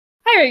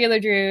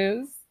Regular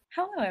Drews.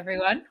 Hello,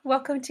 everyone.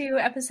 Welcome to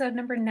episode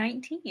number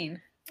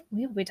 19.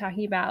 We will be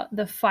talking about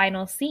the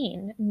final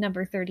scene,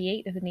 number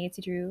 38 of the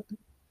Nancy Drew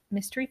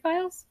Mystery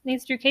Files?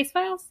 Nancy Drew Case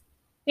Files?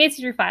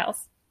 Nancy Drew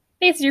Files.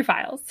 Nancy Drew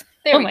Files.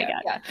 There we my go.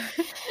 God.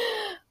 Yeah.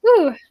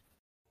 Woo.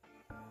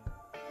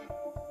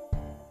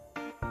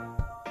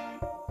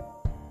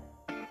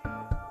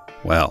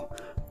 Well,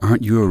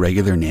 aren't you a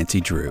regular Nancy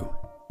Drew?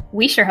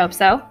 We sure hope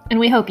so, and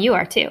we hope you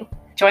are too.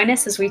 Join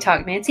us as we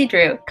talk Nancy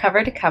Drew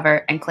cover to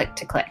cover and click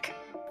to click.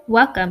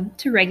 Welcome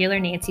to Regular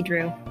Nancy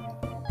Drew.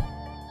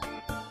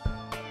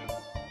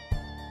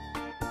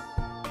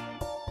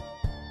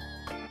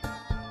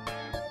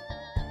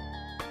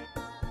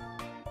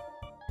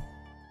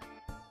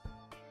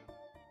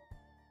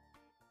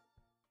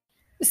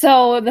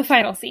 So, the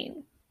final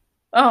scene.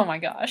 Oh my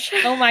gosh.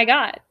 Oh my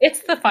God.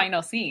 It's the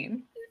final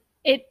scene.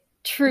 It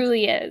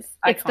truly is.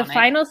 It's the Iconic.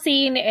 final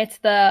scene. It's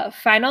the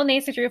final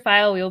Nancy Drew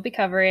file we will be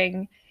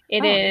covering.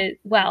 It is,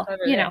 well,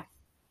 cover you it. know,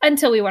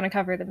 until we want to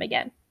cover them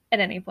again at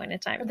any point in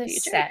time For in the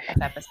this future. set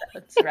of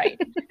episodes, right?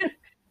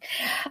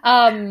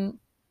 And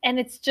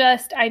it's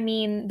just, I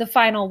mean, the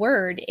final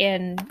word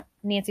in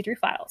Nancy Drew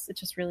Files. It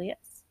just really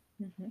is.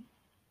 Mm-hmm.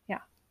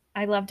 Yeah.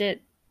 I loved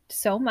it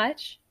so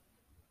much.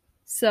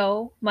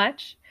 So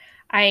much.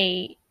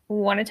 I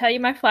want to tell you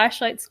my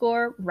flashlight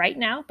score right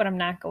now, but I'm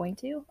not going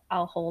to.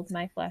 I'll hold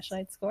my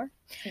flashlight score.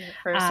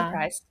 For a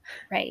surprise.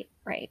 Right.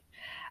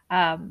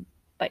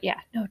 But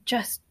yeah, no,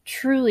 just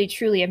truly,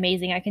 truly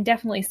amazing. I can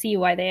definitely see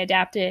why they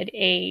adapted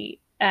a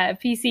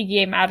PC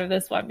game out of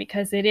this one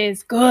because it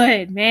is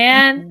good,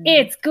 man. Mhm.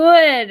 It's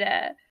good.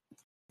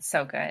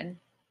 So good.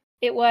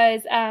 It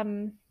was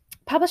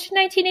published in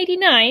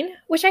 1989,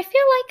 which I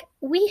feel like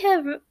we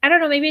have, I don't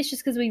know, maybe it's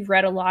just because we've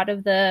read a lot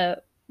of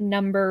the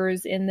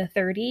numbers in the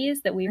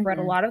 30s that we've read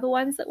a Mhm. lot of the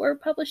ones that were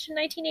published in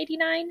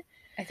 1989.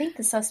 I think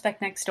The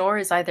Suspect Next Door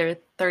is either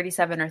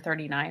 37 or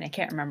 39. I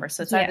can't remember.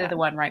 So it's either Yeah. the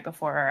one right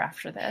before or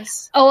after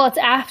this. Oh, well, it's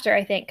after,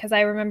 I think, because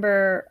I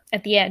remember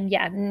at the end,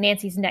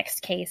 Nancy's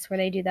next case where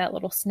they do that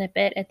little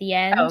snippet at the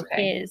end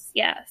is,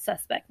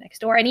 Suspect Next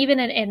Door. And even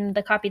in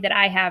the copy that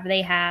I have,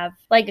 they have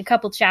like a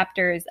couple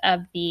chapters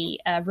of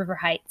the River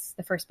Heights,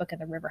 the first book in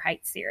the River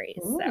Heights series.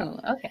 Ooh, So,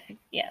 okay.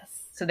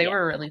 yes. So they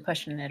were really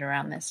pushing it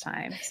around this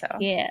time. So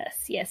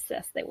Yes,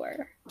 they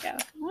were. Yeah,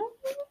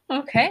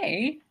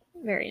 okay.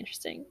 very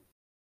interesting.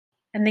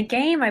 And the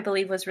game, I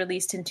believe, was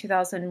released in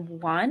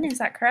 2001. Is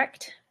that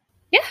correct?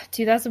 Yeah,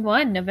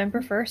 2001,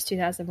 November 1st,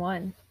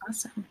 2001.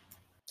 Awesome.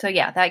 So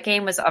yeah, that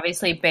game was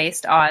obviously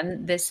based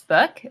on this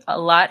book. A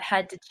lot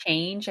had to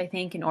change, I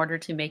think, in order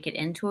to make it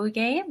into a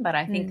game. But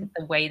I think that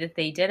the way that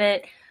they did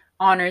it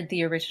honored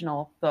the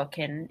original book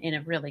in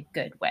a really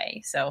good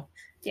way. So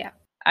Yeah.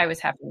 I was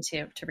happy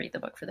to read the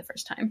book for the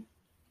first time.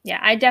 Yeah,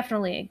 I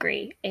definitely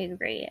agree.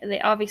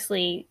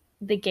 Obviously,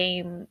 the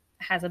game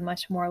has a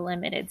much more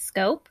limited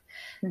scope.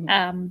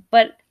 Mhm.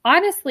 But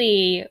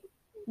honestly,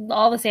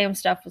 all the same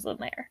stuff was in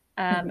there.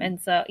 Mhm. And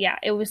so, yeah,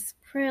 it was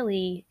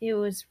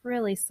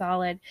really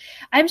solid.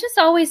 I'm just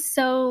always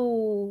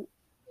so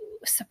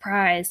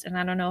surprised, and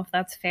I don't know if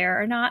that's fair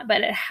or not,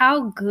 but at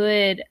how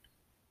good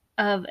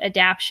of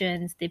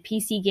adaptions the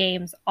PC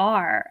games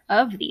are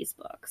of these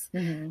books.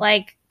 Mhm.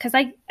 Like, because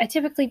I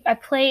typically, I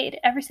played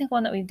every single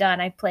one that we've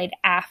done, I played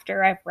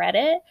after I've read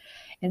it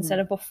instead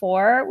of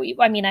before.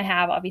 I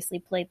have obviously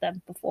played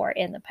them before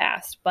in the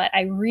past, but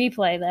I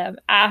replay them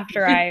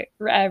after I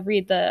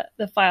read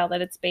the file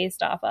that it's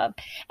based off of.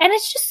 And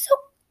it's just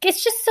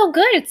so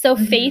good. It's so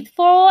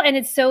faithful, and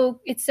it's so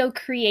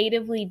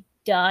creatively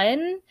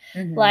done.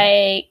 Mhm.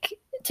 Like,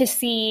 to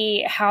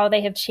see how they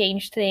have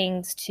changed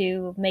things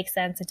to make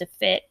sense and to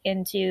fit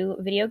into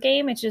a video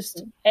game. It's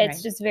just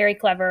very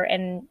clever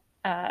and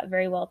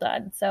very well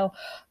done. So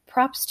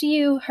props to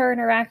you, Her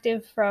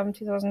Interactive from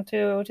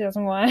 2002,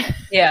 2001.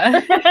 Yeah.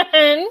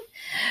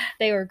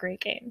 They were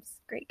great games.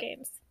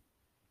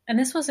 And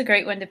this was a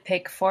great one to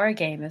pick for a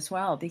game as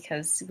well,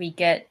 because we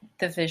get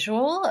the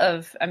visual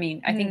of, I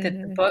think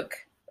that the book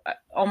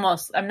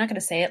almost, I'm not going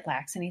to say it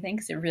lacks anything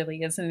because it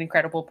really is an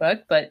incredible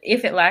book, but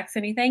if it lacks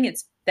anything,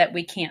 it's that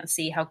we can't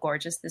see how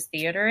gorgeous this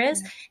theater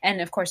is. And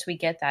of course we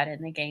get that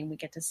in the game. We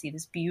get to see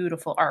this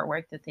beautiful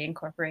artwork that they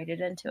incorporated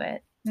into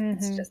it.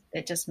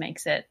 It just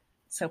makes it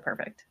so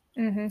perfect.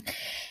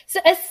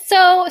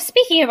 So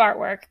speaking of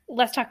artwork,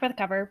 let's talk about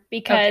the cover,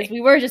 because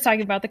we were just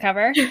talking about the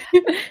cover.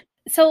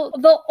 So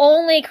the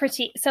only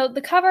critique, so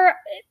the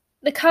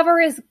cover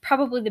is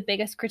probably the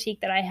biggest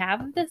critique that I have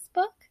of this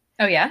book.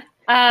 Oh yeah.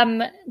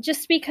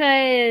 Just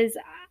because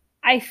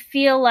I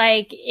feel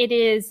like it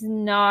is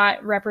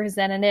not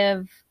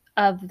representative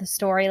of the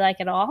story, like,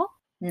 at all.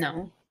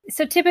 No.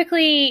 So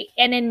typically,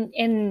 and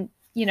in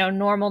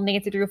normal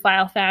Nancy Drew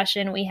file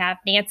fashion, we have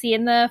Nancy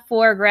in the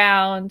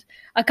foreground,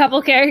 a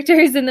couple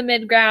characters in the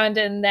midground,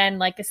 and then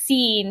like a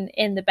scene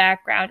in the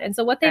background. And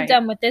so what they've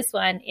done with this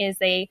one is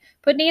they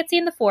put Nancy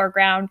in the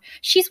foreground.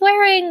 She's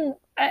wearing,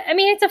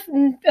 it's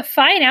a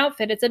fine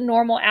outfit. It's a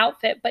normal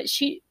outfit, but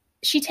she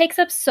takes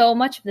up so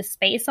much of the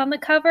space on the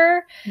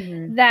cover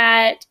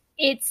that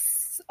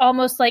it's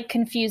almost like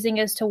confusing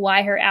as to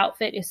why her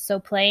outfit is so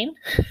plain.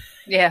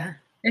 Yeah.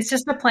 It's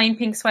just a plain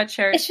pink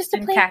sweatshirt. It's just a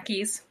and plain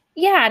khakis.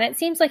 Yeah, and it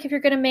seems like if you're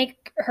going to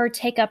make her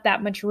take up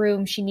that much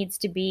room, she needs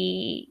to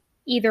be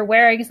either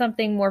wearing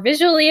something more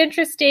visually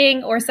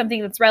interesting or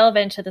something that's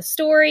relevant to the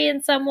story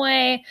in some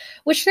way,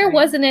 which there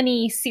wasn't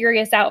any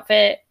serious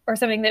outfit or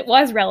something that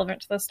was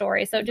relevant to the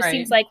story. So it just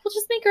seems like we'll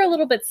just make her a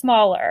little bit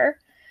smaller.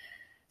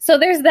 So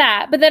there's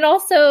that. But then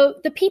also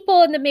the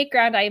people in the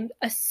background, I'm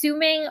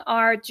assuming,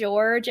 are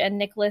George and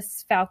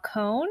Nicholas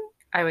Falcone.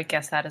 I would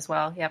guess that as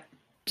well. Yep.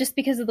 Just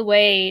because of the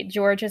way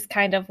George is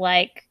kind of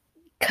like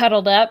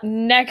cuddled up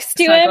next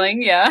to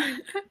him. Yeah.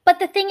 But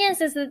the thing is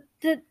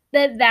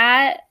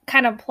that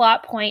kind of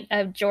plot point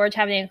of George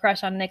having a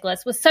crush on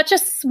Nicholas was such a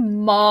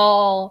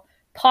small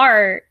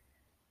part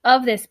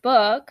of this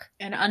book.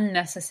 And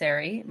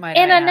unnecessary,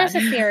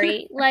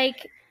 unnecessary.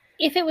 Like,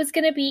 if it was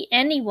going to be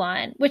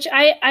anyone, which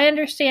I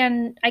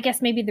understand, I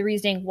guess maybe the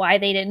reasoning why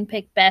they didn't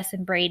pick Bess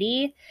and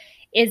Brady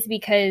is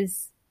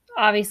because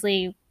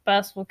obviously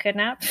Bess will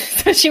kidnap,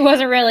 so she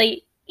wasn't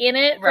really in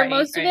it for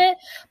most of it.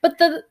 But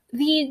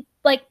the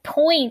like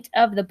point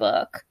of the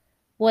book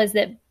was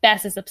that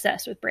Bess is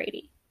obsessed with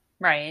Brady.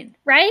 Right.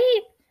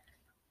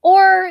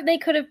 Or they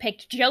could have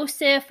picked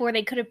Joseph, or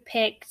they could have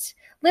picked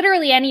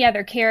literally any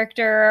other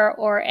character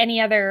or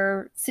any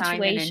other situation.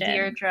 Simon and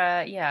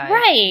Deirdre, yeah.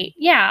 Right,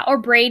 yeah. Or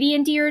Brady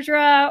and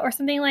Deirdre or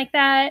something like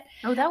that.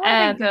 Oh, that would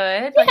have been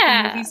good. Like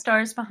the movie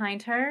stars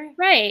behind her.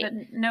 Right. But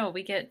no,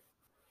 we get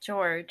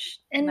George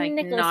and like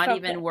Nicholas not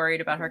Falcone. Even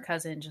worried about her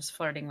cousin, just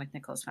flirting with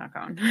Nicholas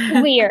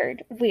Falcone.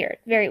 Weird,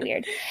 very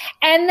weird.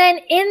 And then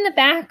in the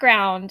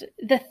background,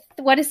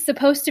 what is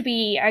supposed to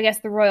be, I guess,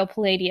 the Royal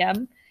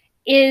Palladium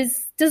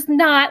does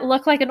not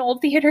look like an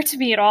old theater to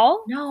me at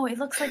all. No, it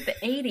looks like the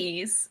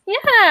 80s.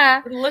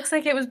 Yeah. It looks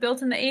like it was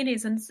built in the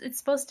 80s, and it's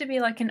supposed to be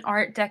like an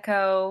Art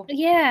Deco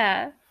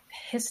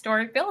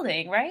historic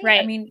building, right?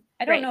 Right. I mean,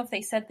 I don't know if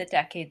they said the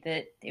decade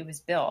that it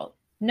was built.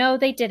 No,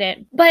 they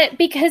didn't. But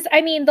because,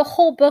 I mean, the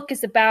whole book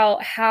is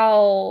about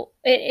how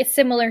it's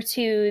similar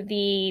to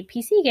the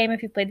PC game.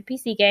 If you played the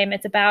PC game,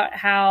 it's about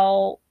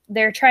how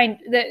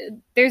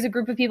there's a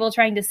group of people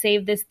trying to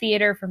save this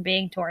theater from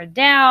being torn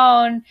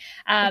down.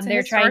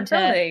 They're trying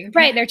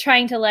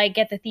to like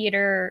get the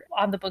theater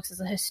on the books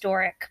as a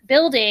historic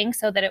building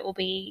so that it will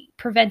be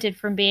prevented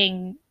from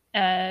being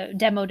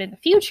demoed in the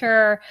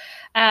future.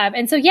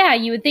 And so, yeah,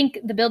 you would think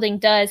the building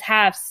does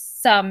have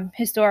some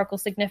historical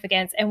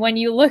significance. And when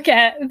you look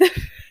at the picture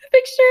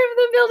of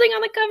the building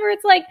on the cover,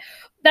 it's like,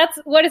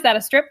 what is that,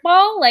 a strip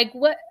mall? Like,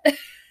 what?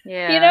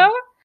 Yeah. You know?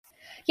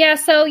 Yeah,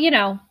 so,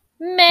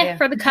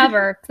 for the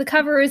cover. The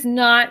cover is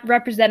not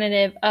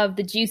representative of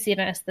the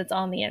juiciness that's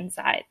on the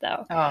inside,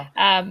 though.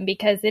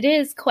 Because it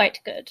is quite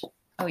good.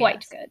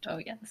 Quite good. Oh,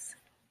 yes.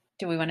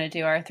 Do we want to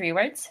do our 3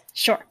 words?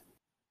 Sure.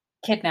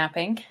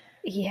 Kidnapping.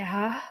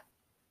 Yeah.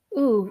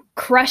 Ooh,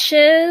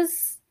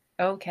 crushes.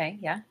 Okay,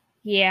 yeah.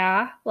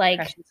 Yeah, like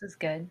crushes is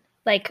good.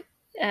 Like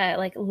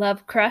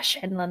love crush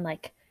and then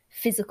like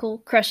physical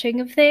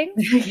crushing of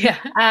things.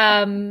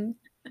 Yeah.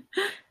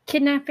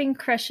 Kidnapping,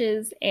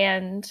 crushes,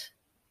 and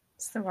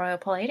it's the Royal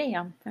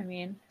Palladium. I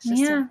mean, it's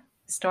just a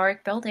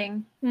historic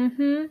building.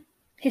 Mm-hmm.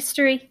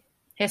 History.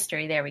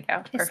 There we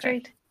go. History.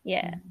 Perfect.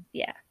 Yeah,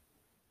 yeah.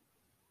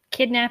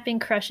 Kidnapping,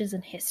 crushes,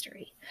 and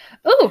history.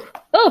 Oh,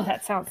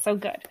 that sounds so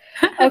good.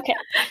 Okay,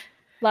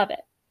 love it.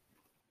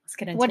 Let's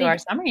get into our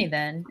summary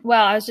then.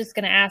 Well, I was just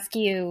going to ask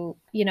you,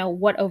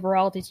 what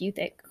overall did you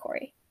think,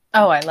 Corey?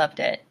 Oh, I loved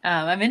it.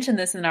 I mentioned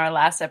this in our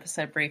last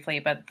episode briefly,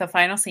 but the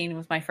final scene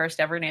was my first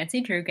ever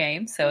Nancy Drew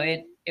game, so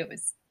it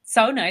was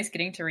so nice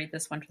getting to read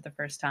this one for the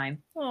first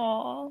time.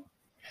 Aww.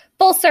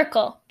 Full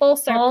circle for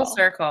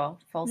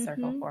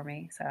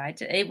me. So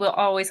it will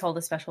always hold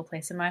a special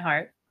place in my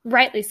heart.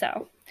 Rightly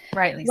so.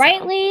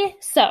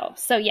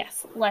 So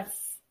yes,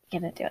 let's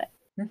get into it.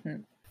 Mm-hmm.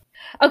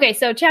 Okay,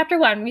 so chapter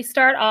 1, we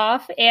start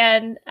off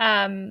and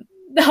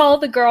all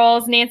the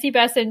girls, Nancy,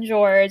 Bess, and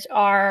George,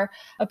 are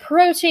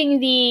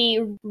approaching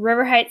the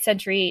River Heights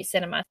Century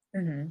Cinema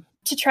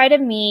to try to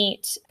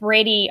meet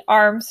Brady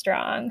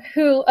Armstrong,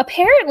 who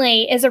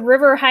apparently is a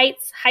River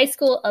Heights High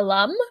School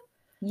alum.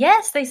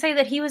 Yes, they say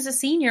that he was a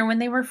senior when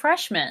they were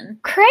freshmen.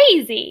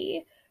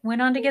 Crazy. Went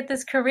on to get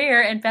this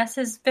career, and Bess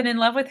has been in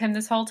love with him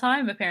this whole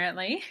time,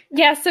 apparently.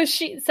 Yeah, so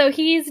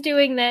he's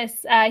doing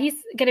this. He's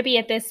going to be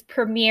at this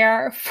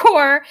premiere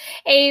for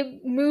a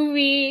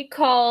movie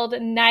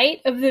called Night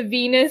of the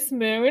Venus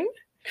Moon.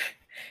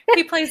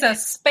 He plays a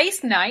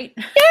space knight.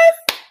 Yes,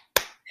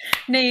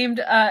 named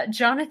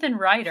Jonathan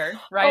Ryder.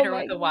 Ryder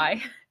with a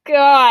Y.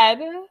 God,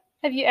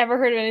 have you ever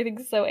heard of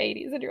anything so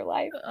 80s in your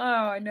life? Oh,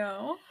 I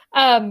know.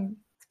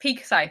 It's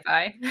peak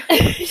sci-fi.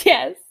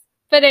 Yes.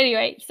 But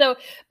anyway, so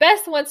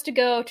Bess wants to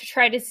go to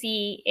try to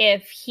see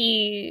if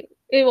he,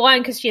 one,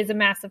 because she has a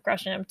massive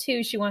crush on him.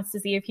 2, she wants to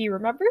see if he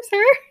remembers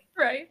her.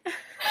 Right.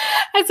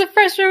 As a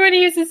freshman when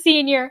he was a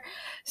senior.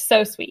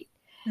 So sweet.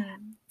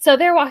 So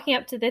they're walking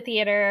up to the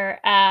theater,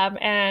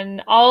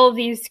 and all of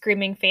these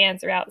screaming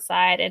fans are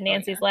outside, and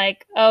Nancy's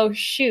like, oh,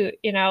 shoot,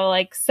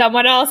 like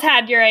someone else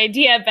had your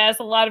idea, Bess.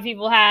 A lot of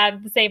people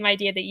had the same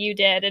idea that you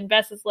did. And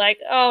Bess is like,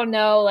 oh,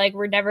 no, like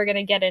we're never going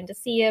to get in to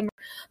see him.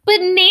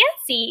 But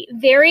Nancy,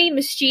 very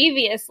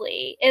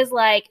mischievously, is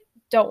like,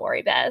 don't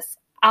worry, Bess.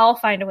 I'll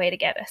find a way to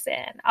get us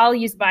in. I'll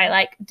use my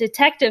like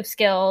detective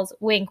skills,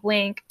 wink,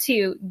 wink,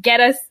 to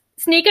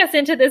sneak us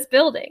into this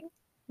building.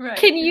 Right.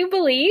 Can you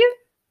believe?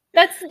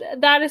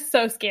 That is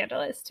so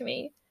scandalous to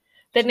me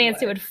that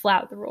Nancy would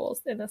flout the rules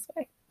in this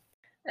way.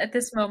 At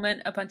this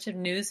moment, a bunch of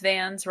news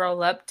vans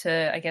roll up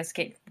to, I guess,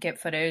 get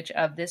footage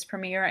of this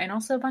premiere, and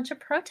also a bunch of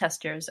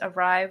protesters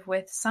arrive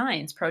with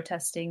signs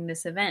protesting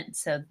this event.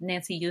 So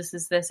Nancy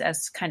uses this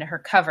as kind of her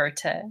cover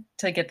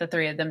to get the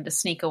three of them to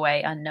sneak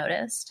away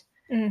unnoticed.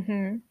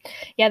 Mm-hmm.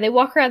 Yeah, they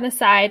walk around the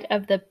side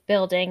of the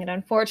building, and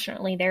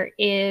unfortunately there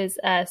is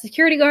a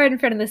security guard in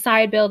front of the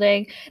side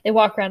building. They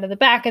walk around to the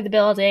back of the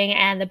building,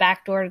 and the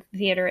back door to the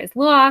theater is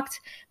locked.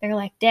 They're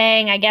like,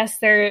 dang, I guess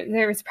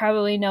there's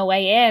probably no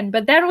way in.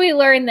 But then we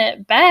learn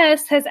that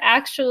Bess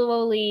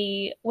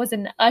was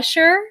an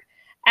usher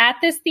at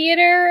this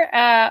theater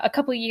a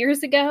couple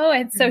years ago,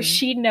 and so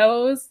she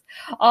knows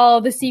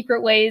all the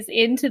secret ways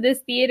into this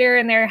theater,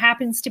 and there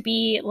happens to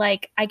be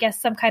like, I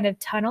guess, some kind of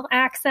tunnel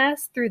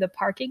access through the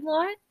parking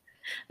lot.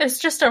 There's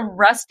just a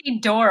rusty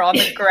door on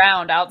the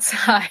ground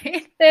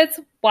outside. It's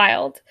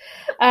wild.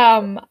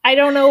 I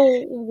don't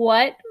know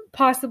what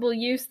possible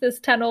use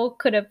this tunnel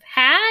could have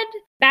had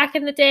back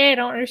in the day. I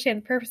don't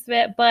understand the purpose of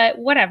it, but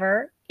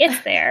whatever,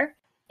 it's there.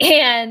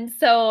 And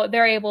so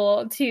they're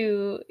able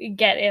to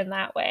get in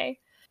that way.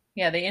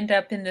 Yeah, they end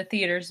up in the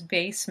theater's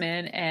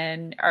basement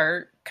and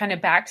are kind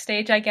of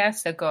backstage, I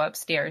guess. They'll go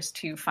upstairs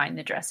to find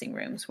the dressing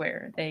rooms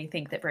where they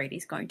think that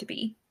Brady's going to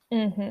be.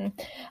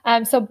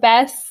 Mm-hmm. So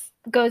Bess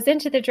goes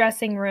into the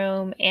dressing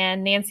room,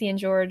 and Nancy and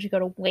George go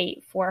to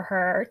wait for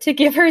her to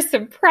give her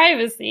some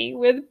privacy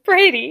with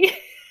Brady.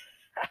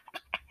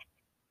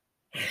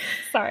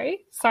 Sorry.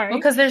 Well,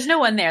 because there's no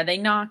one there. They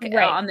knock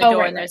on the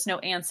door and there's no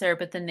answer,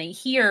 but then they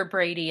hear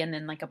Brady and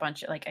then like a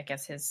bunch of, like, I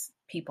guess his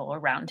people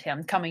around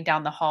him coming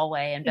down the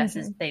hallway, and Bess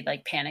they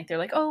like panic. They're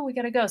like, oh, we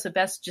gotta go. So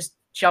Bess just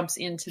jumps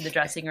into the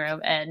dressing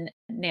room, and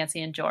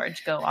Nancy and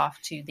George go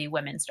off to the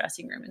women's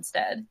dressing room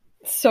instead.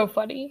 So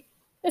funny.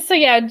 So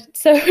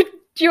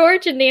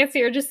George and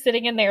Nancy are just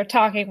sitting in there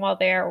talking while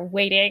they're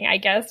waiting, I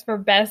guess, for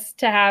Bess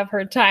to have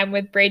her time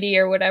with Brady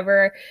or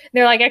whatever. And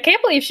they're like, I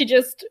can't believe she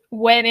just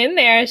went in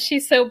there.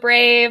 She's so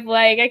brave.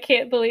 Like, I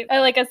can't believe,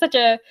 it's such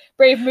a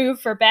brave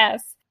move for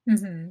Bess.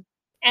 Mm-hmm.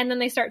 And then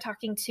they start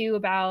talking too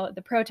about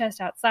the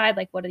protest outside.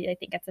 Like, what do they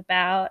think it's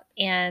about?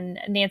 And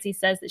Nancy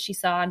says that she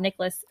saw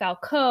Nicholas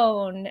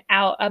Falcone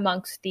out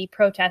amongst the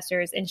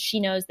protesters, and she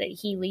knows that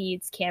he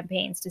leads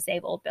campaigns to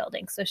save old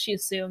buildings. So she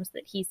assumes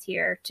that he's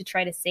here to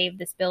try to save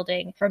this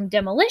building from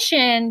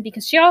demolition,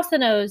 because she also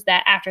knows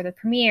that after the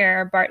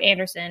premiere, Bart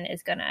Anderson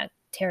is going to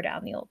tear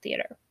down the old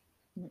theater.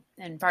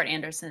 And Bart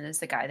Anderson is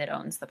the guy that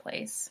owns the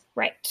place.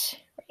 Right.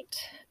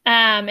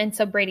 And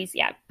so Brady,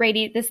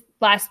 this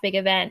last big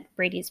event,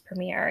 Brady's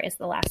premiere, is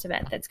the last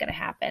event that's going to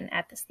happen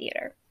at this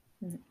theater.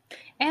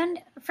 And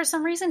for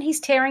some reason,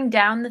 he's tearing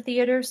down the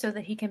theater so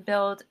that he can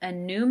build a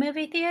new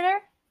movie theater,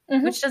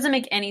 which doesn't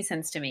make any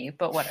sense to me,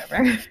 but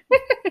whatever.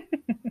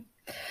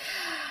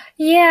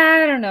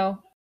 Yeah, I don't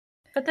know.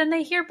 But then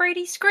they hear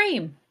Brady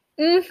scream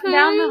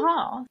down the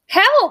hall.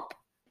 Help!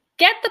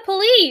 Get the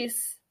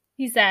police,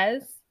 he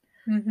says.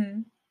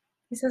 Mm-hmm.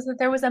 He says that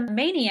there was a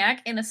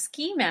maniac in a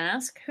ski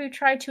mask who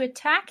tried to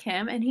attack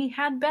him, and he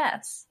had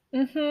Bess.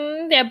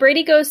 Mm-hmm. Yeah,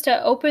 Brady goes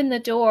to open the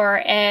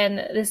door, and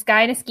this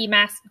guy in a ski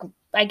mask,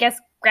 I guess,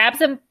 grabs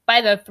him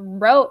by the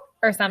throat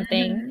or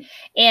something.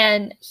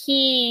 And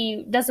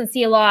he doesn't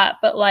see a lot,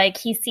 but like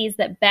he sees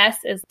that Bess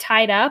is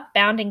tied up,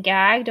 bound and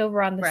gagged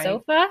over on the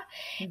sofa.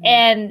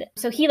 And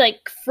so he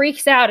like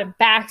freaks out and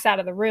backs out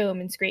of the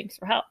room and screams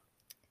for help.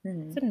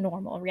 It's a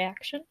normal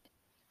reaction.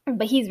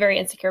 But he's very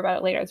insecure about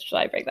it later, so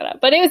I bring that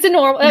up. But that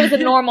was a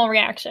normal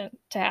reaction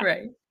to have.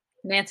 Right.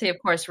 Nancy,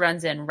 of course,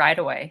 runs in right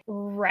away.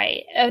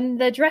 Right. And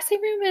the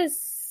dressing room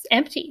is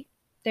empty.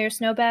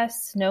 There's no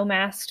Bess, no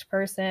masked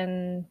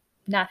person,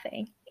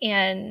 nothing.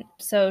 And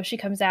so she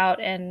comes out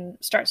and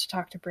starts to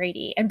talk to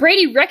Brady. And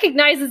Brady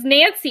recognizes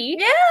Nancy.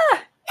 Yeah.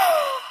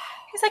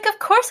 He's like, of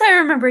course I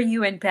remember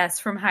you and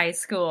Bess from high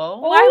school.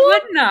 Why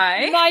wouldn't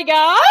I? My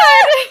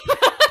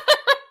God.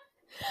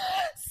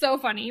 So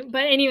funny.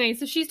 But anyway,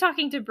 so she's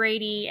talking to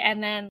Brady,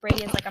 and then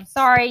Brady is like, I'm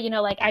sorry,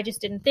 I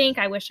just didn't think.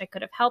 I wish I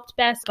could have helped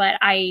Bess, but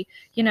I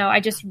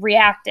just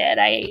reacted.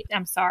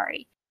 I'm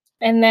sorry.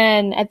 And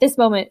then at this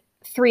moment,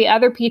 3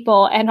 other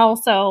people and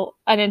also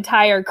an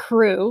entire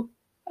crew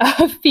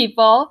of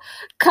people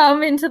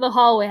come into the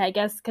hallway, I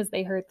guess, because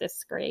they heard this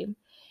scream.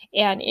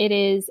 And it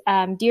is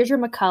Deirdre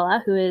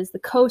McCullough, who is the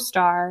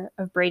co-star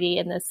of Brady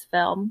in this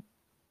film,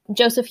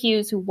 Joseph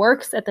Hughes, who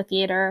works at the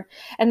theater,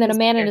 and then a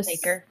man in a...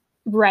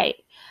 Right.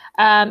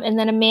 And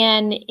then a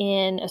man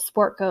in a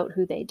sport coat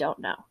who they don't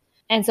know.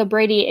 And so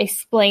Brady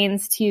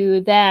explains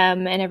to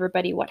them and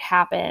everybody what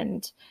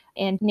happened.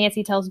 And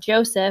Nancy tells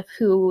Joseph,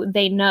 who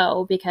they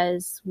know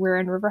because we're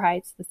in River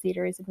Heights. The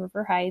theater is in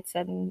River Heights.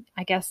 And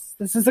I guess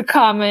this is a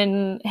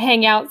common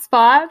hangout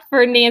spot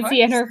for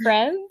Nancy and her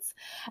friends.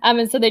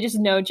 And so they just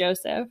know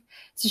Joseph.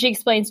 So she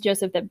explains to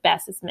Joseph that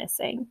Bess is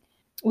missing.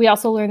 We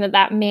also learn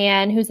that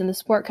man who's in the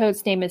sport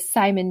coat's name is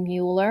Simon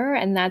Mueller,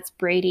 and that's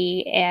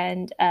Brady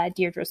and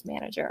Deirdre's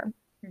manager.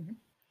 Mm-hmm.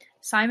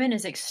 Simon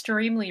is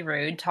extremely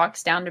rude,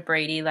 talks down to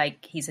Brady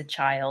like he's a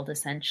child,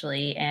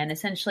 essentially, and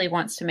essentially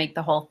wants to make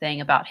the whole thing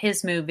about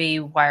his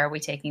movie. Why are we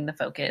taking the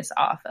focus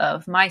off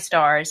of my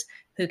stars?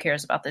 Who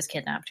cares about this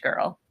kidnapped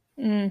girl?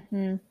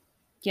 Mm-hmm.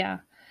 Yeah.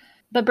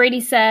 But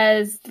Brady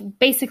says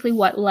basically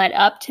what led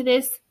up to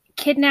this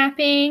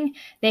kidnapping.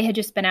 They had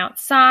just been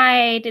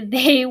outside.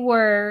 They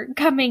were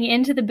coming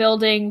into the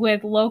building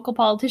with local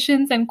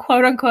politicians and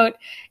quote unquote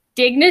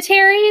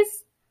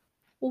dignitaries.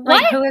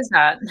 What? Like, who is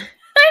that?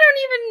 I don't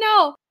even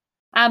know.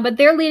 But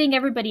they're leading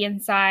everybody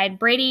inside.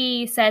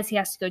 Brady says he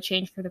has to go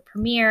change for the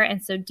premiere.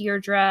 And so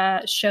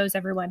Deirdre shows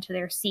everyone to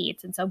their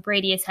seats. And so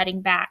Brady is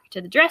heading back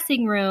to the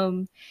dressing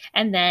room.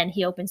 And then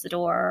he opens the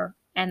door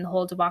and the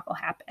whole debacle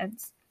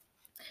happens.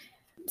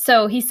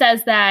 So he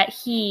says that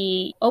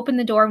he opened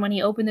the door. And when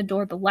he opened the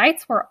door, the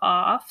lights were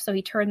off. So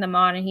he turned them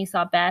on and he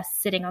saw Bess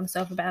sitting on the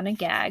sofa bound and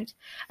gagged.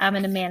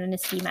 And a man in a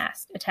ski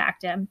mask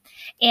attacked him.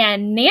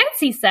 And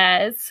Nancy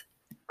says,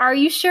 "Are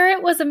you sure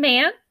it was a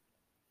man?"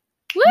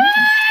 Woo!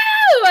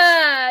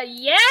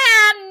 Yeah,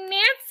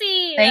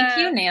 Nancy. Thank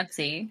you,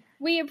 Nancy.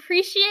 We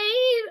appreciate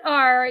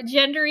our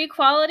gender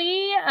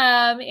equality,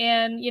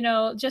 and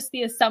just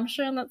the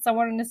assumption that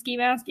someone in a ski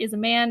mask is a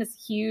man is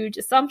a huge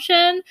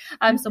assumption.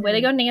 So way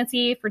to go,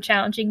 Nancy, for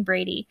challenging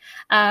Brady.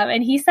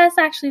 And he says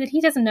actually that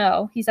he doesn't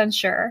know; he's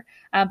unsure,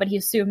 but he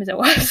assumes it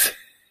was.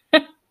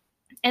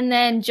 And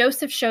then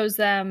Joseph shows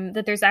them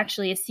that there's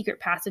actually a secret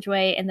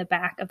passageway in the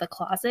back of the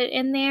closet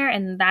in there,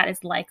 and that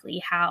is likely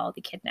how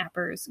the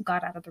kidnappers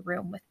got out of the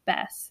room with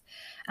Bess.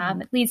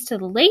 It leads to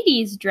the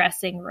ladies'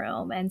 dressing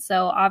room, and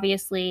so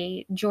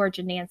obviously George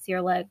and Nancy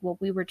are like, well,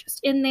 we were just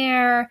in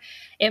there.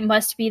 It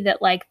must be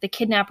that, like, the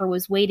kidnapper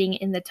was waiting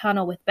in the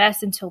tunnel with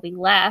Bess until we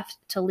left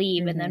to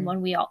leave, and then when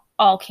we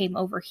all came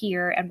over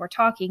here and were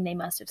talking, they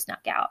must have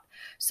snuck out.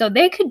 So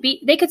they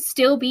could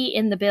still be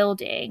in the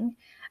building.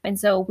 And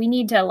so we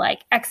need to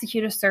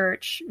execute a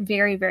search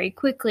very, very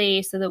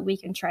quickly so that we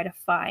can try to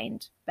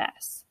find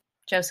Bess.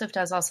 Joseph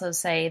does also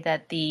say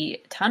that the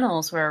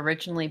tunnels were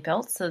originally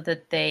built so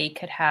that they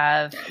could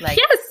have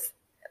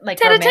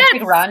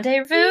romantic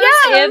rendezvous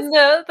in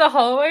the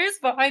hallways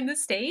behind the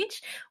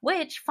stage,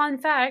 which, fun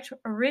fact,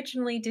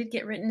 originally did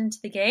get written into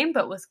the game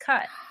but was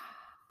cut.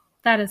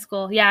 That is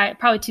cool. Yeah,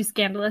 probably too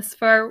scandalous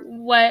for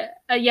what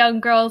a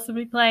young girls would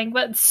be playing,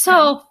 but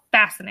so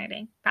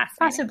fascinating.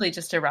 Possibly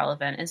just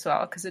irrelevant as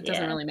well, because it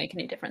doesn't really make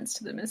any difference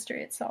to the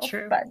mystery itself.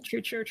 True.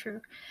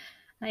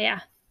 Yeah.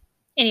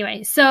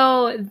 Anyway,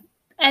 so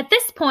at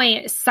this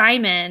point,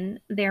 Simon,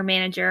 their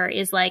manager,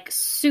 is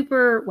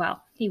super,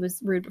 well, he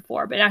was rude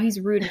before, but now he's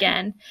rude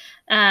again.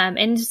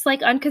 And just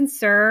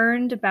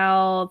unconcerned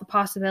about the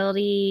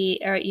possibility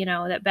or,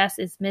 that Bess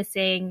is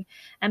missing.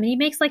 I mean, he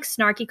makes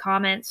snarky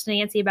comments to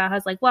Nancy about how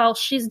it's well,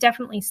 she's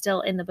definitely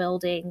still in the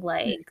building.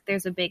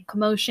 There's a big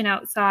commotion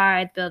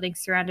outside, building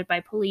surrounded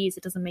by police.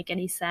 It doesn't make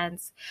any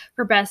sense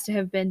for Bess to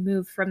have been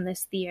moved from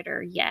this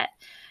theater yet.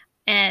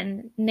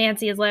 And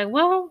Nancy is like,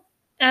 well,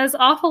 as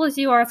awful as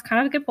you are, it's kind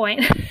of a good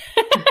point.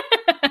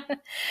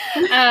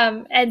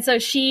 And so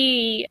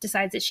she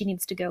decides that she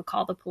needs to go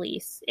call the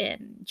police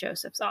in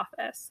Joseph's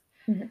office,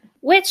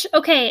 which,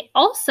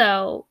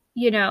 also,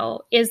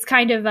 is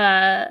kind of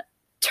a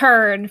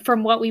turn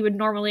from what we would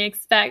normally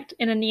expect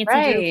in a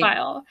Nancy Drew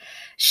file.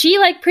 She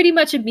pretty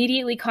much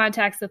immediately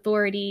contacts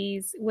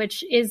authorities,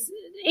 which is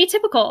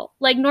atypical.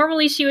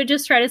 Normally she would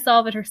just try to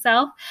solve it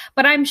herself,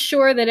 but I'm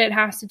sure that it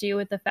has to do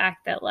with the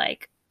fact that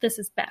this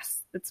is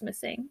Bess that's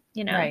missing,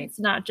 It's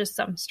not just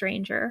some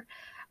stranger.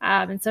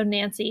 And so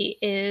Nancy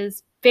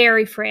is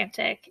very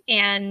frantic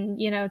and,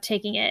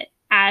 taking it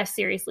as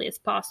seriously as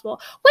possible,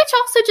 which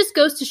also just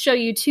goes to show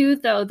you too,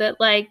 though, that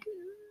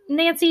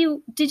Nancy,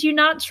 did you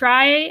not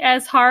try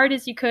as hard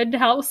as you could to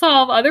help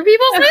solve other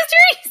people's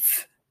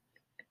mysteries?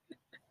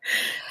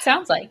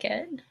 Sounds like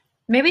it.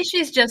 Maybe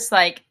she's just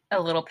a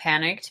little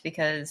panicked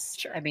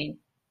because,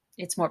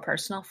 it's more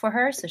personal for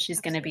her. So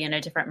she's going to be in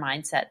a different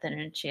mindset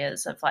than she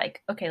is of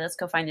okay, let's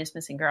go find this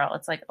missing girl.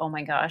 It's oh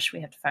my gosh, we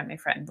have to find my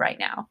friend right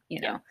now.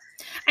 Yeah.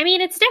 I mean,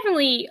 it's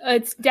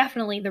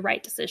definitely the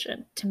right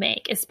decision to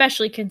make,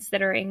 especially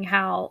considering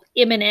how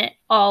imminent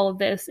all of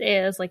this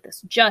is.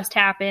 This just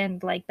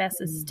happened.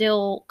 Bess is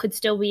could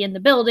still be in the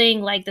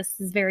building. This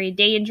is very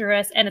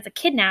dangerous, and it's a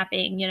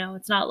kidnapping.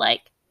 It's not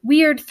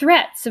weird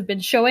threats have been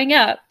showing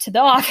up to the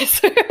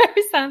officer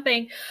or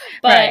something.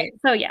 But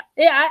so yeah,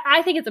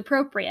 I think it's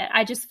appropriate.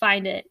 I just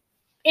find it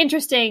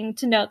interesting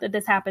to note that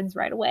this happens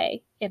right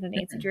away in a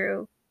Nancy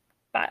Drew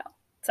file.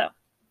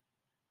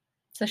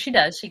 So she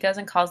does. She goes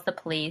and calls the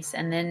police,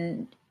 and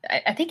then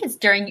I think it's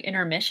during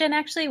intermission,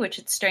 actually, which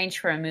it's strange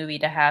for a movie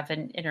to have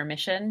an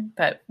intermission,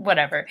 but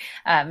whatever.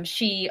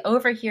 She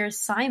overhears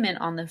Simon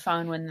on the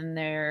phone when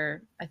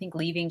they're, I think,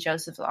 leaving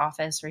Joseph's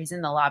office, or he's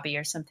in the lobby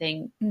or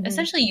something,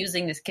 essentially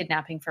using this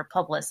kidnapping for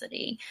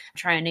publicity,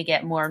 trying to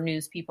get more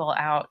news people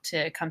out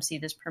to come see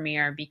this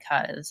premiere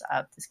because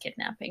of this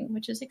kidnapping,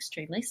 which is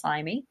extremely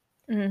slimy.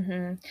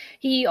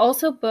 He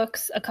also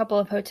books a couple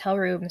of hotel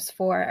rooms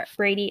for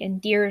Brady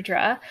and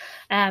Deirdre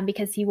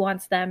because he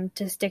wants them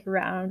to stick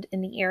around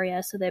in the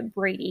area so that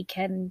Brady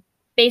can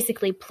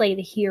basically play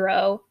the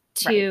hero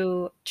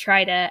to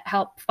try to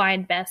help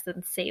find Bess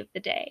and save the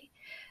day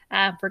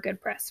for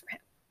good press for him.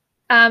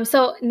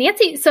 So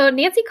Nancy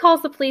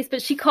calls the police,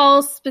 but she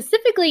calls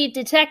specifically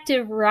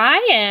Detective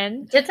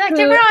Ryan.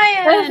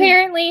 Ryan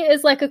apparently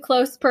is like a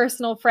close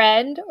personal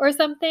friend or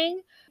something.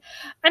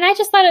 And I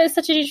just thought it was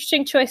such an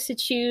interesting choice to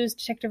choose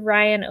Detective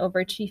Ryan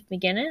over Chief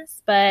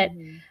McGinnis. But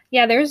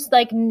yeah, there's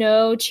like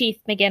no Chief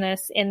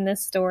McGinnis in this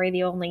story.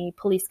 The only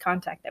police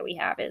contact that we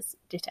have is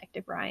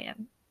Detective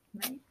Ryan.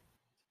 Right.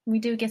 We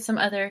do get some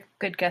other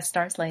good guest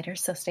stars later,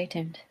 so stay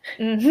tuned.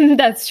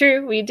 That's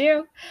true. We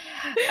do.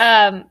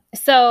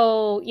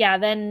 So yeah,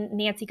 then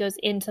Nancy goes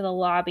into the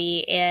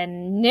lobby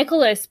and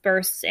Nicholas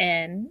bursts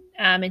in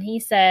and he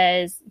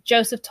says,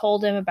 Joseph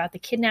told him about the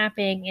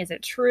kidnapping. Is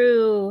it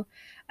true?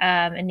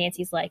 And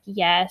Nancy's like,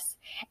 yes.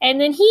 And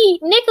then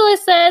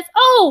Nicholas says,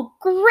 oh,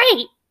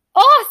 great.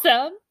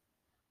 Awesome.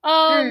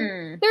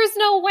 There's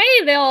no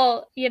way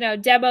they'll,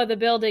 demo the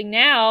building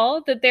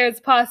now that there's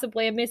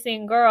possibly a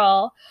missing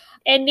girl.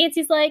 And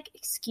Nancy's like,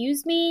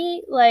 excuse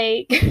me?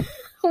 Like,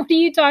 what are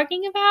you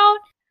talking about?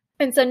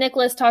 And so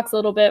Nicholas talks a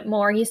little bit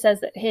more. He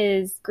says that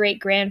his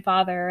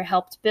great-grandfather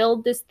helped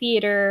build this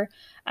theater.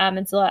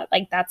 And so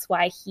that's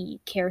why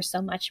he cares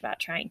so much about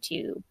trying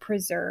to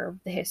preserve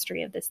the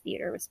history of this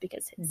theater, was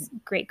because his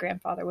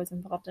great-grandfather was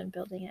involved in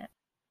building it.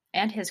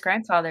 And his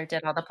grandfather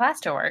did all the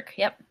plaster work.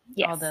 Yep.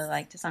 Yes. All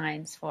the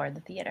designs for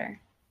the theater.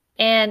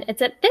 And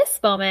it's at this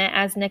moment,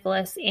 as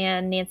Nicholas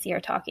and Nancy are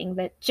talking,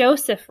 that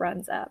Joseph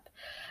runs up.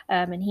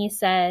 And he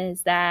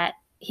says that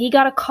he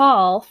got a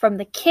call from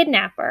the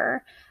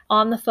kidnapper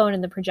on the phone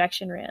in the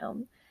projection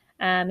room.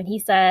 And he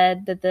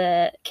said that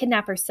the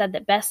kidnapper said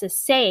that Bess is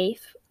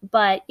safe,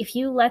 but if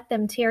you let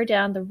them tear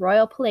down the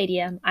Royal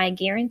Palladium, I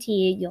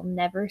guarantee you'll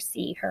never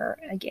see her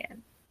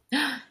again.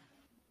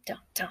 Dun,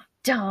 dun,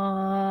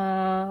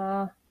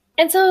 dun.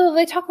 And so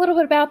they talk a little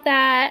bit about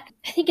that.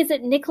 I think, is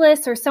it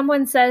Nicholas or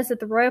someone says that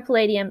the Royal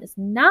Palladium is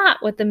not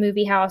what the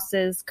movie house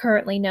is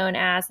currently known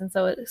as. And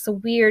so it's a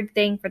weird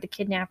thing for the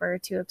kidnapper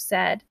to have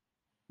said.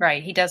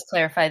 Right. He does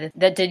clarify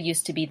that did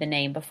used to be the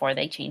name before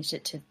they changed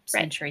it to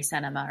Century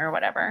Cinema or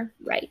whatever.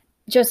 Right.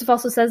 Joseph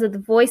also says that the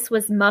voice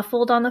was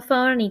muffled on the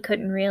phone and he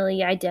couldn't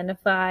really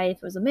identify if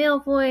it was a male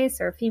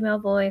voice or a female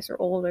voice or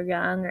old or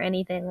young or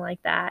anything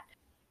like that.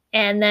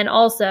 And then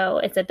also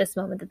it's at this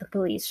moment that the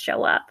police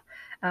show up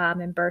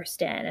and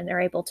burst in, and they're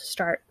able to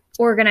start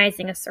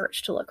organizing a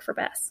search to look for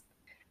Bess.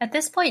 At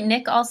this point,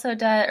 Nick also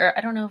does, or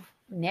I don't know if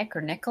Nick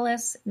or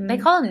Nicholas, they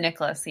call him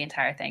Nicholas the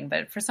entire thing,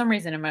 but for some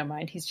reason in my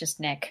mind, he's just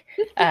Nick.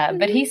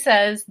 But he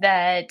says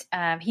that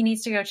he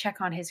needs to go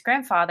check on his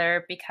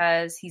grandfather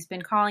because he's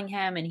been calling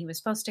him and he was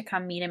supposed to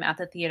come meet him at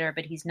the theater,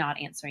 but he's not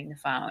answering the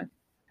phone.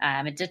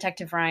 And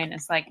Detective Ryan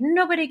is like,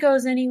 nobody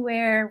goes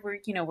anywhere.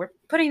 We're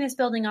putting this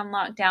building on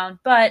lockdown,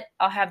 but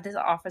I'll have this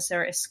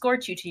officer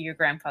escort you to your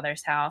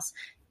grandfather's house,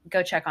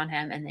 go check on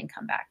him, and then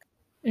come back.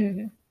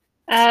 Mm-hmm.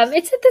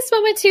 It's at this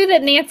moment, too,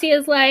 that Nancy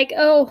is like,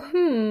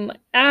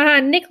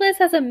 Nicholas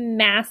has a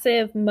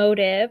massive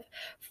motive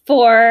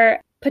for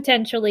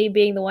potentially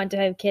being the one to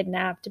have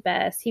kidnapped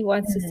Bess. He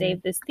wants to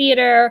save this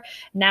theater.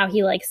 Now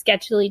he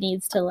sketchily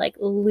needs to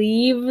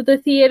leave the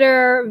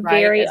theater.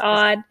 Right, very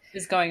odd.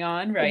 Is going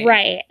on, right?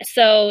 Right.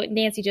 So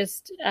Nancy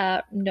just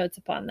notes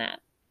upon that.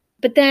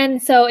 But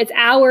then, so it's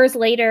hours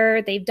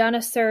later, they've done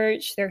a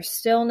search. There's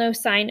still no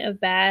sign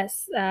of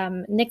Bess.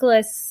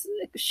 Nicholas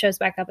shows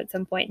back up at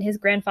some point, and his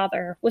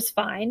grandfather was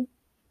fine,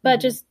 but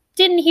just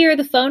didn't hear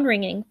the phone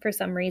ringing for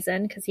some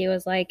reason because he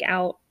was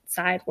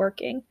outside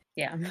working.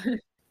 Yeah.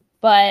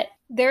 But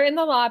they're in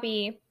the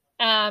lobby,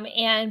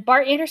 and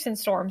Bart Anderson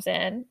storms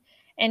in,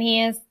 and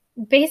he is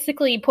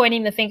basically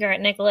pointing the finger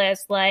at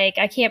Nicholas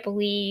I can't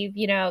believe,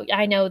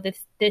 I know this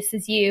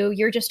is you.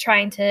 You're just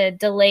trying to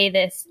delay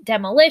this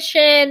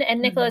demolition.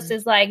 And Nicholas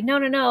is like,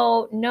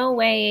 no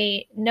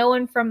way. No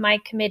one from my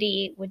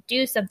committee would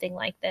do something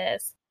like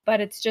this. But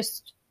it's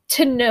just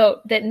to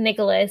note that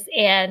Nicholas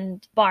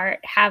and Bart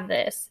have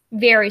this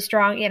very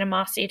strong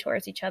animosity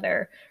towards each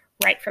other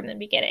right from the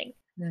beginning.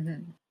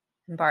 Mm-hmm.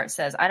 Bart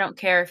says, I don't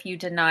care if you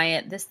deny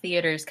it. This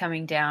theater is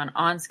coming down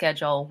on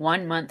schedule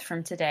 1 month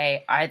from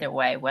today, either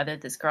way, whether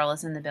this girl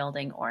is in the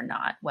building or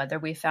not, whether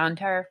we found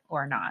her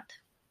or not.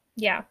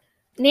 Yeah.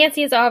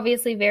 Nancy is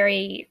obviously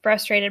very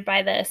frustrated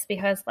by this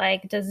because,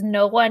 does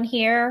no one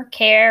here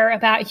care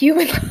about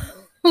human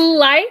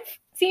life?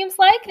 Seems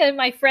like, in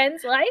my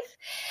friend's life.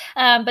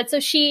 But so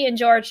she and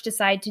George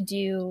decide to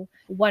do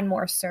one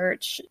more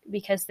search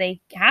because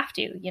they have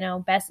to.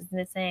 Bess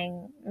is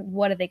saying,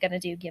 what are they going to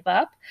do? Give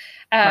up?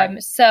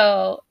 Right.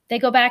 So they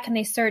go back and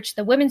they search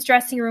the women's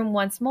dressing room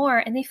once more,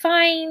 and they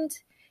find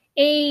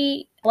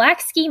a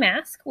black ski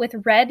mask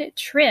with red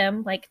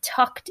trim, like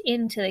tucked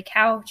into the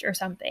couch or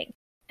something.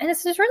 And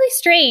this is really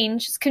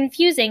strange. It's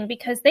confusing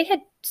because they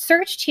had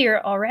searched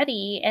here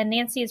already, and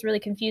Nancy is really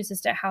confused as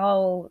to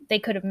how they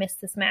could have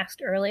missed this mask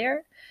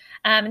earlier.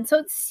 And so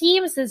it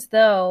seems as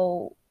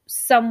though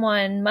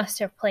someone must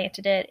have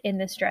planted it in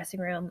this dressing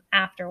room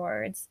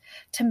afterwards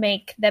to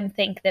make them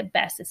think that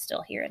Bess is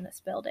still here in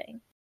this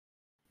building.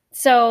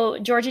 So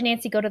George and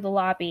Nancy go to the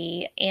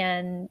lobby,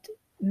 and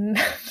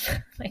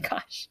my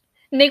gosh,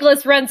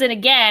 Nicholas runs in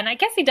again. I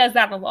guess he does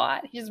that a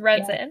lot. He just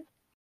runs in.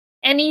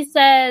 And he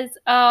says,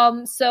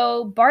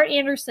 so Bart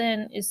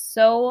Anderson is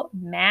so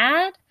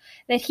mad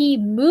that he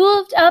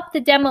moved up the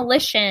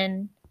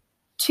demolition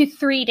to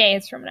 3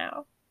 days from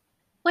now.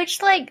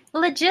 Which, like,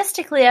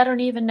 logistically, I don't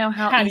even know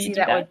how easy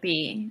that would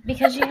be.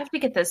 Because you have to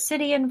get the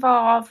city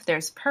involved.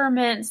 There's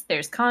permits.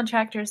 There's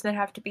contractors that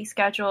have to be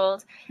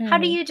scheduled. Mm-hmm. How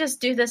do you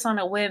just do this on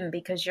a whim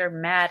because you're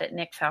mad at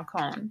Nick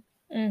Falcone?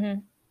 Mm-hmm.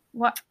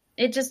 What?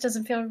 It just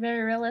doesn't feel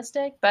very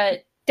realistic,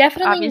 but...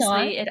 Definitely obviously,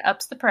 not. It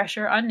ups the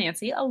pressure on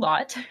Nancy a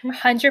lot.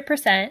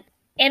 100%.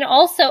 And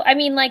also, I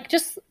mean, like,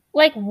 just,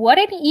 like, what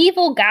an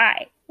evil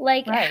guy.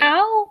 Like,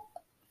 how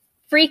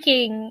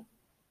freaking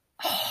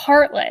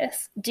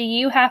heartless do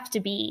you have to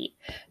be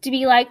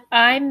like,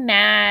 I'm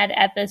mad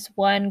at this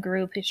one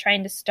group who's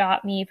trying to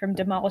stop me from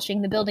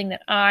demolishing the building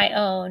that I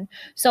own.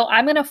 So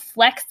I'm going to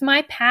flex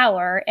my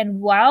power.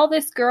 And while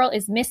this girl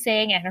is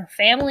missing and her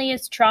family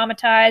is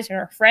traumatized and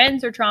her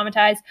friends are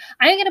traumatized,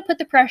 I'm going to put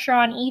the pressure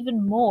on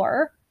even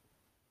more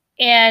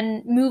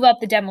and move up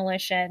the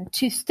demolition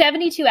to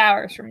 72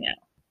 hours from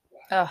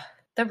now. Ugh,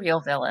 the real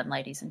villain,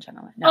 ladies and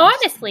gentlemen. No,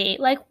 honestly,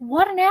 like,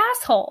 what an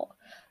asshole.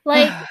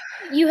 Like,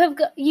 you have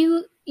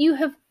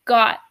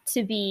got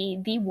to be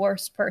the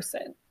worst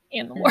person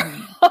in the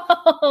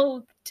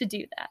world to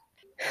do that.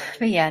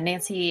 But yeah,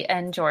 Nancy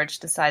and George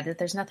decide that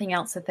there's nothing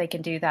else that they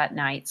can do that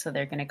night, so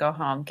they're going to go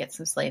home, get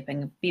some sleep,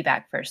 and be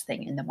back first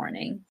thing in the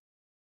morning.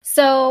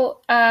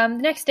 So the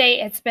next day,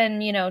 it's been,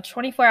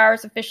 24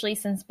 hours officially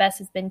since Bess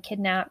has been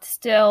kidnapped.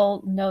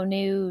 Still no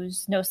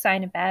news, no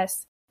sign of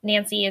Bess.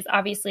 Nancy is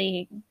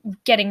obviously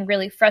getting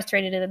really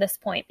frustrated at this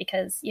point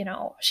because,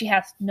 she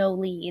has no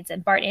leads,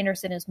 and Bart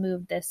Anderson has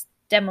moved this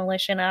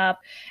demolition up.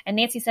 And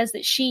Nancy says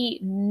that she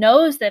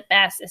knows that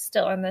Bess is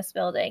still in this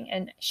building,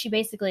 and she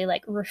basically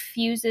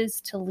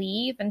refuses to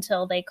leave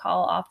until they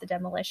call off the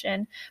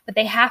demolition. But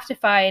they have to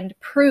find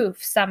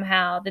proof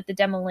somehow that the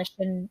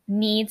demolition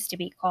needs to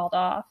be called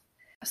off.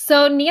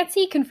 So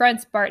Nancy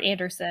confronts Bart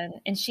Anderson,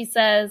 and he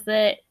says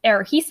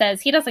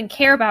he doesn't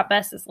care about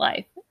Bess's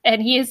life,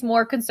 and he is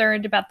more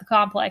concerned about the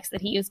complex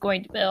that he is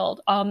going to build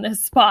on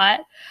this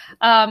spot,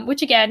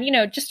 which again,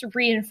 just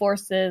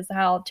reinforces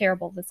how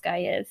terrible this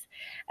guy is.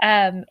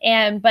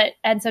 And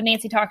so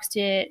Nancy talks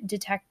to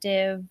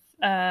Detective,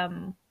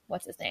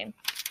 what's his name?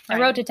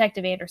 Ryan. I wrote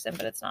Detective Anderson,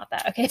 but it's not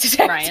that. Okay,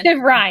 Detective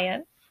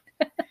Ryan.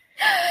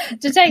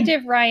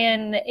 Detective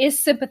Ryan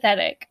is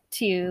sympathetic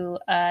to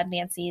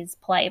Nancy's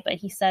plight, but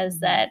he says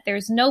that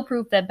there's no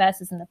proof that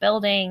Bess is in the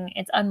building.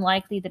 It's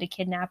unlikely that a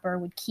kidnapper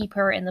would keep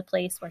her in the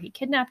place where he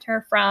kidnapped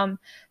her from.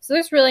 So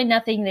there's really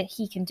nothing that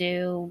he can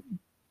do.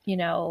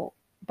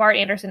 Bart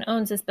Anderson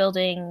owns this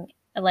building.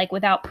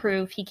 Without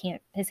proof, he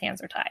can't. His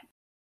hands are tied.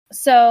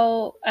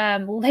 So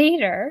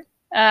later,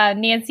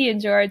 Nancy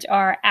and George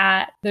are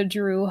at the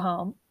Drew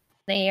home.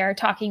 They are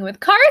talking with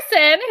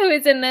Carson, who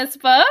is in this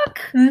book.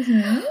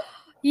 Mm-hmm.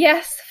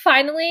 Yes,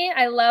 finally.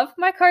 I love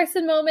my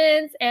Carson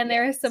moments, and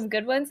there are some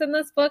good ones in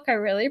this book. I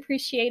really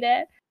appreciate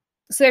it.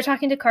 So they're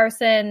talking to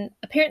Carson.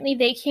 Apparently,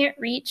 they can't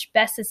reach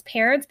Bess's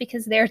parents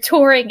because they're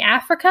touring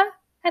Africa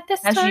at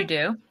this time.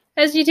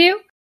 As you do.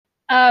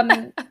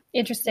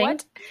 Interesting.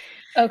 What?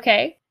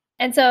 Okay.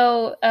 And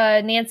so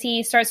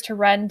Nancy starts to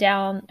run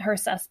down her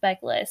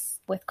suspect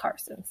list with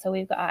Carson. So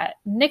we've got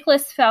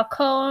Nicholas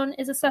Falcone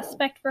is a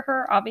suspect for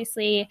her.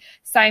 Obviously,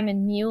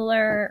 Simon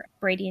Mueller,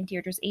 Brady and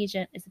Deirdre's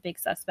agent, is a big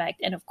suspect.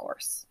 And of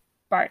course,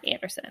 Bart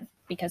Anderson,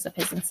 because of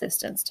his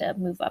insistence to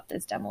move up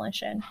this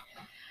demolition. And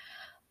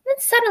then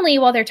suddenly,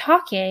 while they're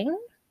talking,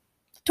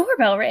 the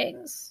doorbell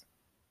rings.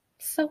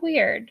 So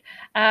weird.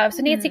 So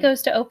Nancy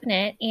goes to open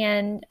it,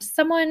 and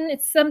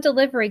it's some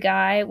delivery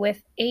guy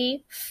with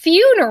a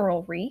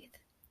funeral wreath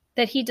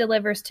that he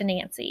delivers to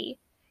Nancy.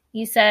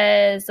 He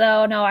says,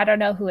 oh, no, I don't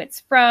know who it's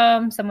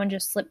from. Someone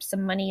just slipped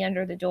some money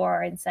under the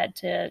door and said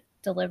to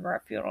deliver a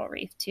funeral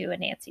wreath to a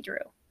Nancy Drew.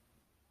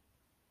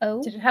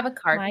 Oh, did it have a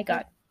card? My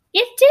God.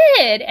 It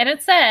did. And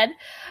it said,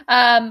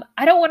 I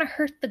don't want to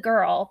hurt the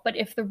girl, but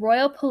if the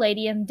Royal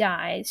Palladium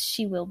dies,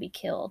 she will be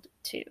killed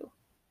too.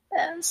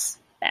 Yes.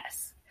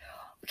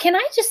 Can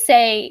I just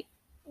say,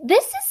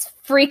 this is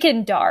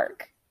freaking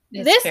dark.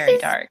 It's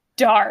very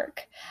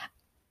dark.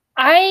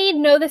 I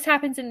know this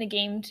happens in the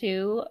game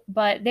too,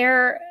 but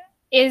there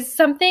is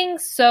something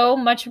so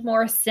much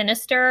more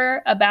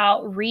sinister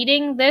about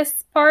reading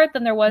this part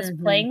than there was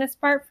playing this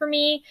part for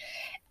me.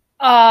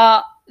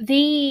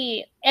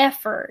 The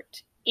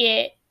effort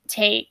it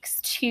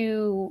takes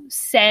to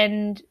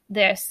send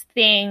this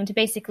thing to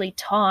basically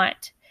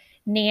taunt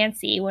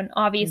Nancy when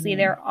obviously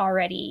they're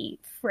already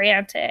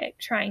frantic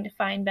trying to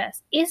find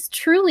Bess is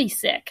truly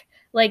sick.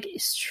 Like,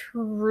 it's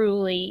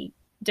truly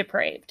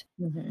depraved.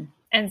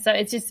 And so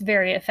it's just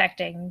very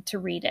affecting to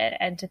read it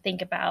and to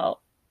think about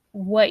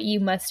what you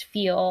must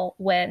feel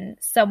when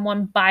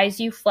someone buys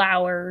you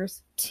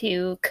flowers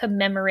to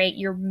commemorate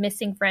your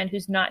missing friend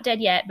who's not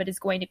dead yet, but is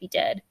going to be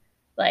dead.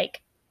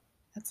 Like,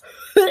 that's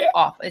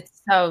awful.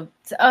 It's so,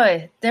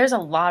 there's a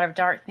lot of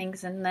dark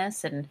things in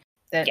this, and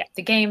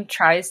the game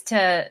tries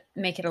to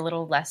make it a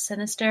little less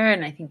sinister.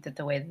 And I think that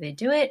the way that they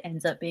do it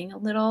ends up being a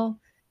little,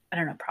 I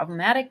don't know,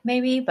 problematic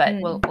maybe, but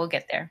we'll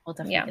get there. We'll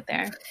definitely get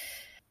there.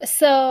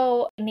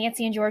 So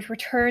Nancy and George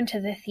return to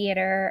the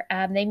theater.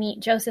 They meet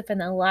Joseph in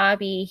the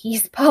lobby.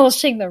 He's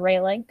polishing the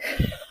railing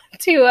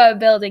to a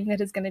building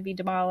that is going to be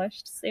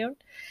demolished soon.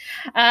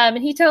 And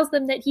he tells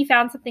them that he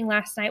found something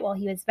last night while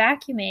he was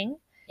vacuuming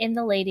in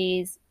the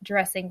ladies'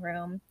 dressing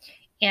room.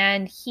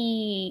 And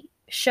he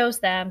shows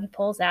them, he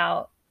pulls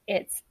out,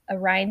 it's a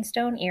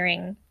rhinestone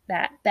earring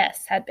that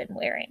Bess had been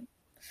wearing.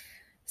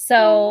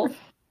 So,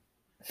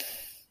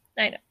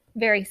 I know,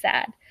 very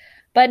sad.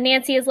 But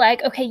Nancy is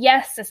like, okay,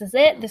 yes, this is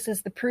it. This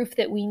is the proof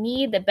that we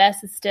need, that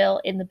Bess is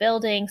still in the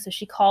building. So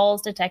she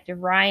calls Detective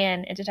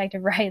Ryan, and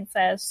Detective Ryan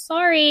says,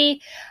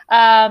 sorry,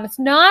 it's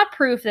not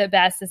proof that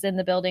Bess is in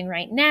the building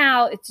right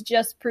now. It's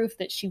just proof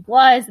that she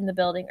was in the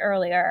building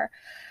earlier.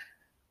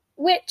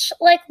 Which,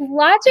 like,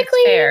 logically,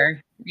 it's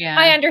fair. Yeah.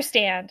 I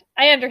understand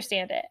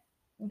it.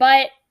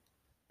 But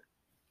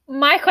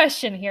my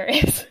question here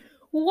is,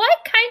 what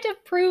kind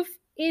of proof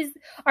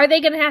are they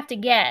going to have to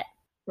get?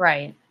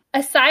 Right.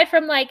 Aside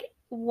from, like,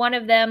 one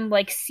of them,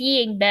 like,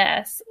 seeing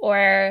Bess,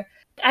 or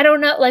I don't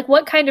know, like,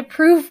 what kind of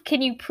proof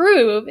can you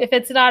prove if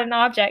it's not an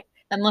object?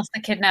 Unless the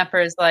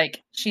kidnapper is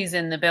like, she's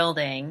in the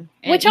building.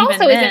 Which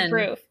also isn't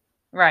proof.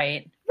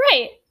 Right.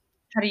 Right.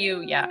 How do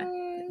you,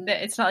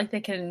 it's not like they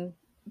can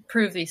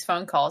prove these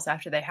phone calls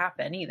after they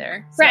happen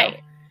either. So.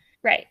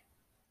 Right.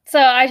 So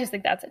I just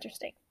think that's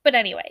interesting. But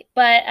anyway,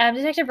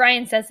 Detective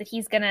Ryan says that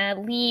he's going to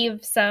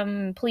leave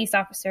some police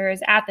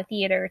officers at the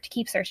theater to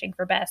keep searching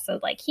for Bess. So,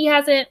 like, he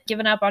hasn't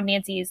given up on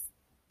Nancy's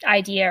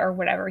idea or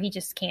whatever. He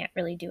just can't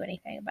really do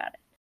anything about it.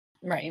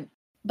 Right.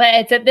 But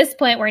it's at this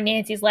point where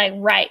Nancy's like,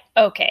 right,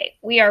 okay,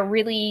 we are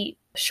really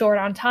short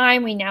on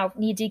time. We now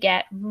need to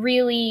get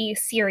really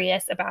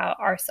serious about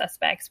our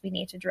suspects. We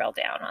need to drill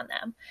down on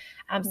them.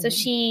 So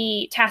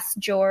she tasks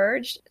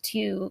George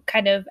to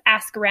kind of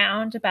ask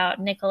around about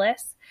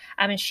Nicholas.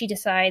 And she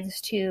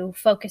decides to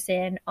focus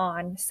in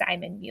on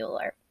Simon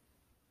Mueller.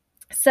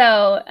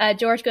 So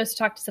George goes to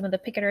talk to some of the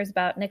picketers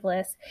about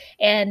Nicholas,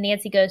 and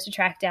Nancy goes to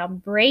track down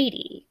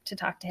Brady to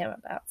talk to him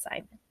about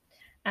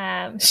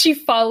Simon. She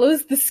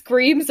follows the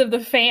screams of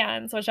the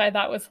fans, which I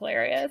thought was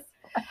hilarious.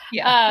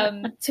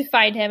 To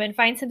find him, and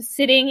finds him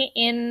sitting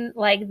in,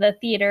 like, the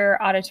theater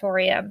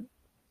auditorium.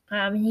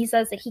 He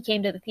says that he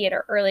came to the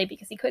theater early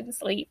because he couldn't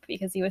sleep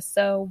because he was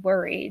so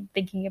worried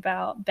thinking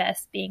about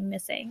Bess being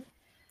missing.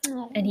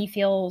 Aww. And he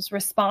feels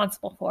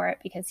responsible for it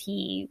because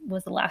he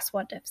was the last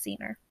one to have seen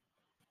her.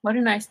 What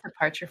a nice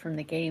departure from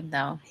the game,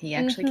 though. He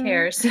actually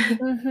cares.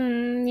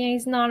 Yeah,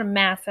 he's not a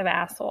massive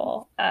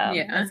asshole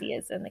as he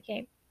is in the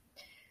game.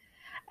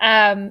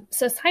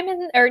 So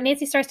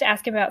Nancy starts to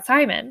ask him about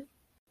Simon.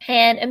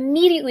 And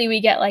immediately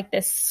we get, like,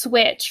 this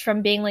switch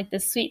from being, like,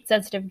 this sweet,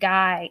 sensitive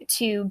guy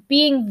to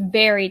being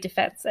very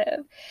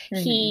defensive.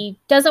 He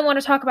doesn't want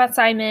to talk about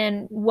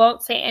Simon,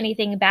 won't say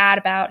anything bad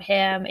about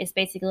him, is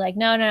basically like,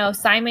 no,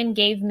 Simon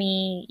gave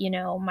me,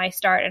 my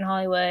start in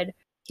Hollywood.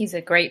 He's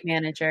a great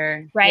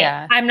manager. Right.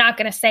 Yeah. I'm not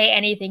going to say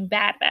anything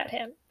bad about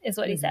him, is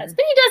what he says.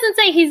 But he doesn't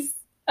say he's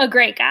a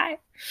great guy.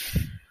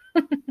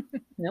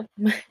 Nope.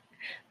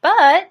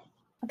 But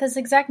at this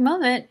exact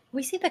moment,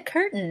 we see the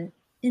curtain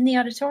in the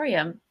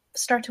auditorium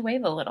start to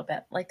wave a little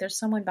bit. Like there's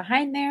someone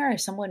behind there or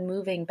someone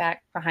moving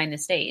back behind the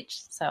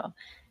stage. So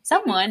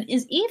someone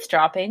is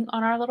eavesdropping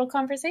on our little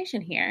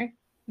conversation here.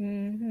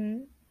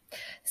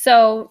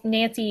 So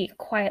Nancy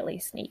quietly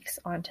sneaks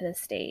onto the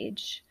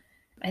stage.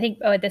 I think,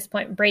 at this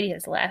point, Brady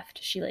has left.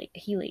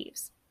 He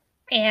leaves.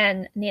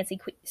 And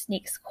Nancy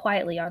sneaks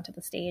quietly onto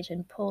the stage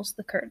and pulls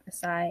the curtain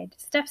aside,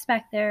 steps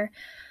back there.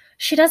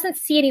 She doesn't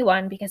see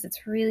anyone because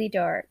it's really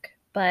dark,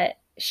 but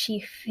she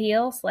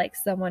feels like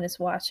someone is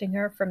watching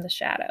her from the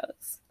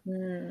shadows.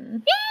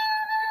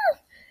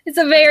 It's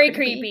a very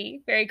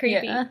creepy.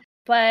 Yeah.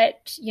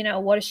 But,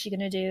 what is she going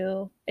to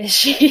do?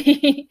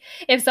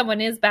 If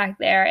someone is back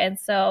there? And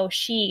so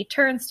she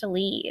turns to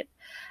leave.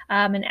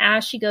 And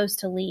as she goes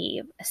to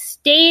leave, a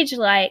stage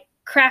light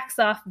cracks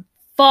off and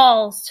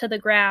falls to the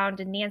ground,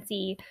 and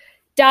Nancy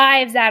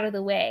dives out of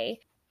the way,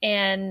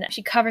 and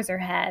she covers her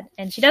head.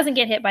 And she doesn't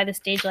get hit by the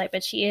stage light,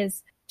 but she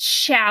is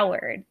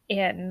showered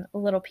in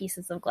little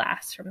pieces of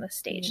glass from the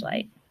stage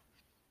light.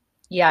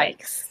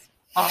 Yikes.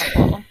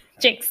 Awful.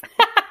 Jinx.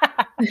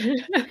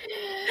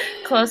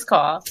 Close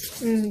call.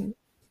 Mm.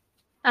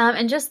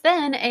 And just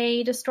then,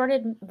 a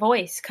distorted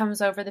voice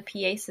comes over the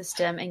PA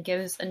system and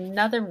gives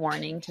another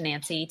warning to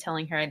Nancy,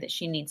 telling her that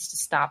she needs to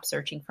stop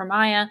searching for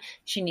Maya.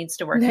 She needs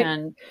to work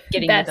on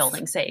getting the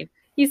building saved.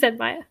 You said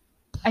Maya.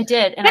 I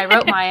did, and I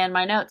wrote Maya in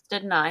my notes,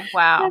 didn't I?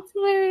 Wow. That's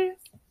hilarious.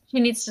 She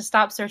needs to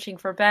stop searching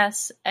for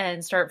Bess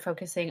and start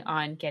focusing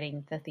on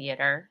getting the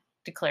theater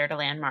declared a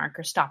landmark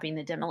or stopping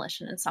the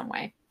demolition in some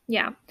way.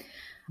 Yeah.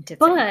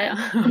 But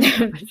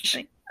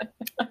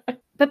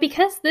but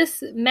because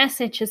this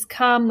message has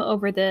come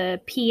over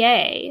the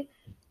PA,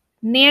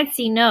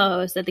 Nancy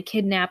knows that the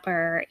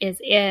kidnapper is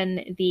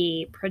in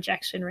the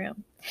projection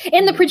room.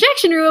 In the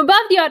projection room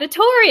above the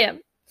auditorium.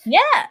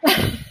 Yeah.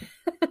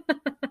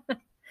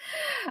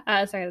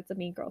 Sorry, that's a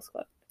Mean Girls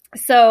quote.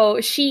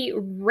 So she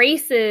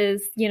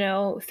races,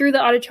 through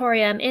the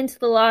auditorium, into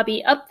the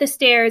lobby, up the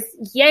stairs,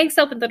 yanks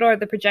open the door of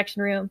the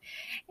projection room,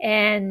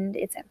 and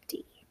it's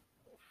empty.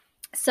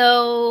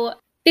 So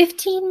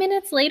 15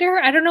 minutes later,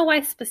 I don't know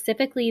why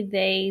specifically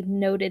they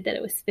noted that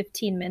it was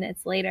 15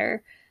 minutes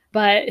later,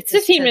 but it's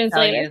 15 minutes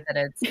later.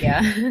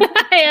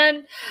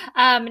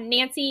 And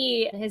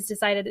Nancy has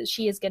decided that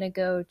she is going to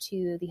go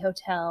to the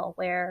hotel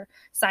where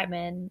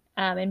Simon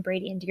and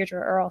Brady and Deirdre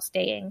are all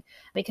staying,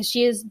 because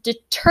she is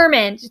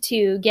determined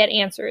to get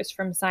answers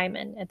from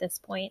Simon at this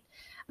point.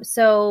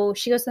 So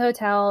she goes to the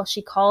hotel.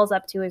 She calls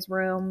up to his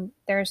room.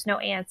 There's no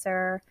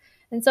answer.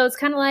 And so it's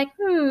kind of like,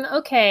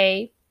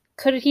 okay.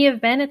 Could he have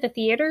been at the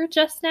theater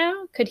just now?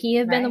 Could he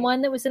have been the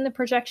one that was in the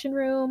projection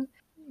room?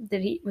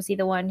 Was he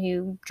the one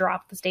who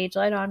dropped the stage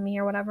light on me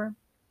or whatever?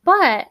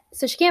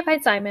 So she can't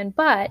find Simon,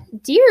 but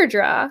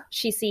Deirdre,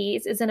 she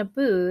sees, is in a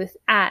booth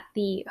at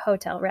the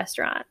hotel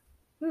restaurant.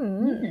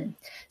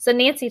 So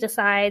Nancy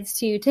decides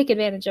to take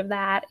advantage of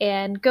that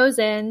and goes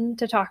in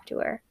to talk to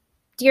her.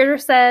 Deirdre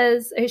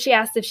says, she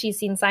asked if she's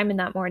seen Simon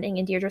that morning,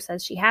 and Deirdre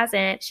says she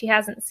hasn't. She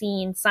hasn't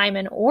seen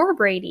Simon or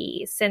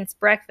Brady since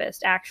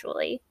breakfast,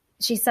 actually.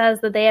 She says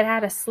that they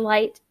had a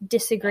slight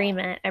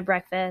disagreement at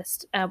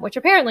breakfast, which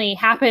apparently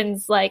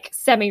happens like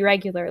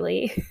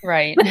semi-regularly.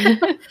 Right.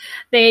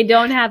 They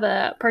don't have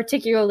a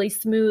particularly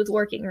smooth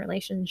working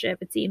relationship,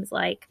 it seems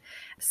like.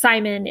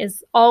 Simon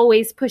is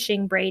always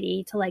pushing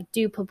Brady to like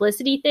do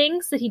publicity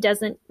things that he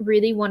doesn't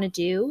really want to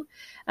do.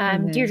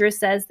 Deirdre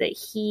says that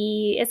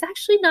he is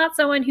actually not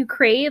someone who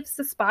craves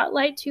the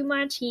spotlight too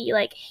much. He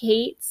like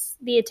hates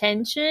the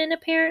attention,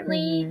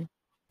 apparently.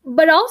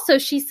 But also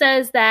she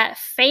says that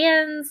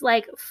fans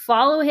like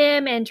follow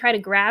him and try to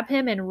grab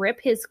him and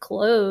rip his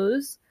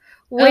clothes,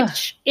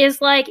 which is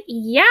like,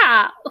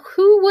 yeah,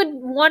 who would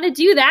want to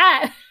do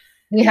that?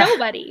 Yeah.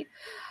 Nobody.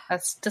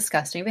 That's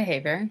disgusting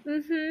behavior.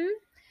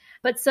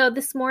 But so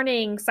this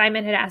morning,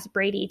 Simon had asked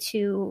Brady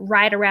to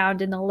ride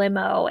around in the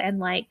limo and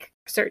like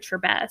search for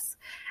Bess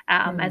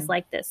as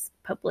like this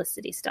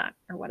publicity stunt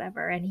or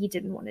whatever. And he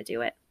didn't want to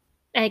do it.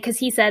 Because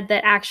he said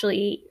that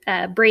actually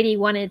Brady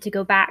wanted to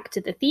go back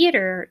to the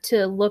theater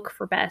to look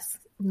for Bess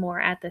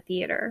more at the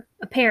theater,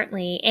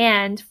 apparently,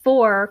 and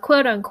for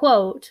quote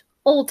unquote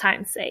old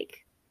time's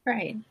sake.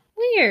 Right.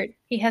 Weird.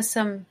 He has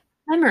some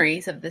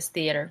memories of this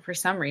theater for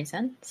some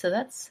reason, so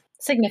that's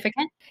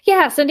significant.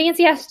 Yeah. So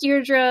Nancy asked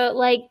Deirdre,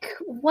 like,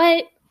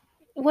 what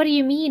do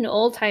you mean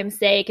old time's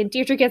sake? And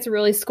Deirdre gets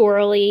really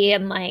squirrely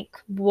and like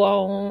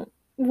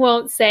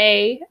won't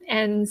say,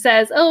 and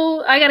says,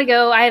 oh, I gotta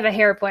go. I have a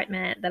hair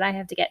appointment that I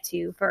have to get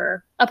to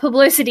for a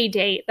publicity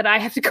date that I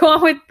have to go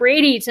on with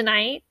Brady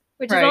tonight,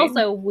 which is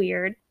also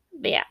weird.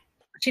 But yeah.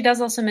 She does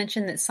also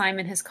mention that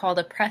Simon has called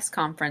a press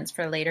conference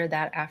for later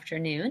that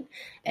afternoon.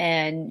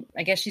 And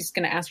I guess she's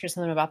going to ask her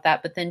something about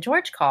that. But then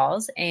George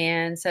calls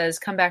and says,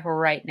 come back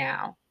right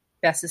now.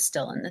 Bess is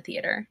still in the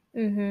theater.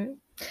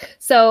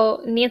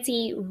 So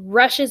Nancy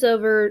rushes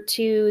over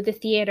to the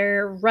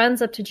theater,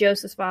 runs up to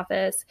Joseph's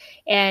office,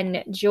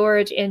 and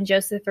George and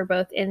Joseph are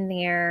both in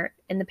there.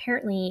 And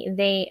apparently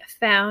they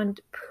found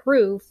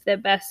proof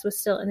that Bess was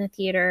still in the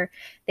theater.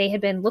 They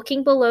had been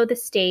looking below the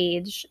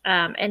stage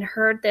and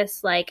heard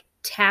this like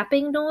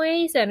tapping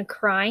noise and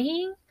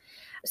crying.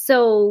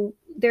 So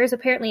there's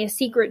apparently a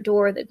secret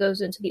door that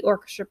goes into the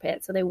orchestra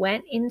pit. So they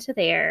went into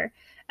there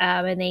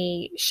and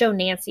they show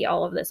Nancy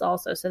all of this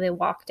also. So they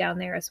walk down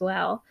there as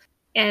well.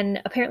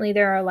 And apparently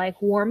there are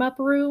like warm-up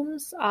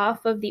rooms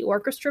off of the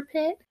orchestra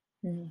pit.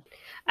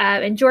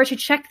 And George had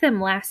checked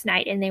them last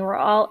night and they were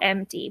all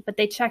empty, but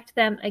they checked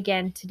them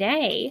again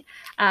today.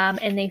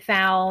 And they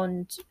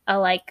found a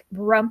like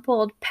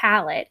rumpled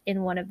pallet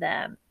in one of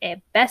them,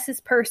 a Bess's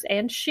purse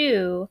and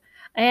shoe,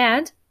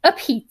 and a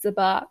pizza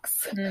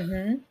box.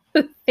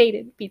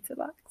 Faded pizza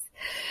box.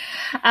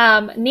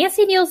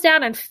 Nancy kneels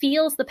down and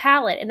feels the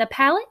pallet, and the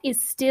pallet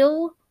is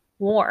still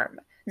warm.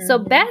 So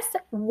Bess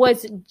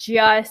was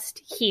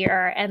just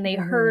here, and they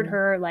heard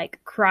her like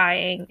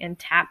crying and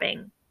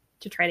tapping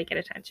to try to get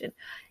attention.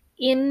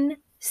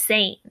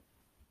 Insane.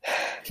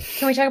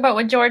 Can we talk about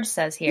what George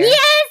says here?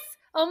 Yes!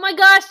 Oh my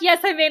gosh, yes,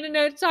 I made a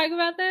note to talk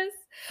about this.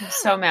 I'm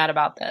so mad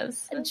about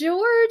this.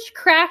 George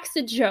cracks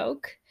a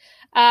joke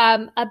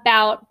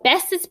about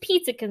Bess's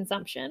pizza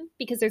consumption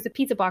because there's a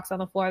pizza box on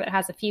the floor that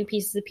has a few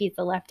pieces of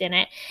pizza left in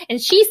it.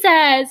 And she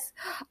says,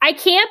 I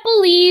can't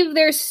believe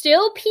there's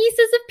still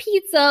pieces of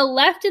pizza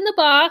left in the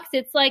box.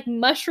 It's like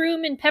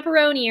mushroom and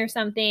pepperoni or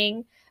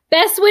something.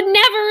 Bess would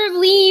never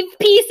leave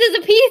pieces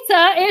of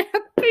pizza in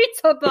a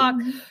pizza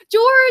box.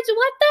 George,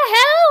 what the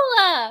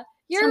hell?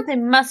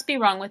 Something must be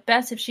wrong with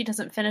Bess if she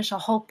doesn't finish a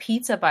whole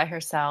pizza by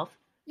herself.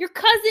 Your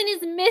cousin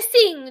is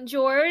missing,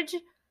 George.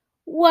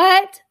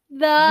 What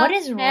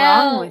is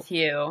wrong with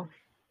you?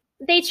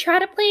 They try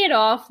to play it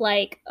off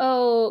like,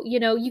 oh,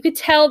 you could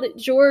tell that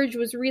George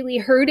was really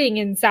hurting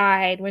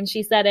inside when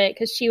she said it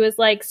because she was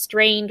like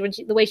strained when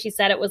the way she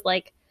said it was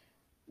like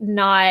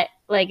not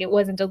like it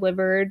wasn't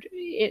delivered.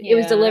 It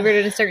was delivered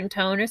in a certain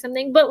tone or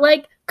something. But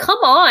like, come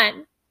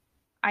on.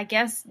 I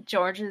guess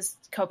George's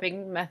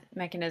coping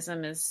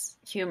mechanism is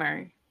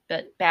humor,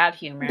 but bad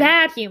humor.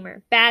 Bad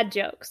humor. Bad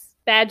jokes.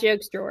 Bad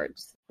jokes, George.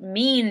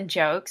 Mean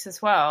jokes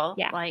as well.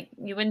 Yeah. Like,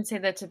 you wouldn't say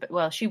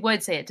that she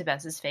would say it to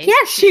Bess's face.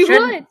 Yeah, she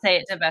would say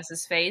it to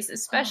Bess's face,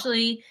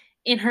 especially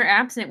in her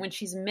absence when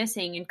she's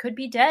missing and could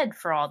be dead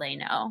for all they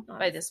know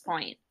by this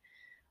point.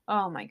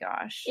 Oh my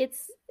gosh.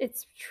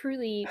 It's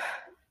truly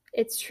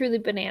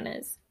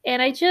bananas.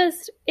 And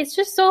it's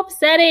just so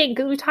upsetting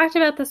because we talked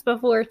about this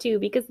before too,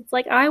 because it's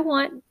like, I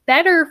want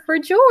better for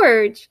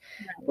George.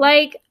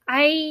 Right.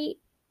 Like,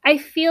 I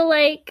feel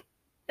like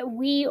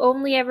we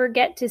only ever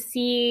get to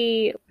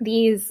see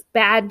these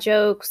bad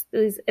jokes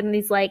and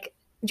these like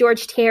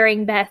George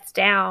tearing Beth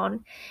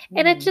down.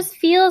 And it just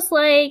feels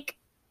like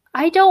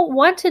I don't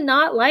want to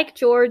not like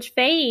George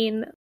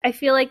Fane. I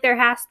feel like there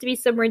has to be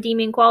some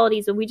redeeming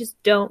qualities and we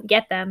just don't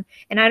get them.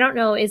 And I don't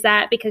know, is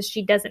that because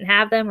she doesn't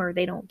have them or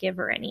they don't give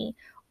her any?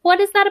 What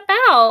is that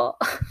about?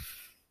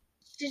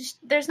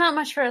 There's not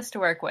much for us to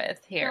work with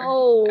here.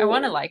 No. I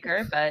want to like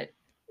her, but...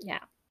 Yeah.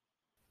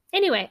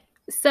 Anyway,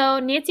 so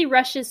Nancy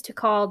rushes to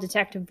call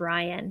Detective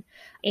Brian.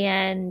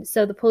 And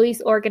so the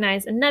police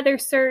organize another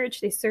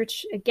search. They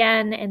search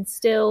again and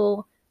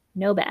still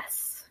no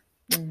Bess.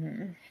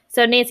 Mm-hmm.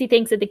 So Nancy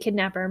thinks that the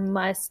kidnapper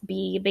must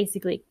be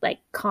basically like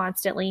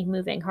constantly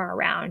moving her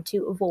around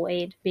to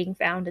avoid being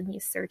found in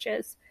these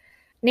searches.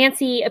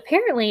 Nancy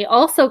apparently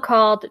also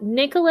called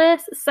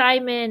Nicholas,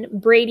 Simon,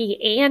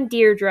 Brady, and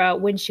Deirdre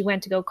when she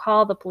went to go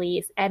call the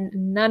police, and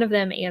none of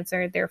them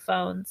answered their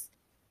phones.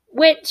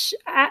 Which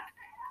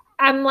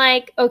I'm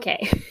like,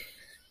 okay.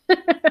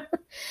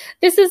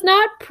 This is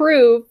not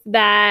proof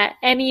that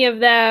any of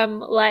them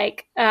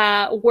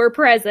were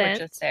present.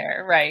 We're just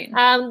there, right?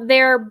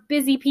 They're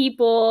busy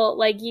people.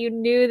 Like, you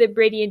knew that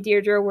Brady and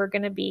Deirdre were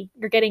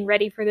getting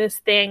ready for this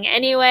thing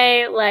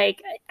anyway.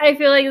 Like, I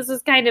feel like this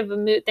is kind of a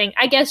moot thing.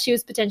 I guess she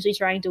was potentially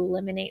trying to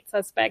eliminate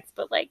suspects,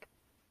 but like,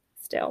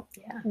 still,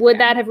 would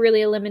that have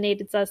really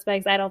eliminated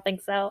suspects? I don't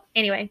think so.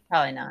 Anyway,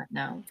 probably not.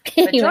 No.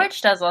 But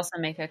George does also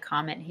make a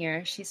comment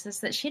here. She says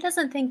that she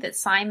doesn't think that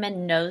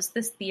Simon knows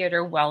this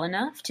theater well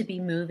enough to be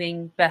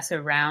moving Bess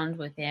around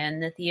within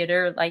the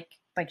theater like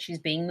she's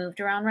being moved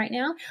around right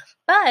now.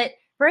 But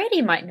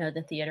Brady might know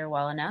the theater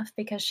well enough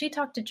because she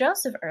talked to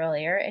Joseph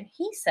earlier and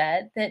he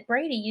said that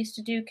Brady used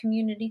to do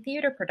community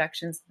theater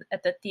productions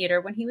at the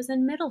theater when he was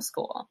in middle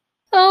school.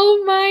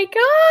 Oh my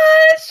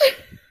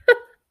gosh!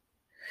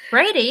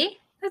 Brady?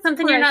 That's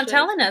something precious. You're not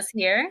telling us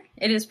here.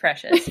 It is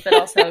precious, but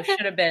also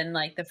should have been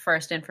like the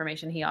first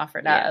information he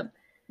offered up.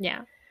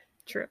 Yeah,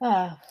 true.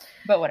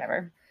 But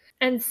whatever.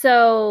 And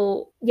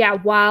so,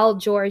 while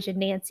George and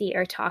Nancy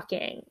are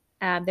talking,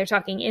 they're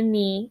talking in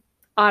the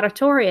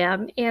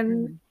auditorium,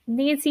 and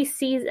Nancy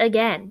sees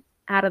again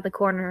out of the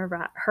corner of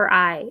her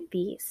eye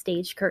the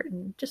stage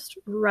curtain just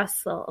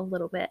rustle a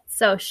little bit.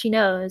 So she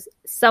knows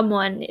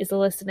someone is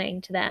listening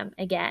to them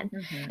again.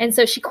 Mm-hmm. And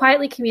so she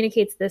quietly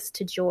communicates this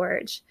to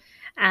George.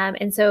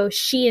 And so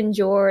she and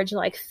George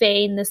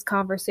feign this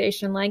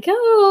conversation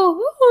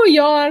oh,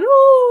 yawn,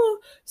 oh,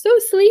 so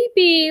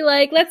sleepy.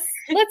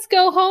 Let's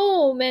go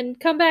home and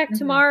come back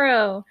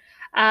tomorrow.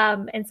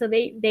 And so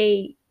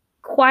they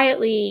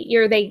quietly,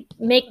 they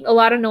make a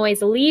lot of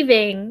noise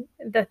leaving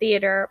the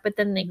theater, but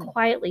then they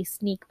quietly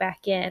sneak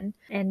back in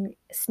and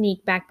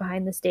sneak back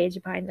behind the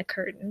stage, behind the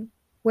curtain,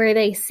 where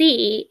they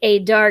see a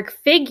dark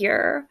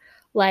figure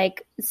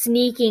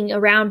sneaking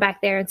around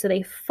back there. And so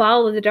they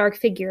follow the dark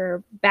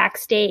figure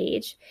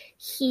backstage.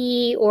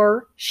 He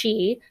or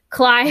she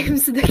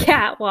climbs the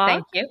catwalk.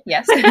 Thank you.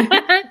 Yes.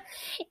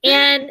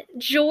 And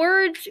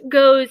George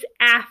goes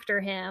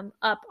after him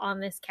up on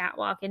this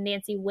catwalk, and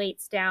Nancy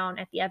waits down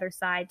at the other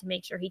side to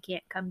make sure he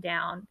can't come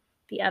down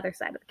the other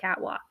side of the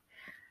catwalk.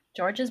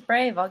 George is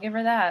brave. I'll give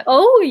her that.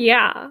 Oh,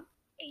 yeah.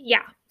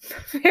 Yeah.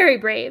 Very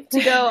brave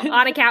to go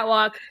on a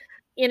catwalk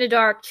in a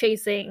dark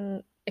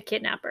chasing a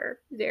kidnapper.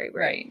 Very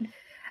brave.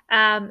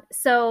 Right.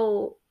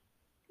 So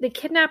the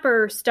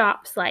kidnapper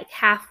stops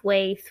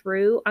halfway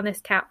through on this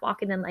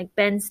catwalk and then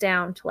bends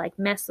down to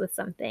mess with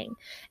something.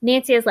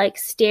 Nancy is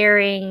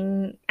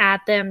staring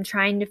at them,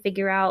 trying to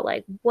figure out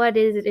what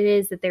it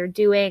is that they're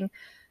doing.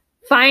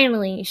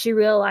 Finally, she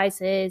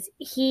realizes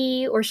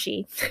he or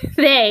she,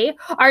 they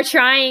are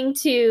trying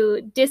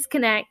to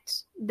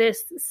disconnect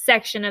this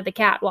section of the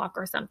catwalk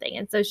or something.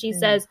 And so she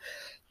says,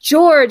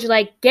 George,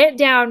 like, get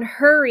down,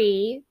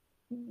 hurry.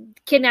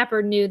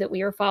 Kidnapper knew that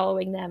we were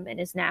following them and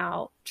is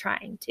now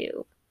trying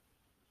to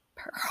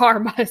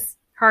harm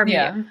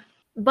you.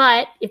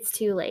 But it's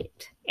too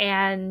late.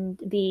 And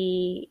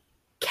the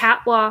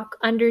catwalk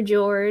under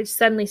George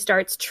suddenly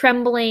starts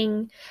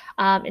trembling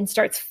and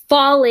starts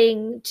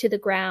falling to the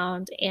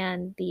ground,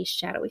 and the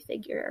shadowy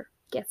figure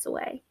gets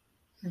away.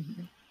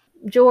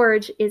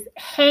 George is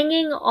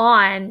hanging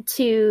on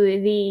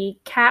to the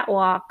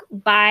catwalk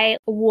by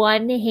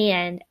one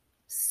hand.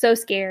 So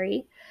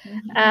scary.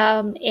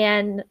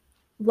 And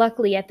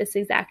luckily at this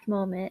exact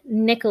moment,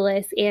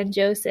 Nicholas and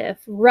Joseph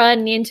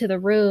run into the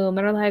room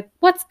and are like,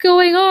 what's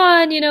going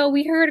on?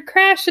 We heard a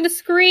crash and a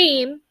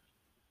scream.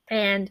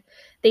 And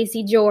they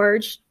see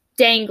George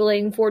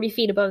dangling 40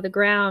 feet above the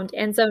ground.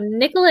 And so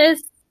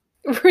Nicholas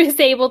is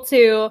able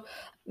to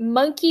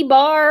monkey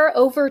bar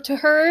over to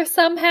her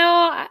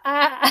somehow.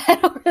 I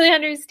don't really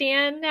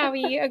understand how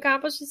he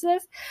accomplishes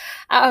this.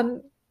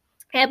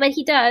 But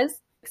he does.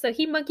 So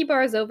he monkey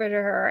bars over to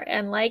her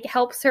and like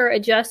helps her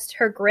adjust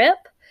her grip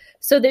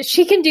so that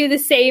she can do the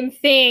same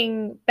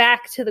thing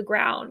back to the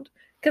ground.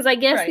 Because I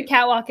guess the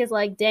catwalk is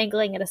like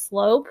dangling at a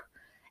slope.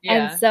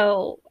 And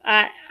so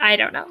I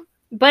don't know.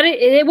 But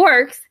it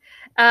works.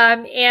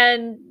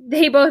 And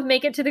they both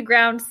make it to the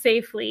ground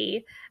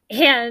safely.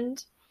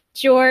 And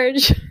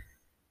George,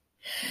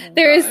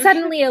 there is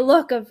suddenly a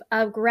look of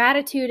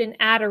gratitude and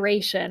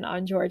adoration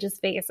on George's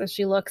face as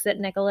she looks at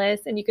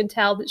Nicholas. And you can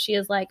tell that she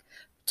is like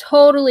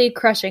totally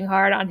crushing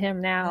hard on him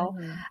now.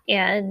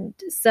 And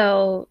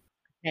so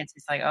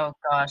Nancy's like, oh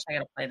gosh, I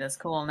gotta play this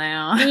cool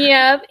now.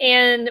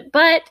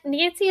 But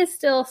Nancy is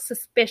still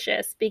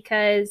suspicious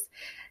because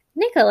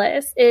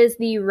Nicholas is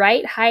the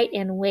right height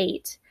and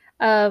weight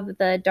of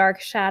the dark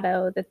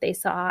shadow that they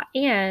saw,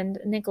 and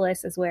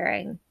Nicholas is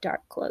wearing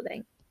dark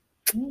clothing.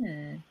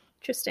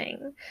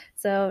 Interesting.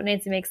 So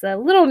Nancy makes a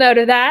little note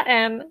of that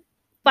and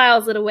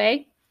files it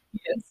away.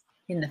 Yes.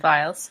 In the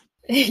files.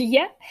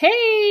 Yeah.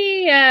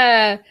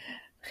 Hey.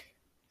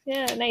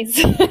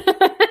 Nice.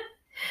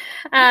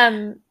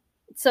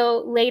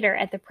 So later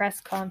at the press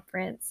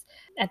conference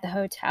at the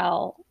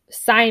hotel,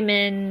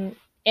 Simon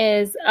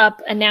is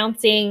up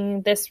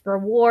announcing this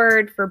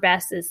reward for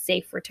Bess's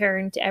safe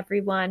return to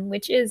everyone,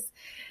 which is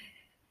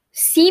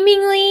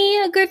seemingly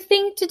a good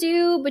thing to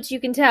do, but you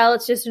can tell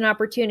it's just an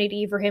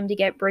opportunity for him to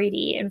get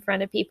Brady in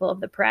front of people of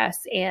the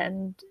press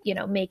and,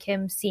 make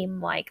him seem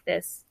like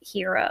this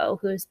hero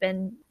who's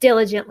been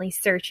diligently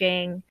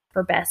searching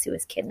for Bess, who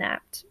was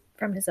kidnapped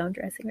from his own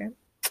dressing room.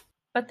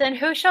 But then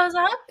who shows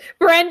up?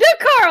 Brenda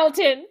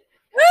Carlton!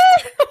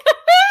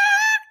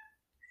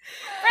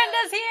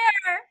 Brenda's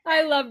here!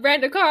 I love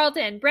Brenda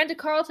Carlton. Brenda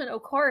Carlton,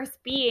 of course,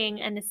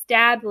 being an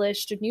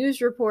established news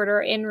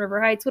reporter in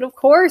River Heights, would of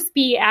course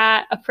be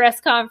at a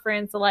press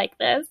conference like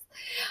this.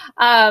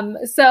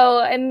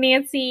 So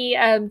Nancy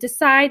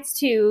decides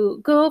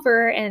to go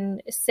over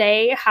and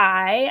say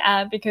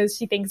hi because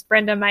she thinks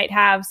Brenda might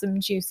have some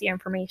juicy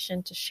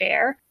information to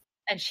share.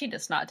 And she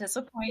does not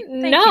disappoint.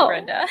 Thank you,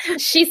 Brenda.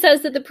 She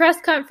says that the press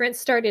conference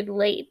started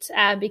late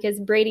because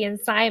Brady and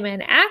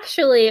Simon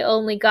actually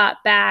only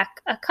got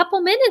back a couple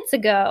minutes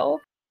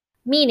ago,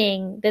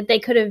 meaning that they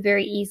could have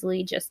very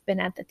easily just been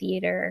at the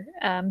theater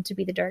to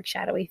be the dark,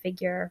 shadowy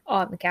figure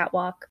on the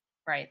catwalk.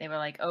 Right. They were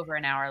like over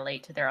an hour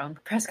late to their own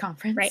press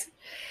conference. Right.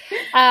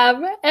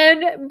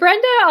 And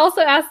Brenda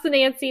also asks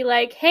Nancy,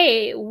 like,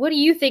 hey, what do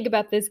you think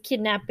about this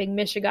kidnapping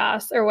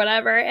Mishigas or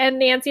whatever? And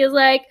Nancy is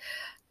like,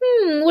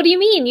 what do you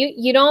mean?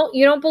 You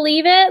don't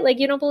believe it? Like,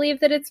 you don't believe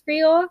that it's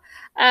real?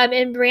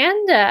 And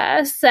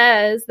Brenda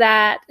says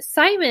that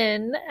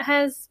Simon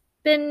has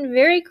been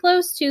very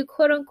close to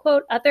quote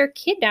unquote other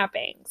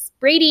kidnappings.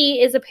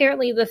 Brady is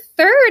apparently the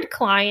third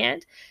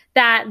client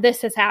that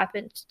this has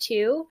happened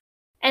to.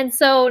 And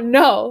so,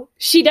 no,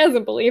 she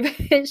doesn't believe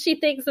it. She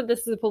thinks that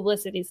this is a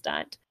publicity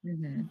stunt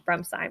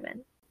from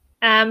Simon.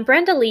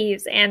 Brenda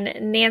leaves,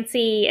 and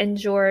Nancy and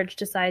George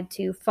decide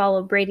to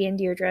follow Brady and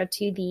Deirdre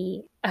to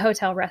the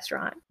hotel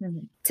restaurant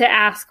to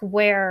ask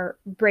where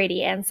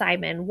Brady and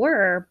Simon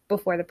were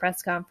before the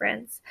press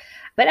conference.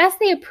 But as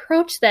they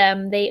approach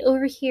them, they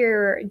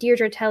overhear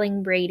Deirdre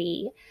telling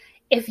Brady,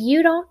 if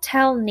you don't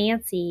tell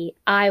Nancy,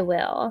 I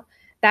will.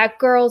 That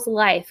girl's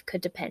life could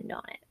depend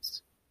on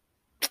it.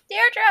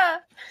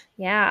 Deirdre!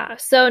 Yeah.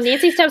 So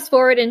Nancy steps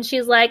forward and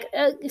she's like,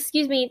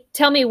 excuse me,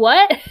 tell me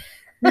what?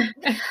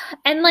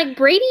 And like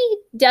Brady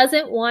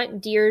doesn't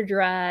want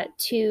Deirdre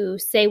to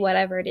say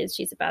whatever it is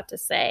she's about to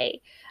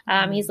say.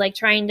 He's like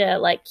trying to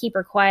like keep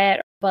her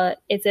quiet, but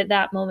it's at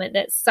that moment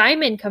that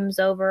Simon comes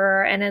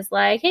over and is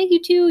like, hey,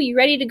 you two, you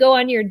ready to go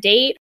on your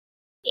date?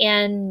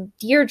 And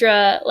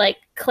Deirdre like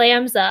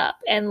clams up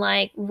and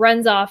like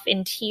runs off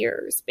in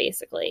tears,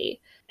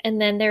 basically. And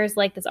then there's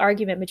like this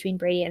argument between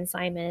Brady and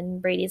Simon.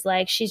 Brady's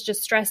like, she's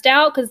just stressed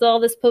out because of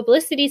all this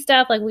publicity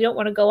stuff. Like, we don't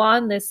want to go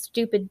on this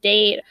stupid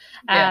date.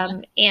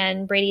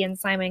 And Brady and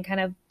Simon kind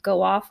of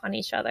go off on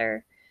each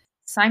other.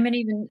 Simon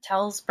even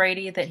tells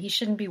Brady that he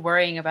shouldn't be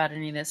worrying about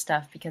any of this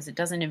stuff because it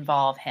doesn't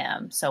involve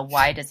him. So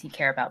why does he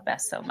care about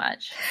Bess so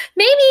much?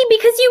 Maybe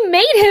because you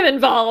made him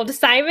involved,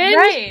 Simon.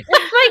 Right.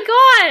 Oh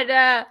my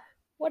God.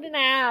 What an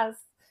ass.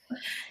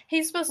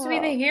 He's supposed to be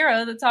the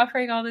hero that's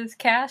offering all this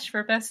cash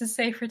for Bess's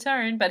safe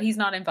return, but he's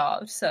not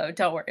involved, so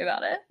don't worry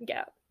about it.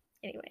 Yeah.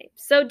 Anyway,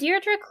 so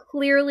Deirdre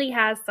clearly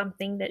has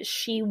something that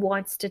she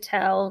wants to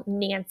tell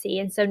Nancy.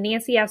 And so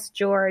Nancy asks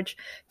George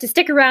to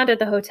stick around at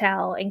the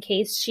hotel in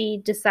case she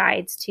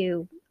decides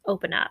to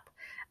open up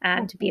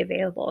to be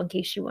available in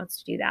case she wants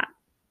to do that.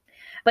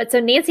 But so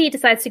Nancy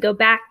decides to go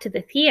back to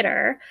the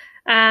theater.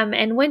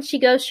 And when she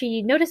goes,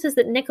 she notices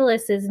that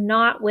Nicholas is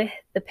not with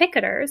the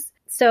picketers.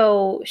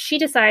 So she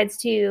decides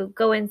to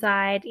go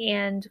inside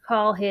and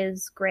call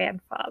his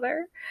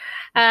grandfather.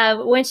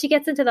 When she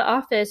gets into the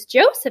office,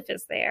 Joseph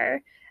is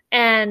there.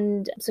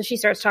 And so she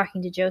starts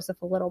talking to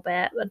Joseph a little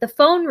bit. But the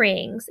phone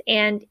rings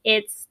and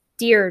it's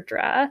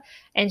Deirdre.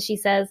 And she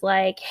says,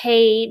 like,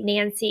 hey,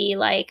 Nancy,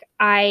 like,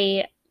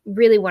 I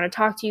really want to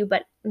talk to you,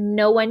 but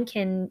no one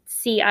can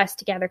see us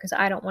together because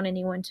I don't want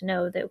anyone to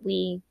know that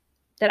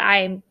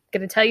I'm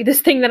going to tell you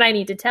this thing that I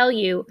need to tell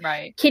you.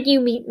 Right. Can you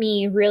meet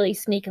me really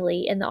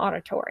sneakily in the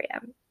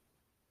auditorium?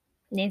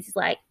 Nancy's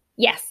like,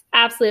 yes,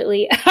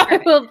 absolutely.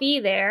 I will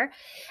be there.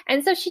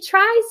 And so she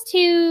tries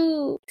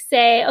to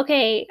say,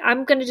 okay,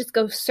 I'm going to just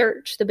go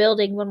search the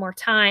building one more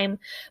time.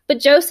 But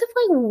Joseph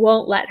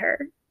won't let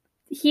her.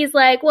 He's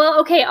like,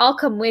 well, okay, I'll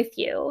come with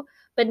you.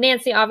 But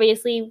Nancy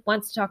obviously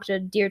wants to talk to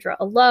Deirdre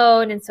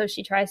alone. And so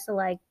she tries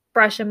to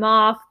brush him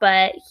off,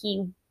 but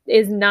he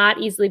is not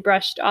easily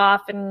brushed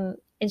off. And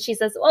she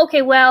says,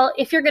 okay, well,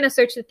 if you're going to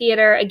search the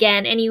theater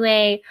again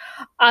anyway,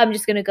 I'm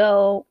just going to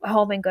go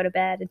home and go to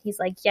bed. And he's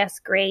like, yes,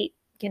 great.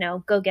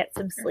 Go get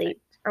some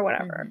sleep or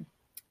whatever. Mm-hmm.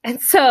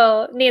 And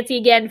so Nancy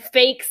again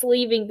fakes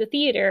leaving the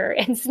theater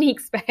and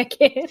sneaks back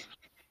in.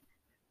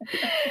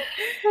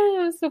 Oh,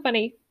 it was so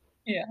funny.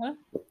 Yeah.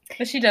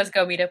 But she does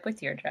go meet up with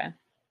Deirdre.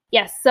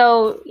 Yes,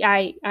 so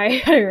I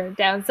wrote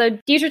down. So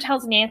Deirdre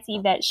tells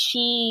Nancy that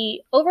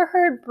she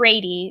overheard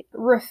Brady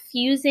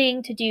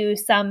refusing to do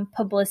some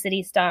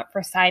publicity stunt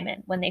for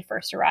Simon when they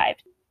first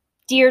arrived.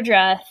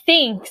 Deirdre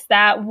thinks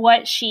that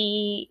what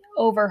she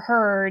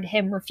overheard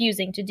him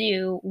refusing to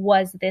do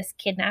was this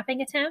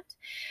kidnapping attempt,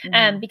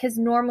 because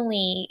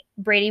normally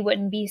Brady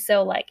wouldn't be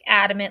so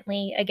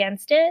adamantly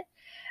against it,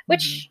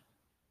 which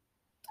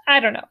I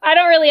don't know. I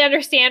don't really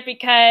understand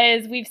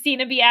because we've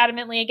seen him be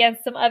adamantly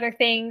against some other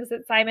things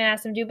that Simon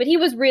asked him to do, but he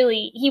was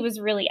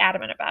really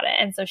adamant about it.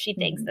 And so she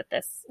thinks that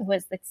this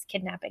was this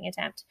kidnapping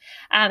attempt.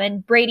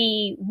 And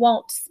Brady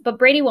won't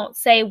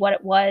say what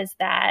it was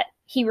that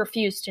he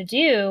refused to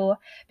do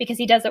because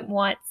he doesn't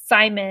want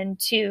Simon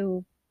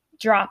to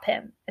drop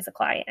him as a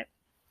client.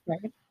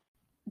 Right.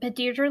 But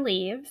Deirdre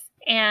leaves,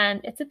 and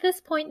it's at this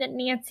point that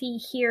Nancy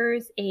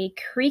hears a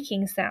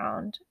creaking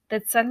sound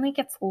that suddenly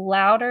gets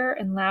louder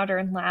and louder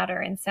and louder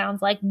and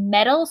sounds like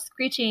metal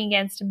screeching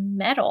against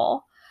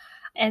metal.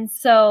 And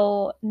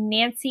so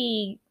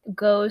Nancy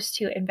goes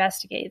to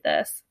investigate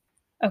this.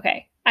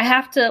 Okay, I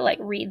have to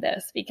read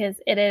this because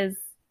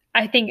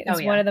I think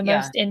it's one of the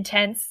most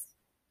intense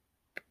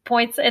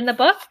points in the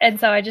book. And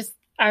so I just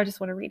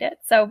want to read it.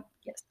 So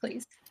yes,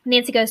 please.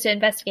 Nancy goes to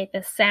investigate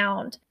this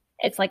sound.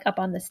 It's up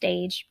on the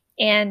stage,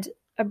 and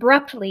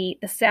abruptly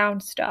the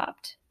sound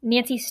stopped.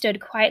 Nancy stood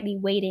quietly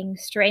waiting,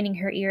 straining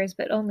her ears,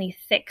 but only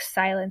thick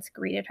silence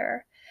greeted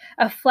her.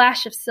 A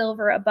flash of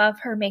silver above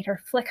her made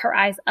her flick her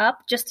eyes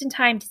up just in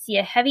time to see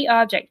a heavy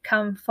object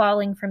come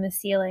falling from the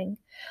ceiling.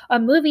 A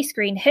movie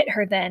screen hit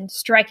her then,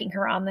 striking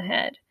her on the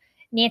head.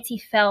 Nancy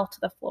fell to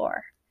the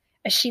floor.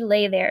 As she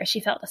lay there, she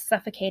felt a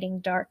suffocating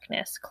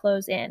darkness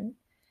close in.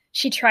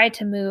 She tried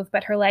to move,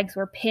 but her legs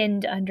were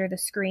pinned under the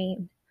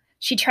screen.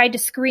 She tried to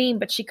scream,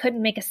 but she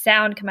couldn't make a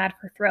sound come out of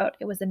her throat.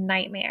 It was a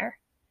nightmare.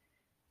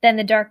 Then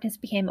the darkness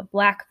became a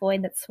black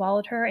void that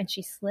swallowed her, and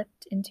she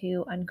slipped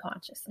into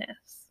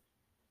unconsciousness.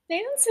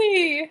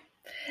 Nancy!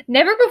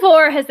 Never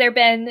before has there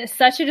been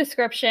such a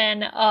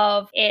description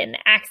of an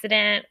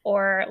accident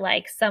or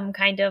some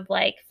kind of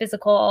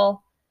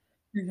physical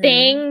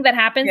thing that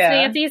happens to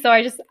Nancy. So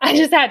I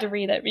just had to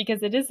read it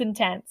because it is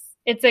intense.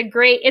 It's a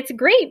great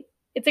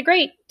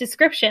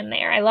description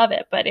there. I love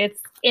it, but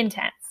it's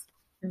intense.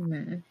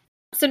 Mm-hmm.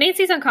 So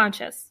Nancy's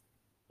unconscious,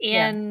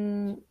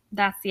 and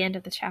that's the end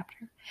of the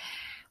chapter.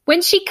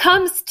 When she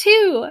comes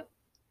to,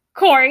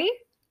 Corey,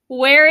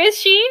 where is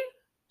she?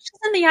 She's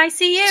in the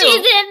ICU.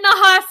 She's in the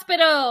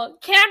hospital.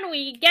 Can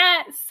we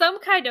get some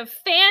kind of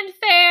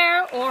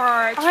fanfare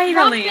or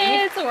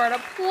trumpets or an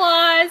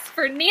applause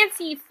for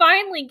Nancy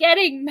finally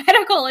getting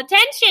medical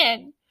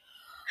attention?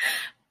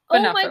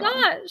 But oh my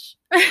gosh.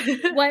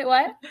 Wait,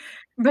 what?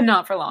 But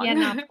not for long. Yeah,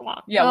 not for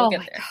long. Yeah, we'll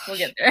get there. Gosh. We'll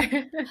get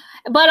there.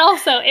 But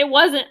also, it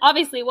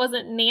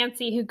wasn't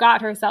Nancy who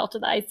got herself to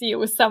the ICU. It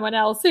was someone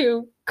else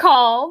who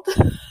called.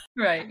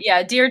 Right.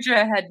 Yeah,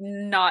 Deirdre had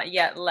not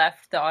yet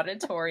left the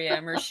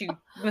auditorium, or she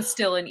was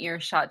still in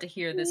earshot to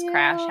hear this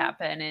crash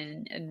happen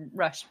and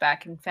rushed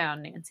back and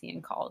found Nancy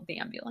and called the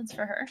ambulance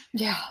for her.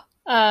 Yeah.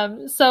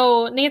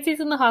 So Nancy's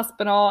in the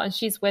hospital and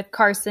she's with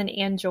Carson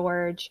and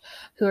George,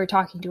 who are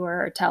talking to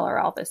her, tell her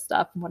all this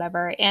stuff and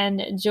whatever.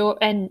 And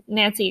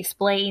Nancy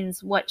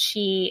explains what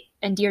she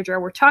and Deirdre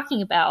were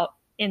talking about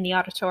in the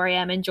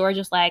auditorium. And George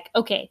is like,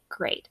 okay,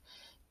 great.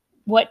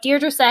 What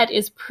Deirdre said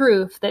is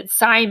proof that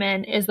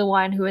Simon is the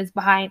one who is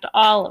behind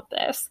all of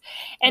this.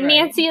 And right.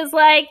 Nancy is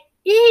like,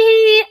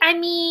 I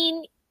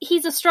mean,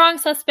 he's a strong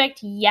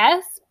suspect,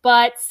 yes,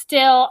 but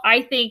still,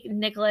 I think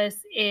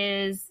Nicholas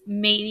is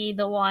maybe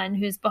the one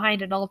who's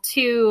behind it all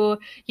too.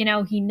 You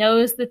know, he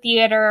knows the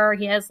theater.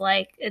 He has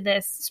like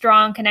this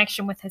strong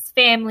connection with his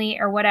family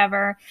or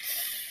whatever.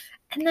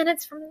 And then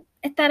it's from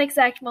at that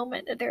exact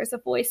moment that there's a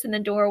voice in the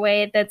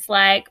doorway that's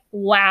like,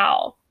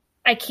 wow,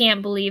 I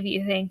can't believe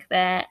you think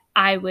that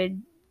I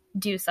would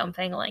do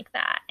something like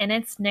that. And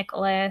it's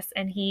Nicholas,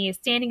 and he's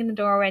standing in the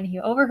doorway, and he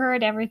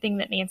overheard everything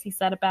that Nancy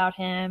said about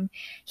him.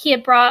 He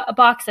had brought a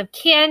box of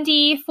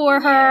candy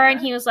for her, and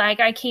he was like,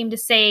 I came to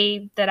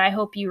say that I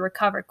hope you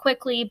recover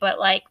quickly, but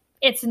like,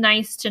 it's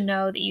nice to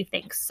know that you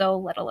think so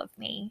little of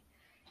me.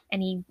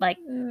 And he like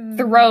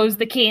throws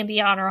the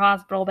candy on her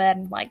hospital bed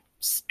and like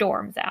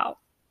storms out.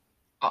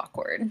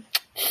 Awkward.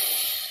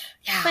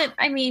 Yeah. But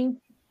I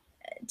mean,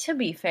 to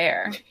be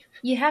fair,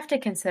 you have to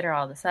consider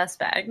all the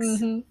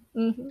suspects.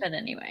 But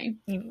anyway.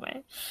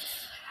 Nancy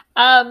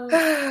decides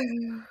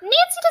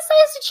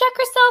to check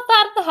herself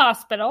out of the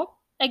hospital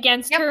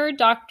against her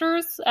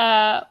doctor's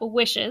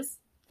wishes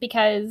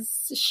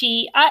because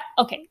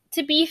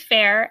to be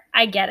fair,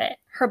 I get it.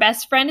 Her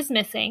best friend is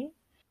missing.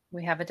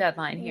 We have a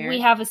deadline here.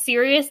 We have a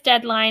serious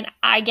deadline.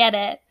 I get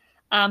it.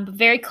 But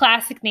very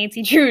classic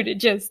Nancy Drew to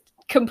just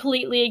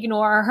completely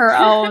ignore her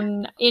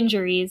own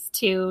injuries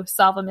to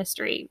solve a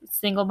mystery.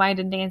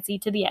 Single-minded Nancy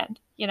to the end,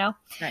 you know?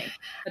 Right.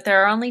 But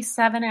there are only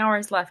 7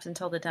 hours left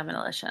until the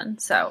demolition,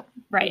 so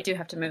we do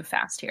have to move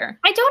fast here.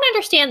 I don't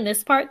understand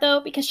this part,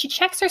 though, because she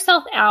checks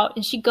herself out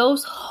and she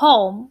goes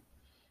home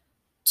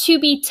to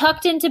be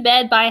tucked into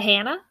bed by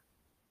Hannah.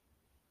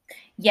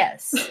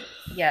 Yes.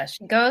 Yes,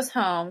 she goes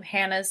home.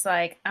 Hannah's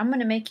like, I'm going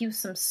to make you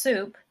some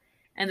soup.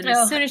 And then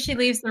as soon as she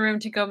leaves the room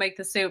to go make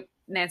the soup,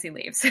 Nancy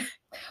leaves.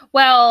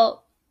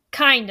 Well,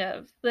 kind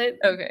of.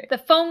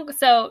 The phone.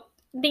 So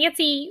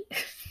Nancy,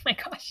 my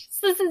gosh,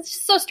 this is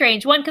so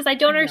strange. One, because I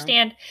don't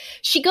understand.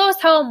 She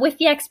goes home with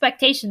the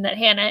expectation that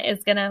Hannah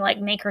is going to like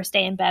make her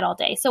stay in bed all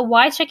day. So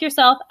why check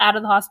yourself out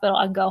of the hospital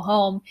and go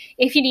home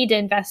if you need to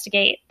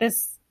investigate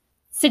this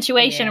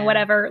situation or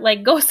whatever?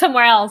 Like go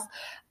somewhere else.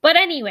 But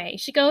anyway,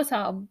 she goes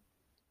home.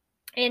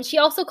 And she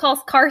also calls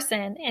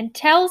Carson and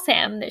tells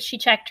him that she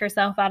checked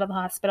herself out of the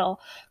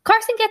hospital.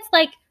 Carson gets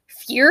like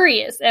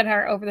furious at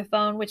her over the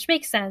phone, which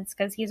makes sense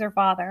because he's her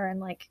father and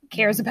like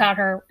cares about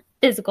her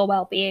physical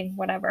well-being,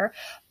 whatever.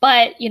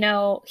 But, you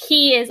know,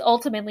 he is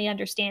ultimately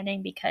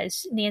understanding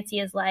because Nancy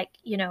is like,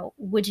 you know,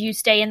 would you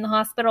stay in the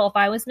hospital if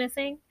I was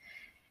missing?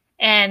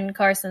 And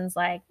Carson's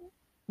like,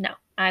 no,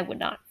 I would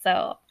not.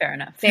 So fair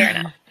enough.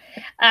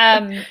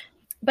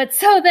 But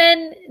so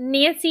then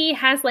Nancy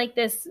has like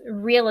this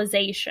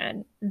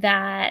realization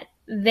that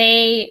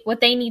what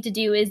they need to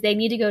do is they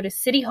need to go to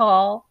City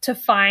Hall to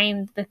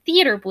find the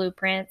theater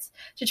blueprints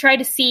to try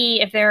to see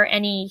if there are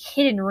any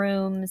hidden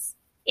rooms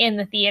in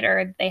the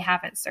theater they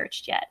haven't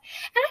searched yet.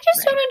 And I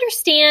just don't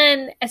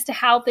understand as to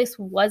how this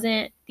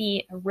wasn't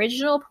the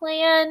original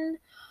plan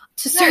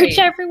to search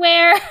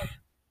everywhere.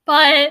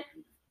 But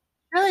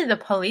really, the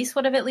police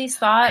would have at least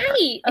thought.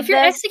 Right. If you're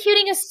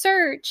executing a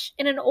search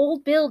in an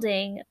old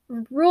building,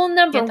 rule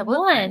number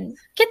one,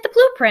 get the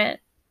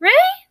blueprint, right?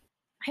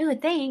 I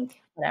would think.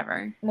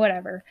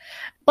 Whatever.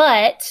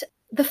 But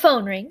the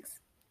phone rings.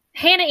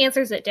 Hannah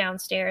answers it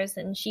downstairs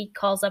and she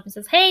calls up and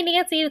says, hey,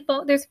 Nancy,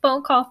 there's a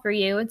phone call for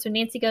you. And so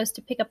Nancy goes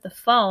to pick up the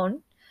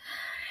phone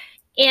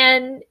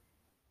and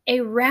a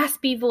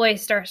raspy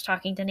voice starts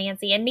talking to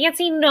Nancy. And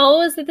Nancy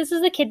knows that this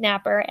is a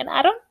kidnapper. And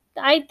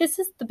this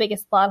is the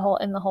biggest plot hole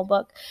in the whole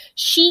book.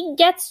 She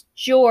gets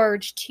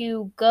George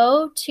to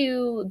go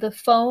to the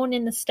phone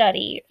in the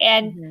study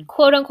and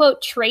quote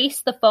unquote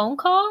trace the phone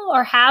call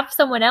or have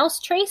someone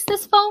else trace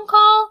this phone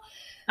call.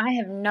 I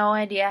have no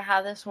idea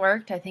how this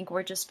worked. I think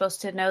we're just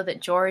supposed to know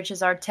that George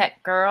is our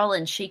tech girl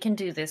and she can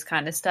do this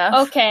kind of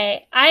stuff.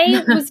 Okay.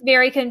 I was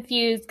very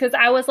confused because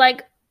I was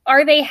like,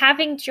 are they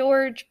having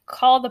George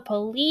call the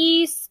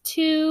police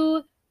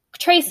to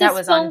trace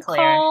this phone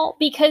call?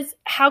 Because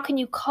how can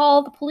you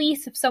call the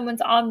police if someone's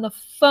on the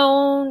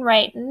phone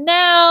right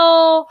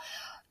now?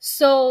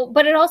 So,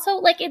 but it also,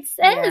 like, it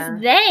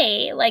says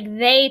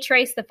they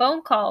trace the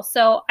phone call.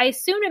 So I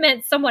assume it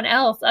meant someone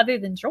else other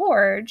than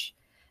George.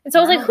 And so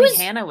I was like,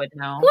 Hannah would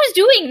know. Who's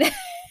doing this?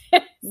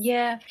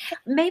 Yeah.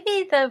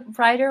 Maybe the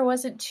writer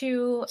wasn't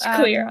too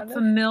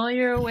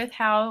familiar with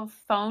how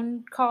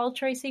phone call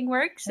tracing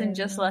works and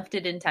just left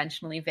it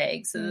intentionally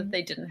vague so that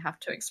they didn't have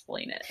to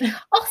explain it.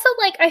 Also,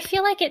 like, I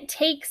feel like it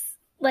takes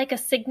like a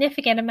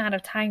significant amount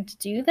of time to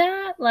do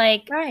that.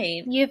 Like,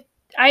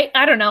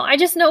 I don't know. I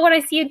just know what I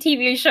see in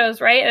TV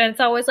shows, right? And it's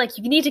always like,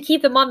 you need to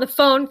keep them on the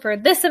phone for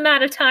this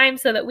amount of time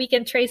so that we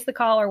can trace the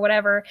call or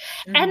whatever.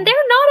 Mm-hmm. And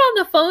they're not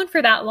on the phone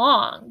for that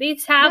long. They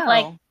just have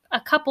like a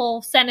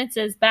couple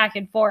sentences back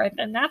and forth,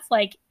 and that's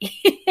like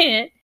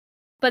it.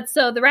 But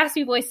so the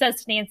raspy voice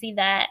says to Nancy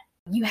that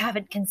you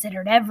haven't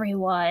considered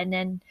everyone,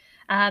 and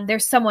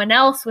there's someone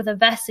else with a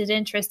vested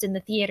interest in the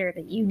theater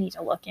that you need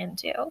to look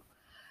into.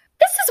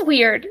 This is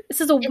weird.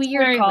 This is a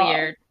weird call.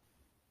 Weird.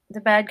 The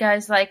bad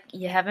guy's like,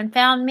 you haven't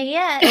found me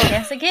yet.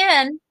 Guess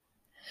again.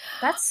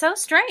 That's so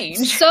strange.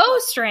 So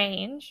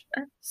strange.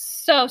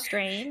 So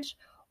strange.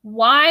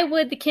 Why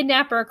would the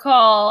kidnapper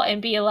call and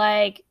be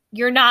like,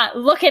 you're not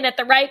looking at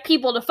the right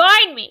people to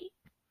find me?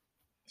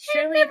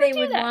 Surely they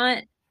would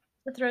want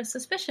to throw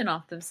suspicion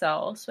off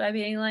themselves by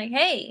being like,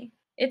 hey,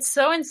 it's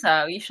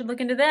so-and-so. You should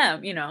look into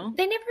them, you know?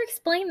 They never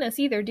explain this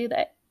either, do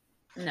they?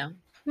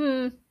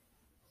 No.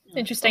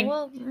 Interesting.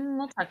 So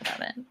we'll talk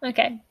about it.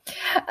 Okay.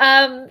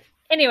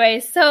 Anyway,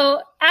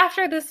 so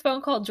after this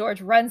phone call,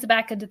 George runs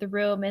back into the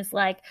room, is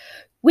like,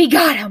 we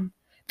got him.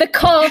 The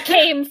call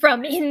came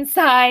from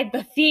inside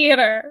the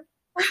theater.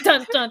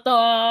 Dun, dun,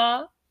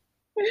 dun.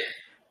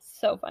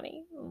 So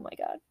funny. Oh my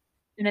God.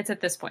 And it's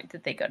at this point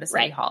that they go to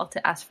City Hall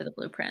to ask for the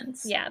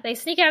blueprints. Yeah, they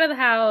sneak out of the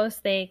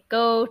house. They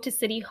go to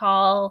City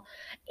Hall.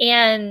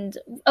 And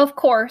of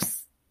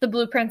course, the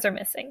blueprints are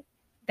missing.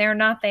 They're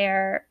not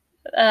there.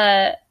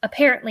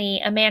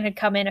 Apparently, a man had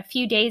come in a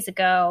few days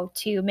ago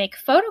to make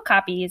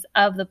photocopies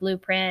of the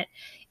blueprint,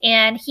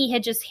 and he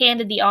had just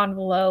handed the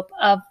envelope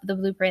of the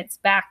blueprints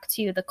back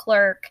to the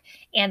clerk,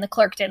 and the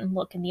clerk didn't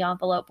look in the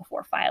envelope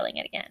before filing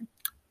it again.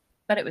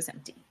 But it was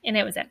empty. And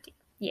it was empty.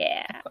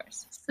 Yeah. Of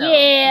course. So,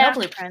 no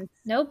blueprints.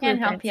 No blueprints. Can't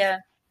help you.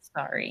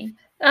 Sorry.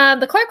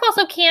 The clerk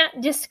also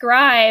can't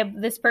describe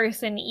this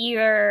person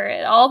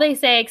either. All they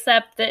say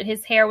except that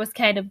his hair was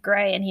kind of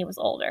gray and he was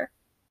older.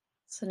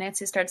 So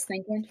Nancy starts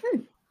thinking,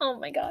 oh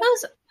my God.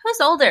 Who's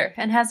older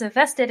and has a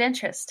vested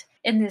interest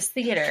in this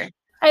theater?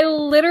 I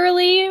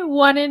literally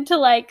wanted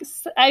to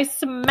I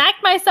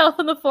smacked myself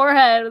in the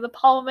forehead with the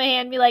palm of my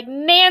hand and be like,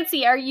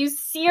 Nancy, are you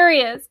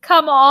serious?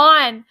 Come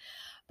on.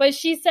 But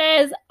she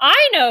says,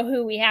 I know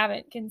who we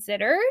haven't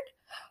considered.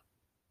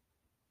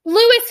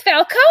 Louis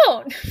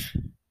Falcone.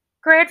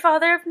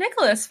 Grandfather of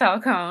Nicholas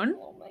Falcone.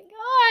 Oh my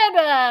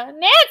God.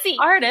 Nancy.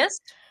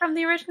 Artist from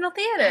the original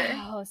theater.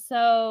 Oh,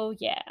 so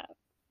yeah.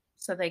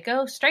 So they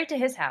go straight to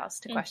his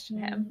house to question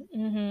him.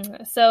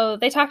 Mm-hmm. So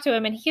they talk to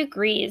him and he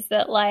agrees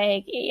that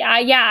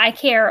I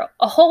care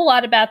a whole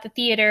lot about the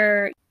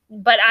theater,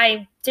 but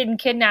I didn't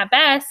kidnap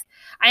Bess.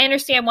 I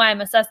understand why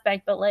I'm a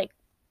suspect, but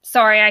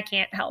sorry, I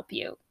can't help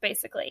you,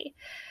 basically.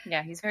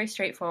 Yeah, he's very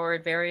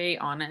straightforward, very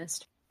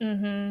honest.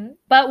 Mm-hmm.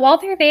 But while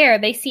they're there,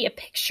 they see a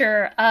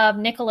picture of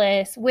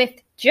Nicholas with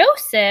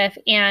Joseph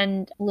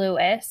and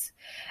Louis.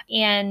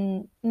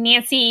 And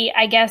Nancy,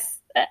 I guess,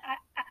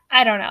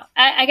 I don't know,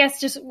 I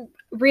guess just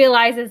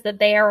realizes that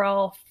they are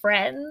all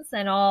friends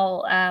and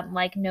all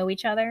know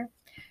each other,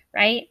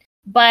 right?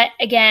 But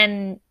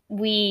again,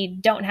 we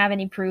don't have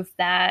any proof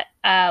that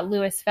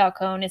Louis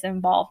Falcone is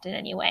involved in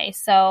any way.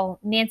 So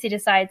Nancy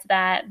decides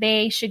that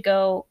they should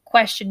go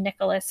question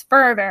Nicholas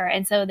further.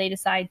 And so they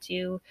decide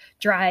to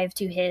drive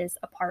to his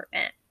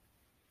apartment.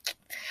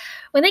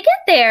 When they get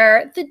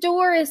there, the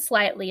door is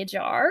slightly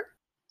ajar.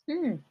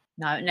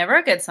 No, never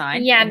a good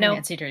sign. Yeah, in no. The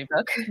Nancy Drew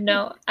book.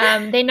 No.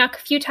 They knock a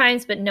few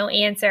times, but no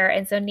answer.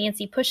 And so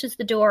Nancy pushes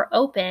the door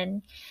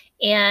open.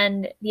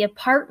 And the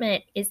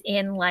apartment is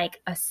in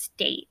a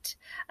state,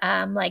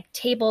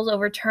 tables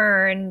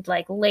overturned,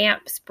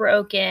 lamps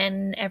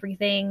broken,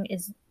 everything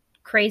is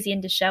crazy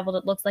and disheveled.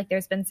 It looks like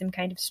there's been some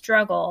kind of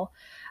struggle.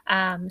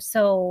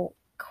 So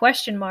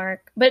question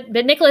mark, but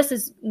Nicholas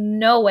is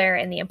nowhere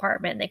in the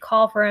apartment. They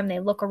call for him. They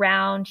look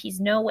around. He's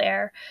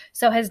nowhere.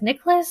 So has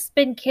Nicholas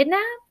been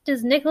kidnapped?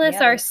 Is Nicholas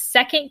our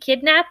second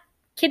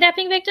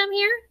kidnapping victim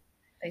here?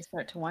 They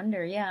start to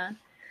wonder. Yeah.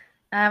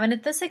 And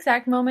at this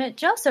exact moment,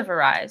 Joseph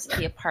arrives at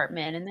the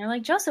apartment, and they're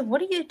like, Joseph,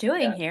 what are you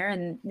doing here?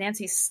 And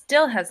Nancy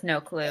still has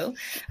no clue.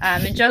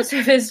 And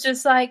Joseph is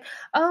just like,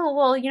 oh,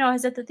 well, I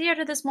was at the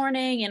theater this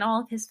morning, and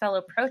all of his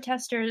fellow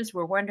protesters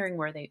were wondering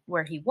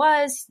where he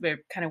was.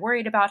 We're kind of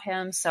worried about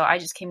him, so I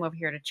just came over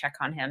here to check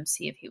on him,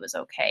 see if he was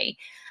okay.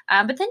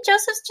 But then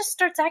Joseph just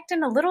starts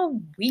acting a little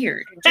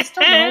weird, just a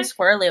little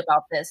squirrely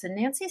about this, and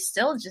Nancy's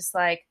still just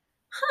like,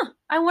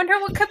 I wonder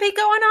what could be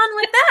going on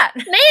with that.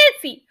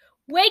 Nancy,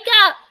 wake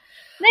up!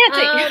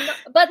 Nancy.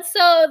 But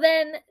so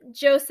then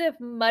Joseph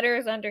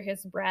mutters under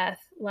his breath,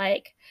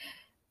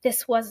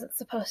 this wasn't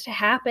supposed to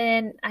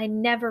happen. I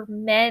never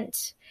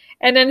meant.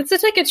 And then it's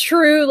just a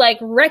true,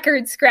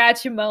 record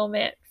scratch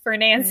moment for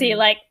Nancy.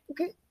 What?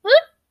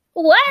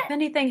 If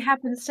anything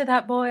happens to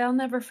that boy, I'll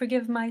never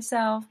forgive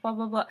myself, blah,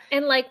 blah, blah.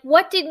 And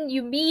what didn't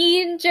you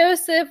mean,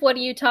 Joseph? What are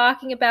you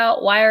talking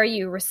about? Why are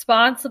you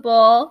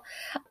responsible?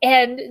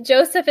 And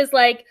Joseph is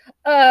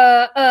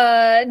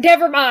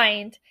never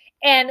mind.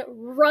 And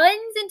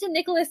runs into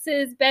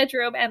Nicholas's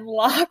bedroom and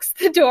locks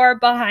the door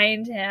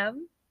behind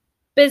him.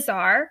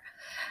 bizarre.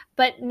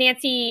 But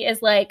Nancy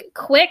is like,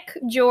 quick,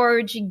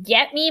 George,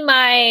 get me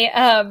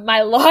my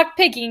my lock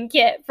picking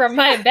kit from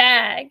my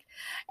bag.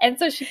 And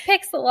so she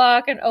picks the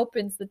lock and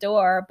opens the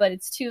door, but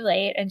it's too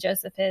late. And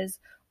Joseph has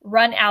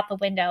run out the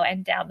window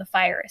and down the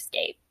fire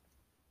escape.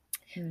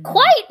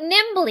 Quite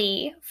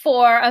nimbly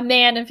for a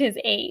man of his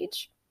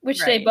age,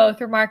 which they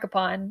both remark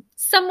upon.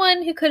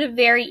 Someone who could have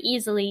very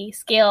easily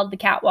scaled the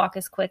catwalk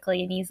as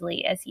quickly and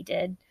easily as he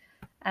did,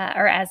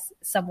 or as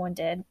someone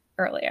did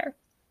earlier.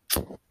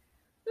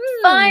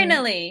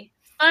 Finally,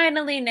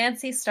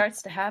 Nancy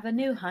starts to have a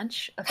new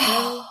hunch of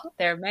who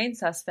their main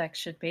suspect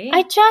should be.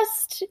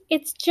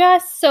 It's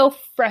just so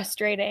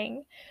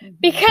frustrating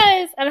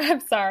because, and I'm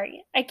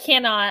sorry, I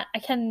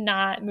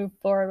cannot move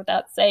forward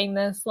without saying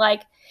this.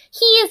 Like,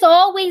 he is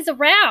always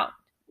around.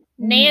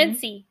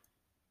 Nancy,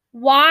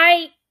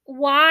 why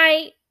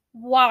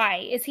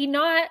is he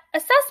not a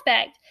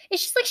suspect?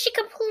 It's just like she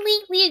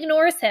completely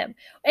ignores him.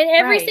 And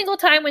every single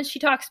time when she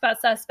talks about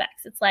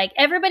suspects, it's like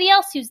everybody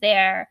else who's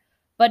there,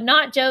 but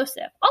not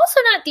Joseph. Also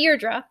not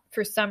Deirdre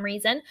for some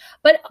reason,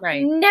 but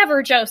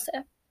never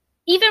Joseph.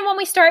 Even when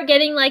we start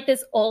getting like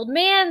this old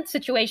man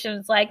situation,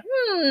 it's like,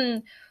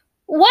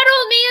 what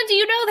old man do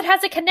you know that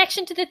has a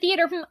connection to the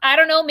theater? I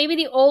don't know. Maybe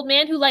the old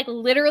man who like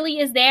literally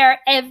is there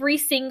every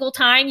single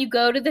time you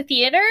go to the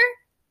theater.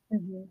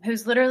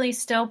 Who's literally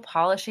still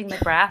polishing the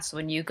brass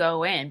when you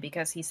go in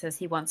because he says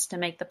he wants to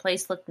make the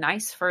place look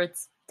nice for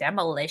its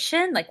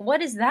demolition. Like,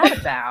 what is that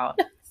about?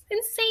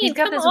 Insane. He's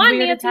got this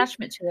weird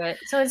attachment to it.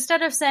 So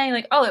instead of saying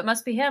like, oh, it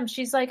must be him,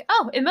 she's like,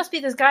 oh, it must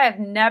be this guy I've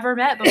never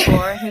met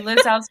before who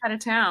lives outside of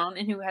town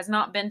and who has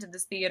not been to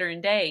this theater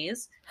in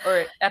days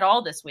or at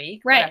all this week.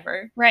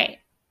 Whatever. Right.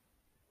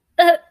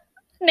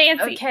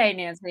 Nancy. Okay,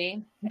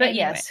 Nancy. But anyway.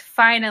 Yes,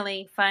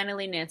 finally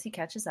Nancy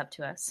catches up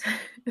to us.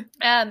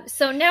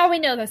 So now we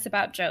know this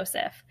about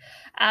Joseph.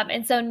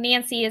 And so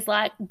Nancy is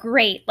like,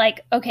 great.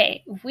 Like,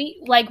 okay,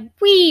 we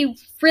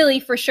really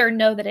for sure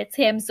know that it's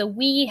him. So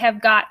we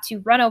have got to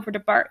run over to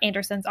Bart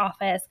Anderson's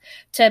office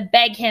to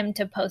beg him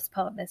to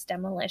postpone this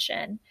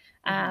demolition.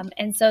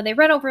 And so they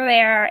run over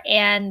there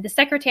and the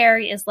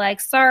secretary is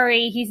like,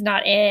 sorry, he's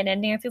not in. And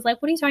Nancy's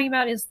like, what are you talking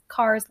about? His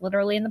car is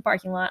literally in the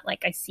parking lot.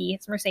 Like, I see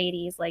his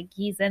Mercedes, like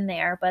he's in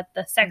there, but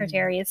the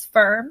secretary is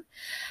firm.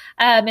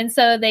 And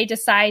so they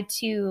decide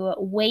to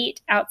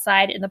wait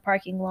outside in the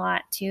parking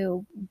lot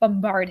to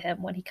bombard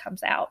him when he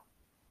comes out.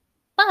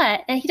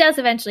 And he does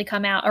eventually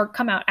come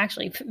out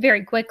actually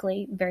very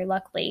quickly, very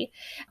luckily,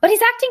 but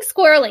he's acting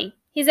squirrely.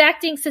 He's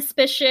acting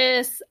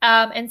suspicious,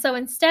 and so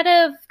instead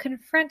of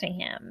confronting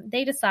him,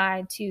 they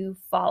decide to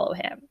follow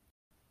him.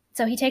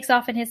 So he takes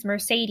off in his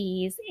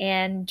Mercedes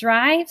and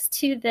drives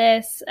to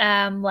this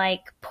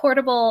like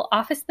portable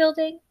office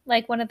building,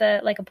 like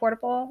a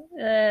portable,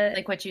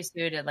 like what you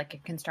do at like a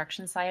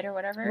construction site or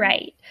whatever.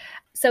 Right.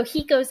 So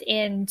he goes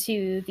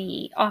into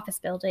the office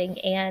building,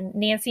 and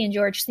Nancy and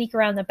George sneak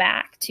around the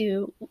back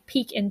to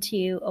peek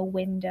into a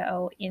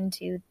window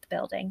into the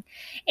building.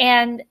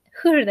 And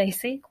who do they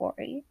see,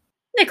 Corey?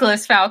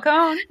 Nicholas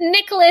Falcone.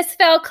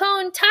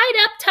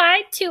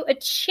 Tied to a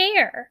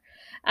chair.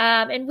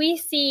 And we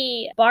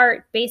see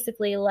Bart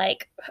basically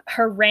like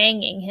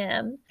haranguing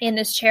him in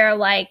this chair,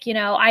 like, you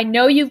know, I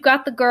know you've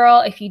got the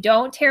girl. If you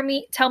don't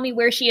tell me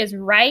where she is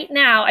right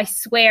now, I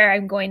swear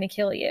I'm going to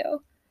kill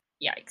you.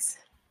 Yikes.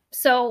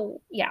 So,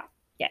 yeah,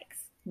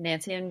 yikes.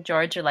 Nancy and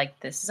George are like,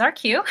 this is our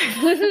cue.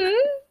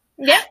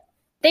 Yep.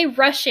 They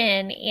rush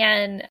in,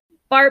 and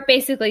Bart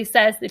basically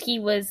says that he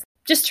was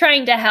just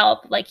trying to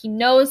help. Like, he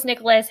knows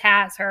Nicholas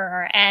has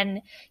her,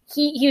 and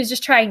he was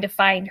just trying to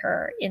find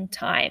her in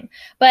time.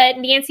 But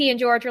Nancy and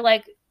George are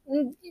like,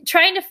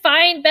 trying to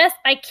find Bess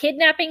by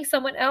kidnapping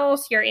someone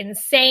else? You're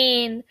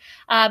insane.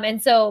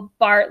 And so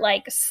Bart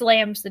like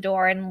slams the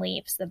door and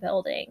leaves the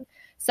building.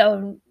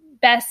 So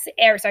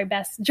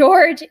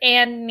George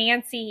and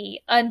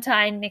Nancy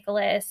untie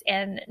Nicholas,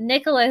 and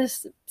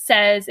Nicholas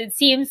says it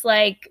seems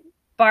like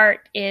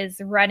Bart is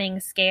running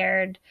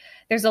scared.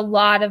 There's a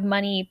lot of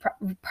money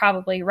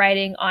probably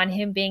riding on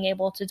him being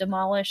able to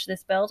demolish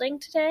this building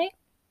today.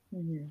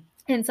 Mm-hmm.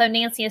 And so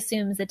Nancy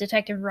assumes that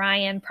Detective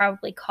Ryan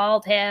probably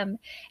called him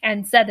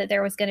and said that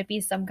there was going to be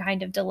some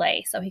kind of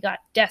delay. So he got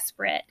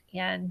desperate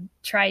and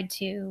tried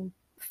to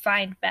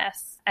find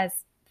Bess as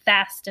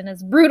fast and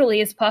as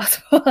brutally as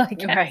possible, I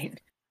guess.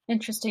 Right.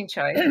 Interesting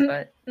choice,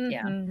 but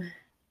yeah. Mm-hmm.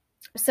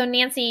 So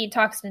Nancy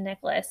talks to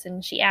Nicholas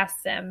and she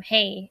asks him,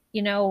 hey,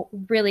 you know,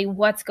 really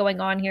what's going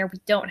on here? We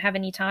don't have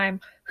any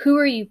time. Who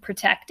are you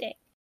protecting?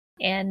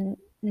 And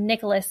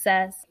Nicholas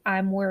says,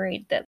 I'm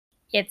worried that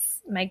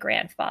it's my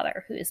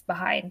grandfather who is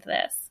behind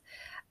this.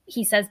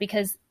 He says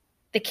because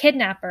the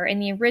kidnapper in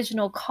the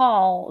original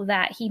call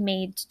that he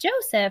made to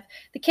Joseph,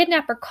 the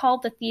kidnapper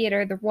called the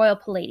theater the Royal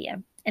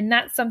Palladium. And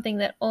that's something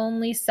that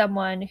only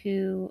someone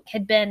who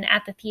had been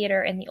at the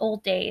theater in the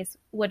old days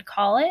would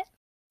call it.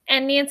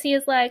 And Nancy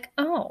is like,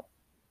 oh,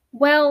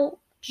 well,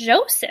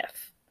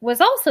 Joseph was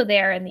also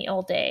there in the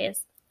old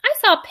days. I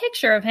saw a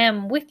picture of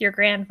him with your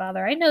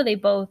grandfather. I know they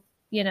both,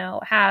 you know,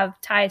 have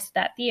ties to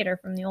that theater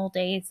from the old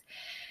days.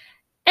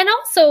 And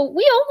also,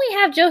 we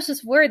only have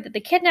Joseph's word that the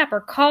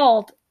kidnapper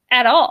called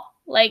at all.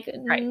 Like,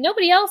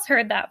 nobody else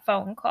heard that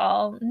phone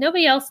call.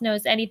 Nobody else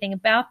knows anything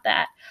about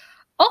that.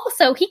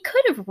 Also, he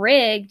could have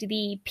rigged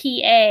the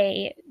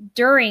PA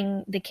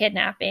during the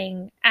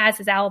kidnapping as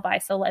his alibi.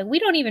 So, like, we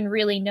don't even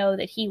really know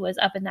that he was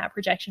up in that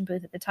projection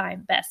booth at the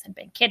time Bess had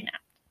been kidnapped.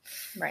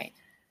 Right.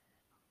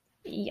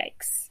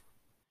 Yikes.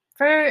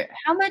 For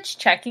how much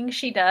checking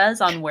she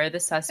does on where the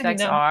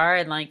suspects are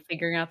and, like,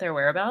 figuring out their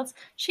whereabouts,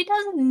 she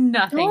does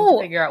nothing to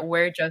figure out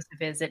where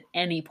Joseph is at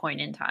any point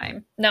in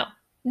time.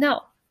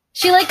 No.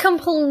 She, like,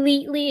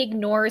 completely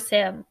ignores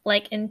him,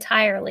 like,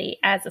 entirely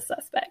as a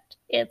suspect.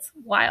 It's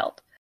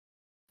wild.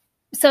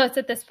 So it's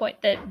at this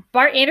point that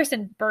Bart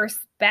Anderson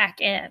bursts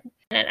back in.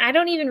 And I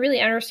don't even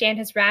really understand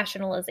his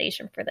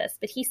rationalization for this,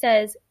 but he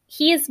says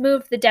he has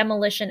moved the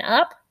demolition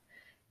up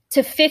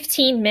to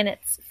 15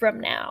 minutes from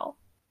now.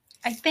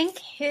 I think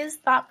his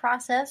thought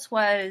process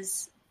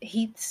was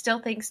he still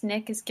thinks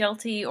Nick is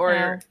guilty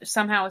or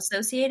somehow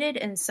associated.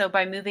 And so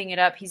by moving it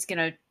up, he's going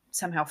to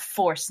somehow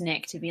force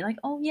Nick to be like,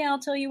 oh, yeah, I'll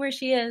tell you where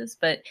she is.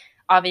 But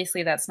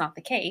obviously that's not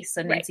the case.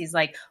 So Nancy's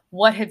like,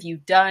 what have you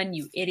done,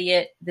 you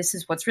idiot? This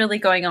is what's really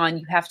going on.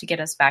 You have to get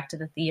us back to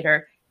the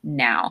theater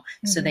now.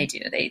 Mm-hmm. So they do.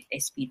 They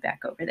speed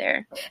back over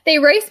there. They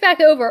race back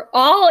over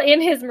all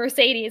in his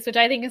Mercedes, which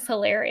I think is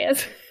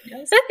hilarious.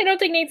 Yes. They don't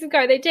take Nancy's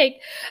car. They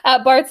take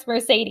Bart's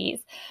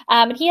Mercedes.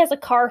 And he has a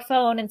car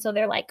phone. And so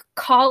they're like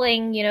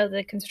calling,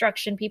 the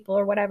construction people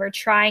or whatever,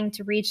 trying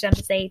to reach them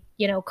to say,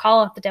 call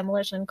off the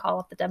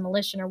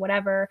demolition or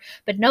whatever.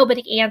 But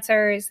nobody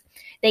answers.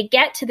 They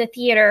get to the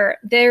theater.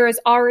 There is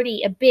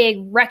already a big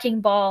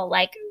wrecking ball,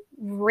 like,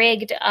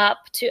 rigged up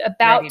to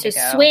about to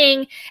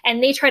swing,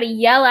 and they try to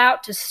yell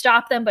out to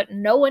stop them, but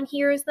no one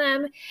hears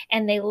them,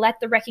 and they let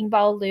the wrecking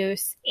ball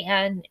loose,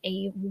 and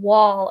a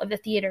wall of the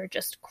theater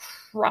just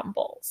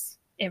crumbles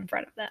in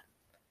front of them.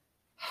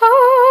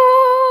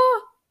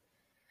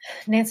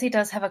 Nancy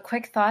does have a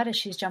quick thought as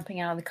she's jumping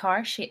out of the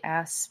car. She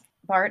asks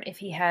Bart if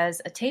he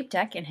has a tape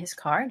deck in his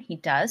car, and he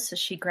does, so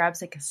she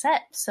grabs a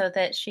cassette so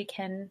that she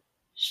can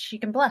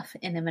bluff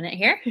in a minute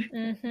here.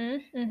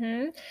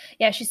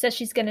 Yeah, she says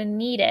she's going to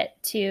need it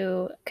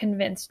to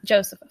convince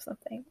Joseph of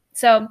something.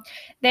 So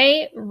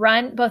they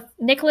run, both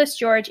Nicholas,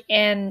 George,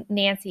 and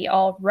Nancy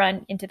all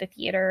run into the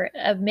theater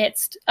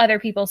amidst other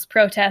people's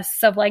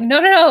protests of like,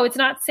 no, it's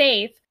not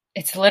safe.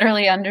 It's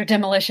literally under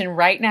demolition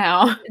right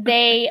now.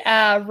 They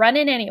run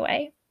in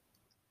anyway.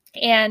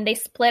 And they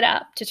split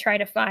up to try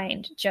to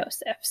find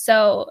Joseph.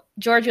 So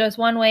George goes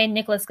one way,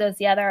 Nicholas goes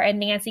the other, and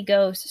Nancy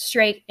goes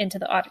straight into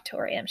the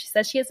auditorium. She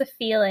says she has a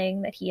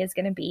feeling that he is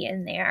going to be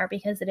in there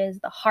because it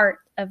is the heart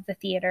of the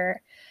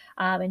theater,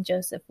 and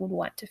Joseph would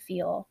want to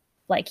feel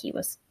like he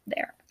was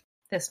there.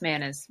 This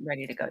man is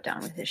ready to go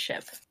down with his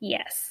ship.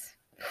 Yes.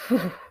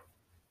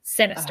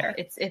 Sinister.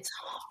 It's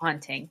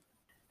haunting.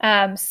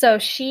 So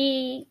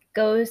she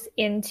goes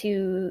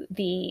into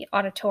the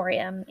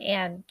auditorium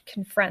and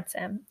confronts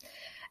him.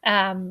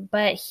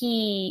 But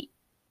he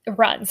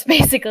runs,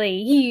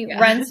 basically. He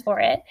runs for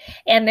it.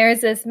 And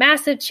there's this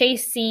massive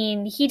chase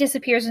scene. He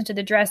disappears into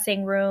the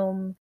dressing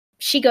room.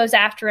 She goes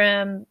after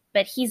him,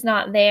 but he's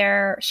not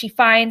there. She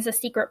finds a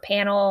secret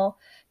panel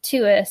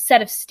to a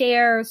set of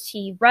stairs.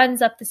 He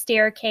runs up the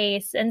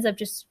staircase, ends up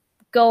just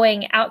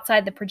going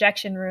outside the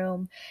projection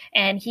room,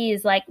 and he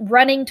is like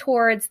running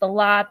towards the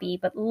lobby.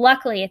 But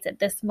luckily it's at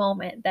this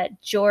moment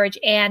that George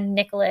and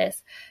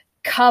Nicholas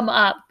come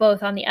up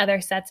both on the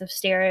other sets of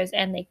stairs,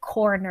 and they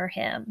corner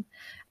him,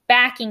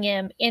 backing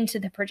him into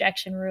the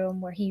projection room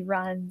where he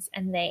runs,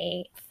 and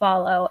they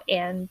follow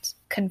and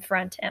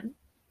confront him.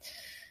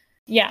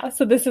 Yeah,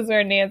 so this is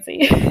where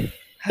Nancy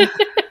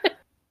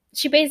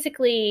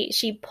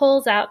she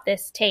pulls out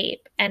this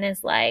tape and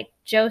is like,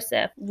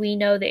 Joseph, we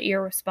know that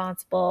you're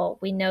responsible.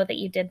 We know that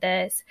you did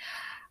this.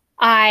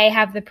 I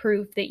have the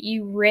proof that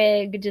you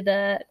rigged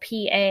the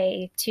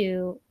PA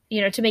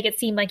to make it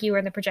seem like you were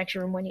in the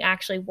projection room when you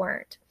actually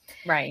weren't.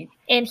 Right.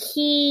 And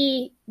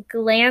he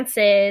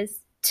glances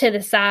to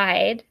the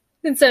side.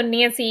 And so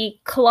Nancy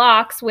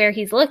clocks where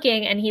he's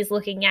looking, and he's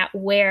looking at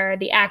where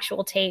the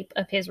actual tape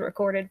of his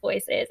recorded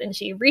voice is. And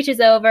she reaches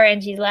over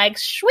and she's like,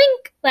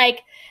 shwink,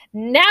 like,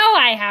 now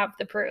I have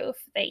the proof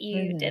that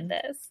you did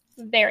this.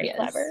 Very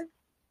clever.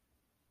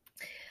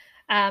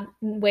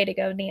 Way to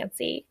go,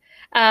 Nancy.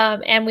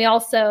 And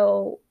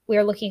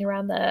we're looking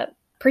around the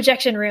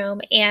projection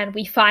room, and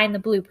we find the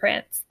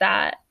blueprints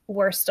that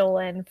were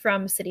stolen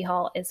from City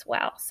Hall as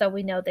well. So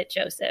we know that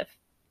Joseph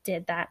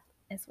did that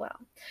as well.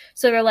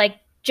 So they're like,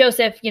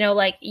 Joseph,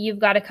 you've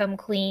got to come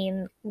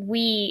clean.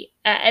 We,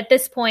 at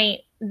this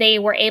point, they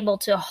were able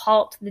to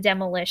halt the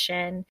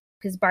demolition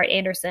because Bart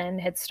Anderson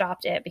had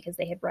stopped it because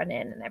they had run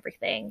in and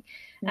everything.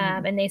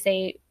 And they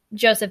say,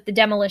 Joseph, the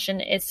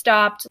demolition is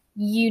stopped.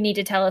 You need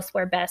to tell us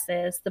where Bess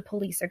is. The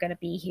police are going to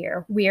be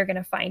here. We are going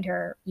to find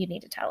her. You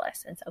need to tell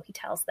us. And so he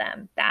tells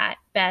them that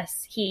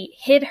Bess, he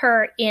hid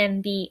her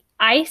in the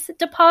ice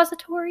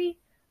depository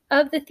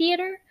of the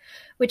theater,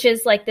 which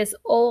is like this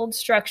old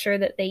structure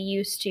that they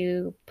used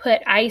to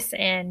put ice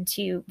in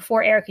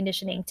for air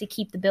conditioning to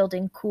keep the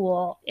building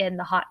cool in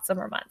the hot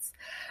summer months,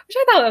 which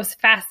I thought was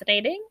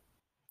fascinating.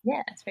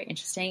 Yeah, it's very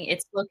interesting.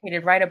 It's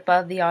located right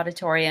above the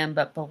auditorium,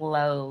 but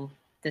below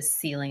the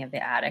ceiling of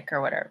the attic or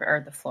whatever,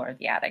 or the floor of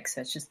the attic.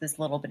 So it's just this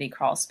little bitty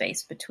crawl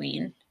space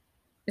between,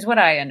 is what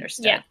I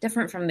understood. Yeah.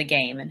 Different from the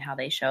game and how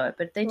they show it,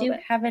 but they do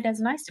have it as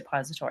an ice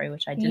depository,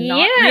 which I did Yeah.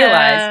 not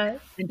realize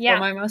until Yeah.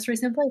 my most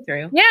recent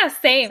playthrough. Yeah,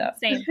 same.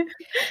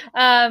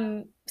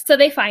 So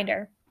they find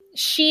her.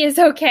 She is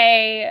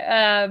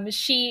okay.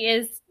 She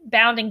is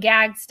bound and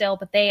gagged still,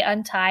 but they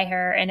untie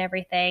her and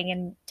everything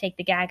and take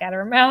the gag out of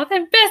her mouth.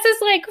 And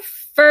Bess's like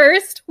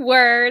first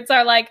words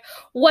are like,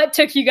 "What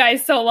took you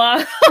guys so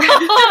long?"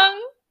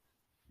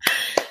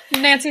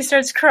 Nancy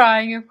starts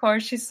crying, of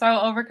course. She's so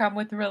overcome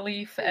with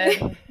relief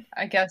and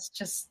I guess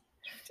just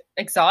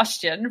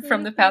exhaustion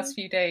from the past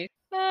few days.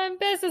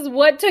 Bess is,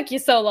 "What took you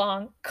so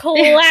long?"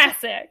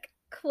 Classic.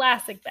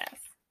 Classic Bess.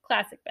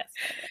 Classic Bess.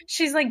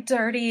 She's like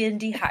dirty and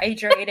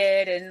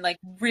dehydrated and like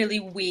really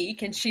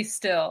weak, and she's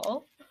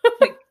still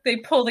like, they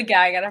pull the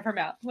gag out of her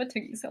mouth. "What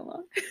took you so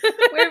long?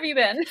 Where have you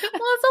been?" Well,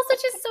 it's also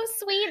just so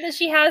sweet that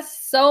she has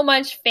so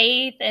much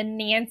faith in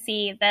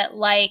Nancy that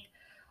like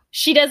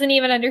she doesn't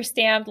even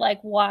understand like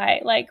why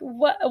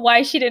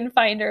she didn't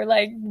find her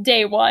like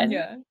day one.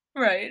 Yeah,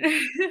 right.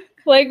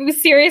 Like,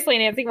 seriously,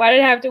 Nancy, why did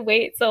it have to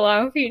wait so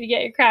long for you to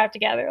get your crap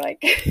together?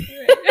 Like,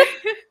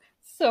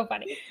 so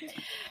funny.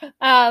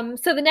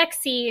 So the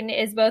next scene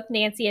is both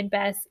Nancy and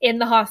Bess in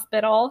the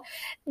hospital.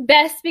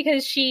 Bess,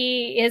 because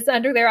she is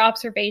under their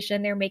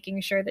observation, they're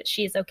making sure that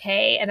she's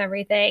okay and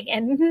everything.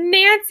 And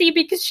Nancy,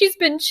 because she's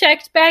been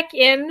checked back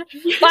in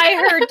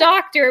by her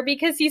doctor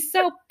because he's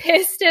so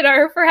pissed at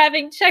her for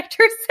having checked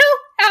herself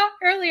out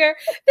earlier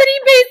that he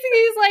basically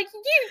is like,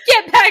 "You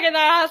get back in the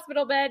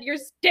hospital bed. You're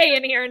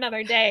staying here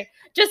another day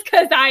just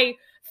because I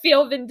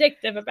feel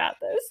vindictive about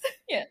this."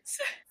 Yes.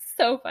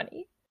 So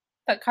funny.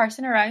 But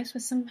Carson arrives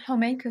with some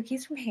homemade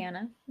cookies from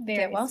Hannah. Very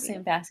Get well sweet.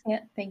 soon,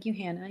 basket. Thank you,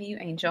 Hannah, you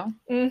angel.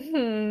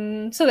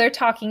 So they're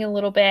talking a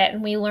little bit,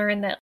 and we learn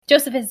that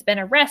Joseph has been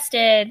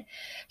arrested.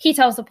 He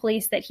tells the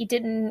police that he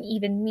didn't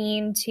even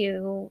mean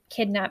to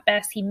kidnap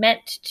Bess. He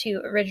meant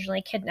to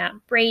originally kidnap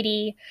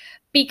Brady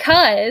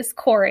because,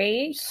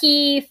 Corey,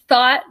 he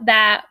thought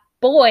that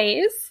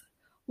boys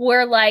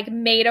were like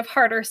made of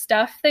harder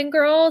stuff than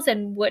girls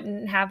and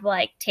wouldn't have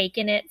like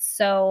taken it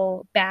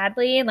so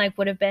badly and like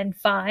would have been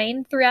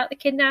fine throughout the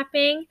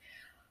kidnapping.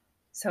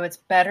 So it's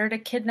better to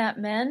kidnap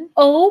men?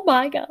 Oh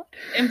my God.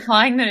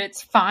 Implying that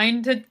it's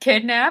fine to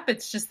kidnap.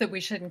 It's just that we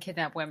shouldn't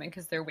kidnap women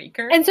because they're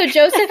weaker. And so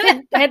Joseph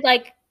had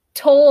like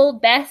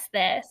told Bess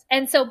this.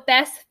 And so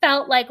Bess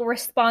felt like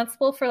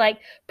responsible for like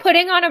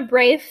putting on a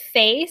brave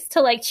face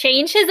to like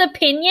change his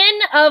opinion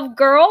of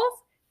girls.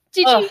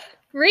 Did you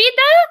read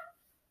that?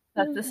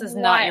 This is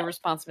not your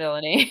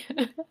responsibility.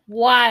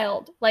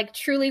 Wild, like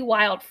truly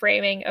wild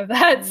framing of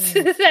that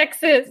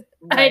sexist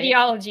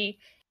ideology.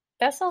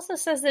 Bess also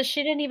says that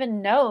she didn't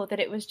even know that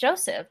it was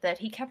Joseph, that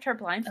he kept her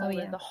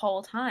blindfolded the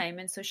whole time.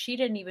 And so she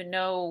didn't even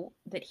know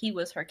that he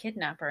was her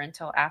kidnapper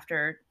until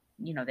after,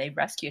 they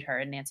rescued her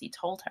and Nancy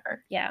told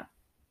her. Yeah.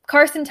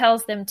 Carson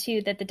tells them,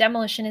 too, that the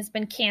demolition has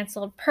been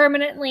canceled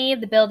permanently.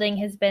 The building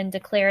has been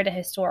declared a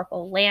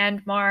historical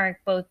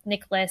landmark. Both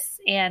Nicholas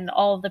and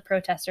all of the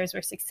protesters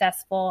were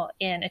successful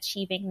in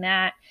achieving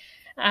that.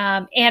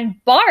 And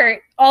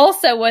Bart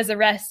also was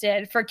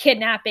arrested for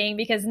kidnapping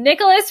because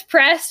Nicholas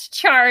pressed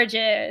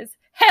charges.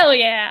 Hell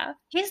yeah.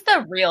 He's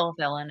the real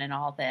villain in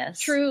all this.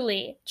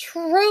 Truly.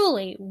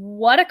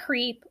 What a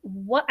creep.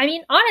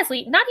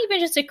 Honestly, not even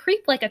just a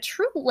creep, like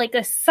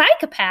a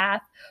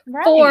psychopath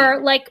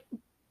for like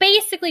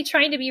basically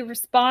trying to be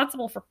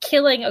responsible for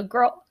killing a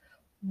girl.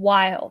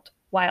 Wild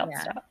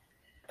stuff.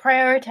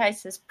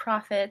 Prioritizes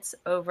profits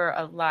over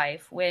a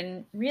life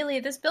when really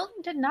this building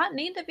did not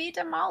need to be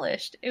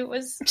demolished. It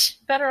was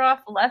better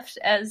off left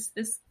as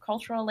this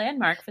cultural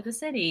landmark for the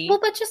city. Well,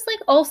 but just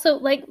like also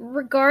like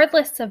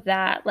regardless of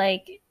that,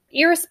 like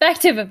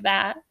irrespective of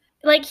that,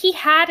 like he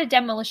had a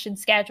demolition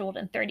scheduled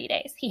in 30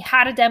 days. He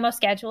had a demo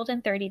scheduled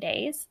in 30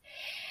 days.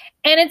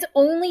 And it's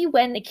only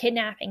when the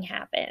kidnapping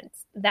happens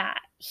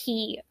that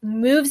he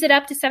moves it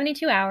up to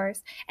 72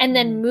 hours and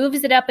then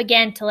moves it up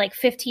again to like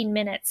 15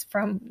 minutes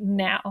from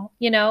now.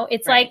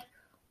 It's like,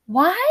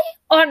 why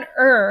on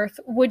earth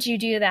would you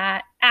do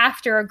that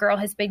after a girl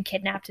has been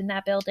kidnapped in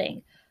that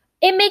building?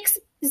 It makes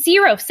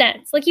zero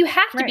sense. Like, you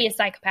have to be a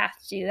psychopath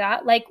to do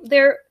that. Like,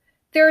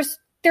 there's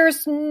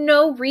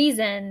no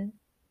reason.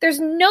 There's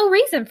no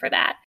reason for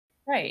that.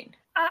 Right.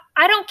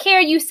 I don't care.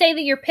 You say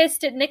that you're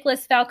pissed at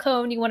Nicholas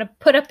Falcone. You want to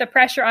put up the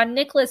pressure on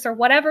Nicholas or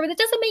whatever. But it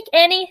doesn't make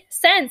any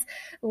sense.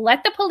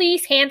 Let the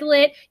police handle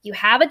it. You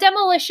have a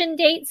demolition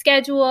date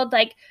scheduled.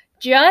 Like,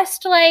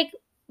 just like,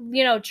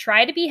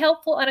 try to be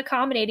helpful and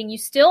accommodating. You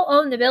still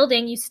own the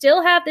building. You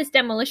still have this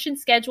demolition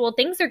schedule.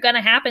 Things are going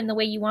to happen the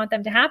way you want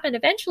them to happen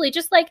eventually.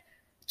 Just like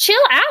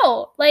chill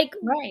out. Like,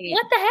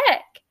 what the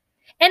heck?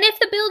 And if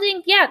the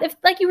building, if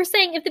like you were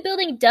saying, if the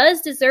building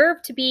does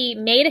deserve to be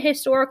made a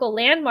historical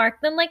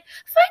landmark, then like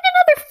find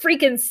another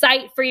freaking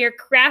site for your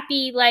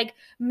crappy like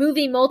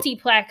movie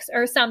multiplex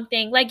or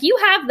something. Like you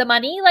have the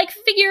money, like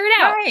figure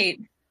it out. Right.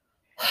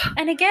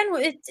 And again,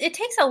 it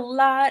takes a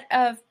lot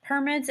of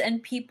permits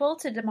and people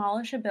to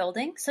demolish a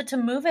building. So to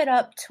move it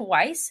up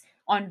twice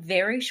on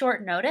very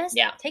short notice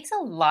takes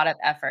a lot of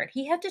effort.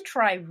 He had to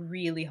try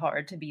really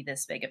hard to be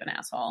this big of an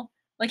asshole.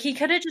 Like he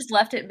could have just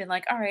left it and been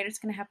like, all right, it's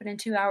going to happen in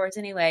 2 hours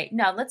anyway.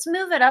 No, let's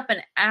move it up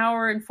an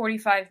hour and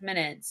 45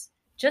 minutes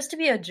just to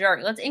be a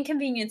jerk. Let's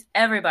inconvenience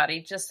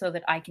everybody just so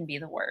that I can be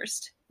the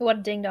worst. What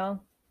a ding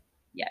dong.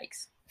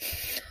 Yikes.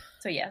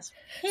 So yes,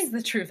 he's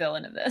the true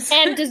villain of this.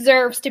 And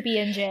deserves to be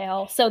in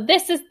jail. So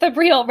this is the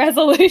real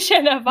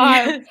resolution of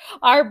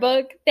our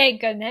book.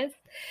 Thank goodness.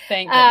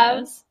 Thank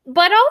goodness.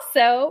 But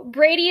also,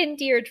 Brady and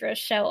Deirdre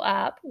show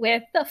up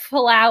with the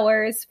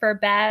flowers for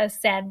Bess,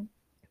 and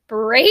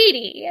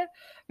Brady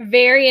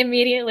very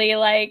immediately,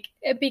 like,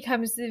 it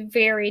becomes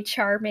very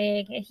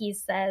charming. And he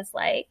says,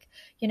 like,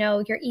 you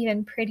know, you're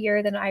even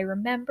prettier than I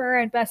remember.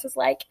 And Bess is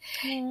like,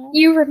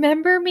 you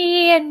remember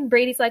me? And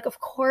Brady's like, of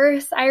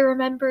course I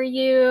remember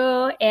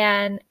you.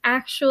 And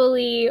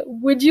actually,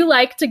 would you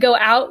like to go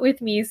out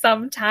with me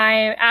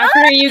sometime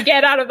after you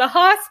get out of the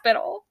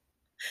hospital?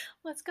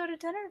 Let's go to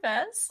dinner,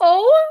 Bess.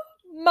 Oh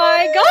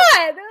my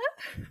God.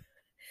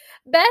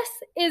 Bess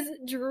is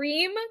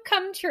dream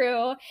come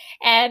true,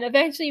 and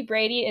eventually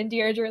Brady and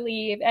Deirdre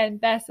leave, and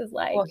Bess is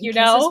like, well, he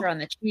kisses her on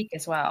the cheek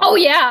as well. Oh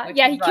yeah,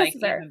 he kisses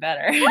her. Even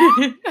better.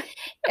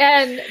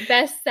 And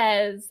Bess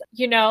says,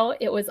 you know,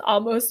 it was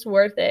almost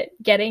worth it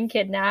getting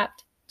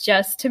kidnapped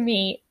just to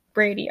meet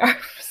Brady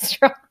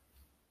Armstrong.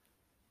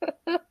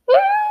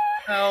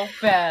 Oh,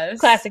 Bess.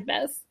 Classic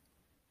Bess.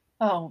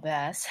 Oh,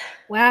 Bess.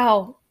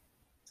 Wow.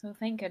 So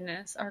thank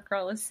goodness our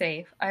girl is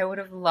safe. I would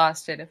have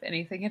lost it if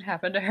anything had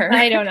happened to her.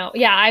 I don't know.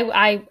 Yeah,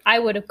 I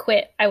would have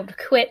quit. I would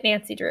quit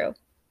Nancy Drew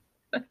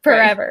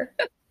forever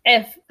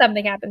if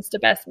something happens to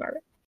Bess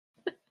Marvin.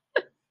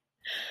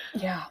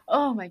 Yeah.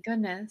 Oh my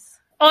goodness.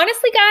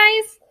 Honestly,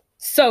 guys,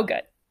 so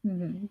good.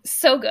 Mm-hmm.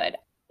 So good.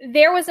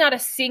 There was not a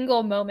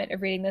single moment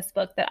of reading this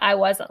book that I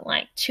wasn't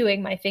like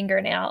chewing my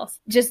fingernails,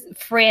 just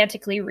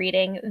frantically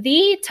reading.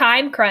 The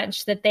time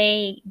crunch that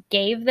they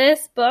gave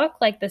this book,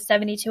 like the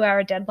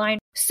 72-hour deadline,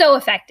 so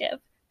effective.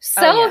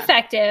 So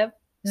effective.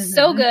 Mm-hmm.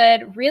 So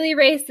good. Really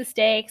raised the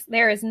stakes.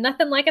 There is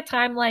nothing like a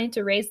timeline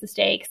to raise the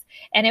stakes.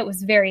 And it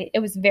was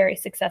very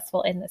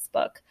successful in this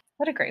book.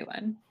 What a great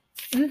one.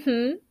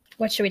 Mm-hmm.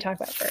 What should we talk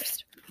about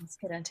first? Let's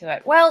get into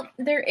it. Well,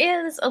 there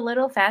is a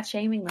little fat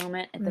shaming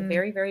moment at the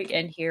very, very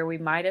end here. We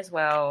might as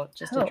well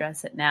just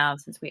address it now,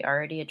 since we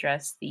already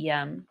addressed the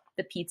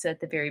pizza at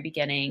the very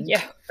beginning.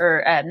 Yeah.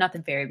 Or not the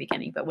very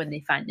beginning, but when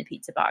they find the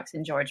pizza box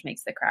and George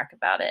makes the crack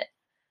about it.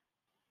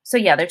 So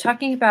yeah, they're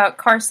talking about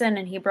Carson,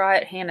 and he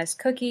brought Hannah's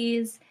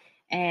cookies,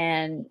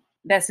 and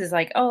Bess is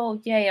like,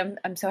 oh yay,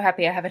 I'm so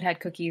happy I haven't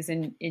had cookies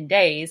in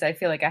days. I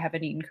feel like I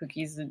haven't eaten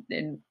cookies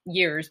in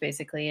years,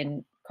 basically.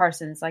 And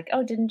Carson's like,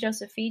 oh, didn't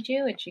Joseph feed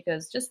you? And she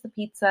goes, just the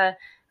pizza.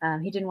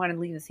 He didn't want to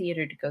leave the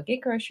theater to go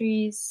get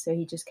groceries, so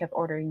he just kept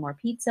ordering more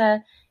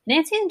pizza.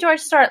 Nancy and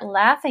George start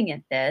laughing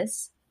at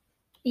this.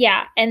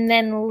 Yeah, and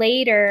then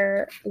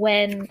later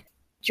when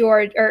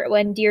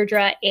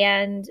Deirdre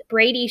and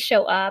Brady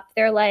show up,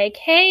 they're like,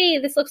 hey,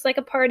 this looks like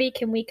a party.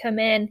 Can we come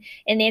in?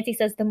 And Nancy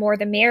says the more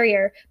the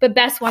merrier. But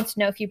Bess wants to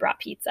know if you brought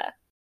pizza.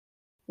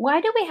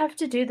 Why do we have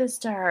to do this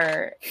to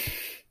her?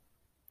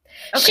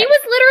 Okay. She was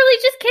literally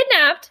just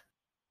kidnapped.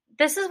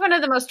 This is one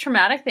of the most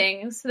traumatic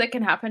things that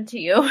can happen to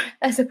you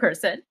as a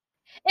person.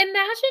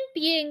 Imagine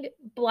being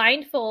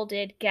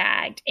blindfolded,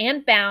 gagged,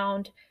 and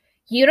bound.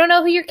 You don't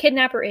know who your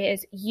kidnapper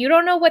is. You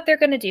don't know what they're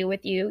going to do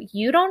with you.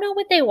 You don't know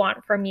what they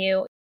want from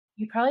you.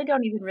 You probably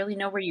don't even really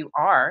know where you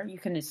are. You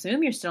can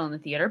assume you're still in the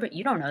theater, but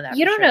you don't know that.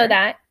 You don't know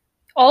that.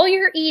 All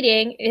you're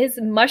eating is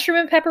mushroom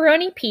and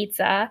pepperoni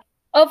pizza.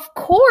 Of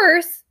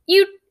course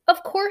you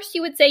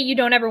would say you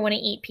don't ever want to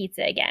eat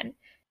pizza again.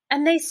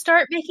 And they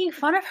start making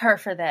fun of her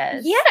for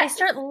this. Yeah. They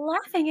start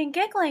laughing and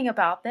giggling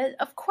about this.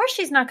 Of course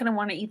she's not going to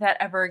want to eat that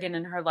ever again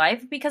in her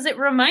life, because it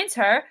reminds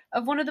her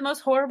of one of the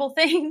most horrible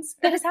things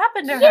that has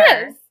happened to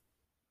her.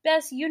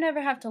 Bess, you never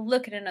have to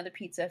look at another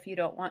pizza if you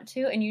don't want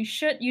to, and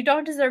you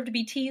don't deserve to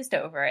be teased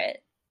over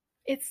it.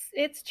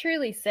 It's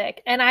truly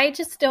sick. And I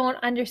just don't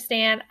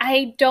understand.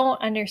 I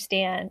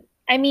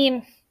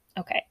mean,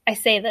 okay, I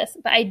say this,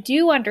 but I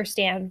do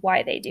understand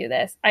why they do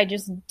this. I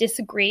just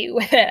disagree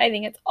with it. I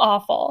think it's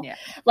awful. Yeah.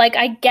 Like,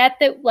 I get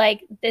that,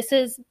 like, this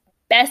is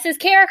Bess's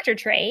character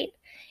trait,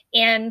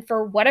 and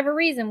for whatever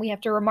reason, we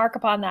have to remark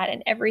upon that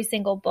in every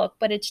single book.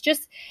 But it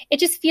just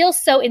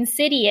feels so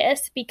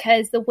insidious,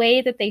 because the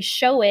way that they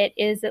show it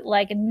is that,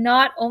 like,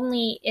 not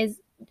only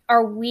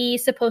are we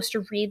supposed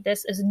to read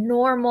this as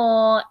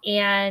normal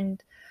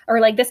or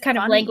like this kind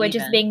of language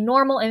as being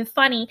normal and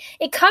funny,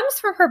 it comes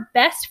from her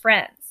best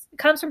friends. It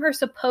comes from her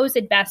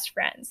supposed best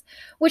friends,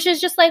 which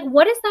is just like,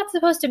 what is that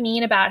supposed to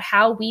mean about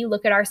how we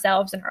look at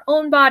ourselves and our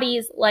own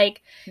bodies?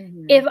 Like,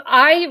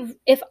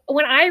 if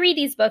when I read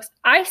these books,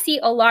 I see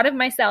a lot of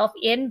myself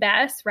in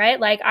Bess, right?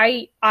 Like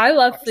I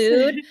love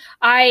food.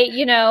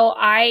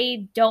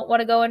 I don't want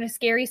to go into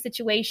scary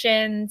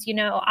situations.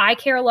 I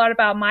care a lot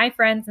about my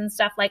friends and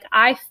stuff. Like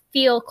I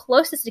feel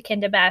closest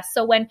akin to Bess.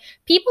 So when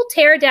people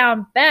tear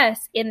down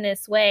Bess in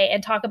this way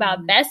and talk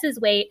about Bess's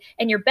weight,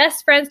 and your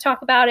best friends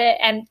talk about it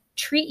and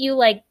treat you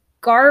like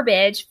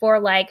garbage for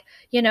like,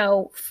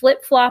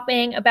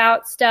 flip-flopping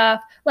about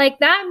stuff, like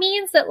that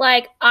means that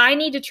like I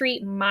need to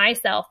treat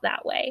myself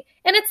that way.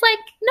 And it's like,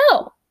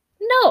 no,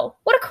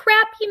 what a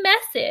crappy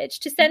message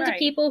to send to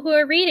people who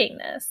are reading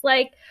this.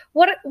 Like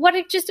what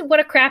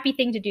a crappy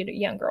thing to do to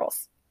young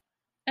girls.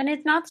 And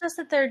it's not just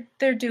that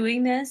they're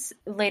doing this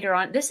later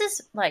on. This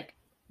is like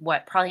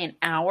what, probably an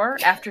hour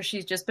after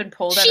she's just been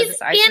pulled out of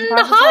this ice in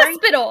the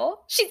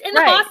hospital. She's in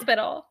the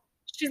hospital.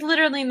 She's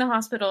literally in the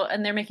hospital,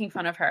 and they're making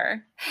fun of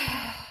her.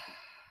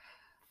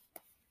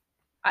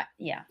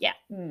 Yeah.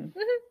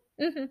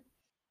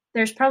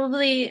 There's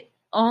probably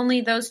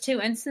only those two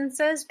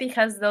instances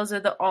because those are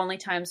the only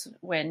times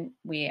when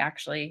we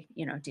actually,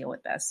 deal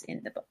with Bess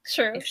in the book.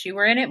 Sure. If she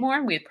were in it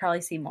more, we'd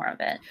probably see more of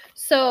it.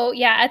 So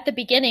yeah, at the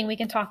beginning, we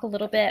can talk a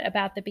little bit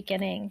about the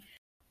beginning.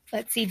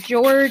 Let's see.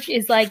 George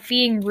is like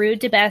being rude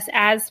to Bess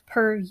as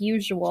per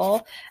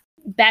usual.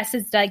 Bess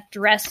is like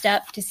dressed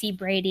up to see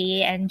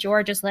Brady, and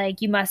George is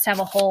like, you must have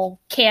a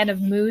whole can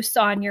of mousse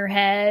on your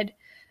head.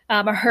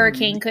 A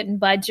hurricane couldn't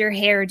budge your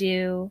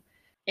hairdo.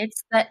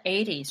 It's the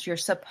 80s. You're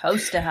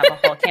supposed to have a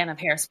whole can of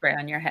hairspray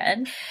on your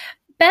head.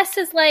 Bess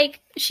is like,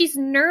 she's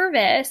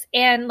nervous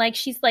and like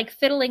she's like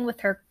fiddling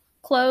with her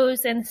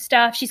clothes and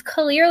stuff. She's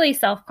clearly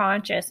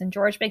self-conscious, and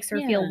George makes her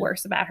feel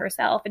worse about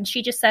herself. And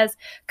she just says,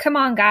 come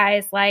on,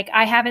 guys. Like,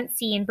 I haven't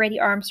seen Brady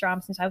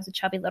Armstrong since I was a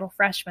chubby little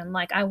freshman.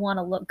 Like, I want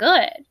to look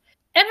good.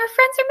 And her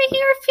friends are making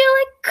her feel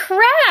like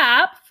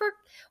crap for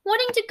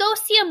wanting to go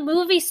see a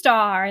movie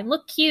star and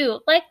look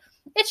cute. Like,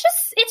 it's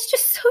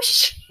just so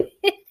shitty.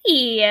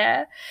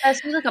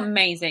 Yes, you look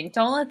amazing.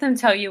 Don't let them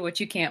tell you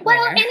what you can't wear.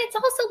 Well, and it's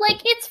also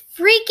like, it's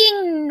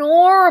freaking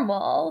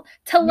normal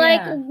to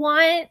like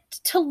want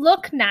to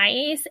look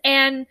nice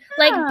and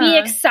like be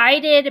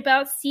excited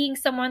about seeing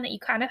someone that you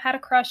kind of had a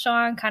crush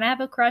on, kind of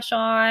have a crush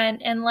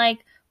on, and like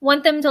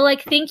want them to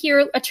like think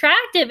you're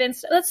attractive, and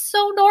that's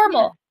so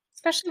normal. Yeah.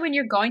 Especially when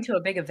you're going to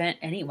a big event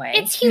anyway.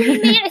 It's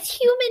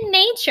human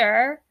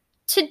nature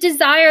to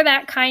desire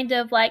that kind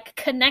of like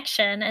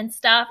connection and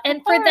stuff.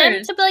 And for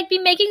them to like be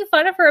making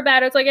fun of her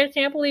about it, it's like, I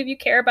can't believe you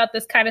care about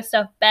this kind of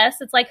stuff, Bess.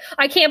 It's like,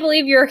 I can't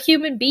believe you're a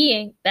human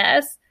being,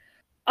 Bess.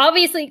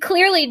 Obviously,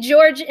 clearly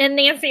George and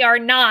Nancy are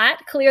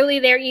not. Clearly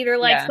they're either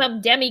like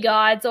some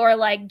demigods or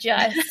like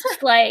just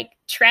like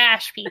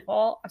trash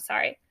people. I'm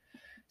sorry.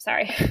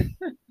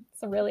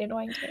 It's really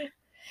annoying to me.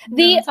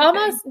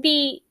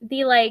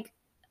 The like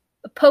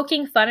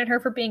poking fun at her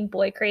for being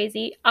boy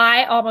crazy,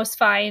 I almost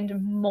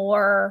find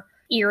more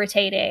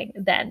irritating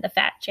than the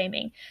fat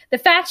shaming. The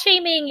fat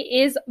shaming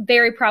is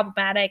very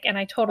problematic, and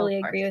I totally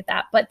agree with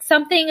that. But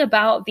something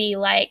about the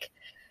like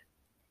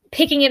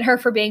picking at her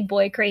for being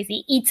boy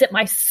crazy eats at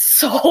my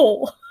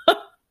soul.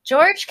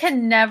 George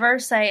can never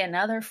say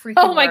another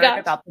freaking word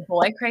about the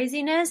boy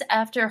craziness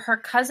after her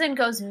cousin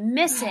goes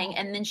missing,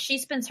 and then she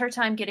spends her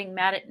time getting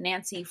mad at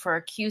Nancy for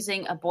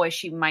accusing a boy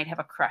she might have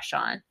a crush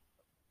on.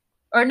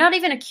 Or not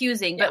even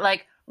accusing, but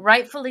like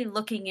rightfully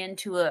looking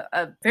into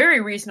a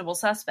very reasonable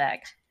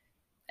suspect.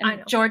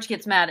 And George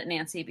gets mad at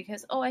Nancy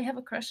because, I have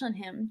a crush on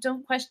him.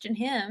 Don't question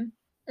him.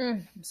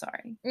 I'm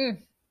sorry.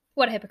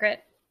 What a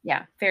hypocrite.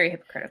 Yeah, very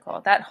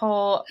hypocritical. That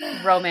whole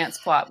romance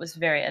plot was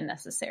very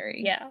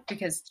unnecessary. Yeah.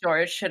 Because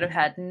George should have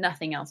had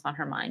nothing else on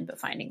her mind but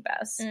finding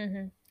Bess.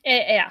 Mm-hmm.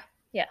 Yeah.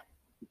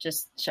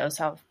 Just shows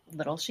how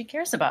little she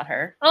cares about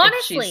her.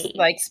 Honestly. She's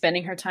like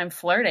spending her time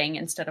flirting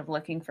instead of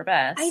looking for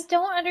Bess. I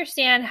don't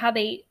understand how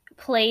they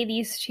play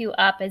these two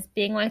up as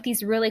being like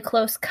these really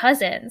close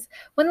cousins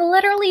when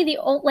literally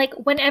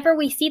whenever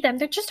we see them,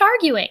 they're just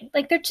arguing.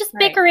 Like they're just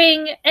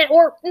bickering,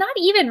 or not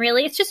even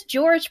really. It's just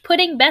George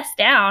putting Bess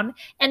down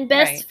and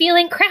Bess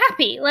feeling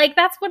crappy. Like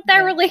that's what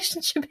their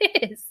relationship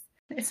is.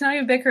 It's not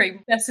even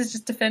bickering. Bess is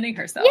just defending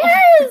herself.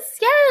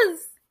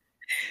 Yes.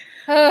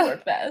 Poor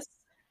Bess.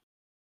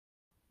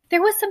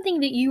 There was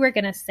something that you were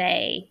going to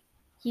say.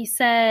 You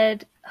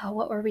said,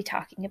 what were we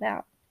talking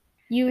about?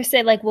 You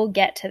said, like, we'll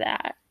get to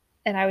that.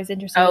 And I was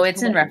interested. Oh,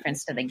 it's in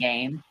reference to the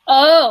game.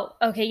 Oh,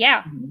 okay,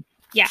 yeah. Mm-hmm.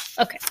 Yeah,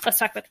 okay. Let's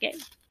talk about the game.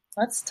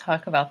 Let's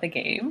talk about the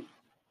game.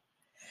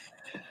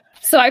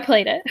 So I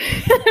played it.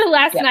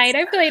 Last night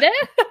I played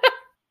it.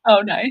 Oh,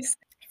 nice.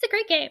 It's a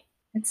great game.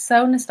 It's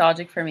so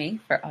nostalgic for me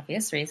for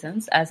obvious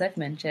reasons, as I've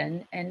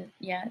mentioned. And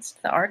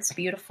the art's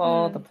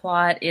beautiful. The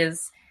plot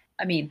is...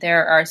 I mean,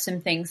 there are some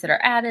things that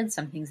are added,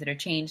 some things that are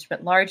changed,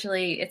 but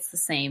largely it's the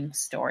same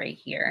story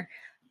here.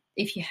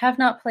 if you have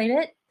not played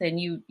it, then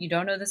you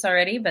don't know this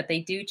already, but they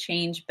do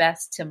change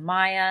Bess to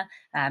Maya.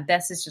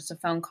 Bess is just a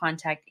phone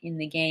contact in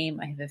the game.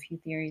 I have a few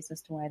theories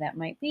as to why that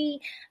might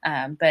be.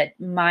 But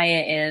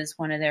Maya is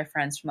one of their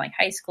friends from like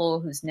high school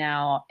who's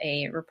now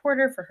a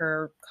reporter for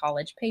her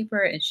college paper,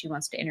 and she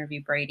wants to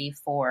interview Brady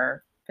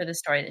for the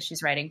story that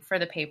she's writing for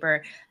the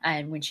paper.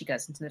 And when she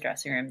goes into the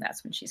dressing room,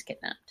 that's when she's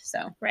kidnapped.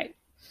 So right.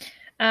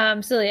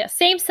 So yeah,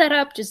 same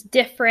setup, just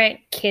different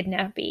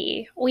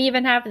kidnappee. We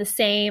even have the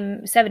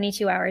same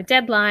 72-hour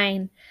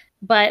deadline,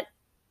 but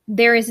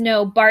there is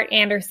no Bart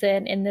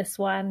Anderson in this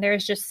one.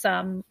 There's just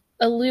some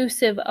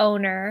elusive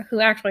owner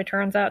who actually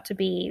turns out to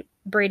be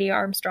Brady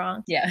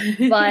Armstrong. Yeah.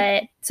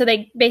 But so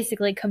they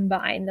basically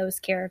combine those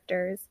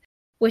characters,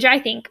 which I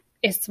think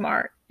is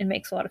smart and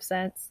makes a lot of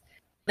sense.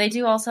 They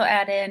do also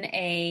add in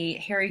a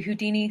Harry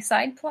Houdini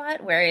side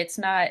plot where it's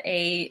not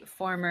a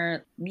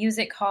former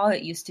music hall.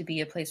 It used to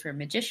be a place where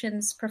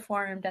magicians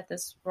performed at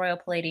this Royal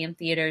Palladium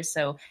Theater.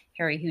 So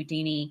Harry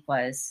Houdini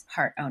was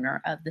part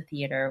owner of the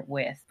theater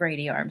with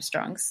Brady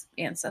Armstrong's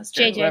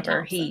ancestor. J.J.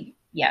 Thompson.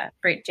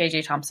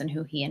 J.J. Thompson,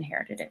 who he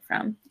inherited it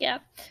from. Yeah.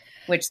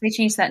 Which they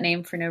changed that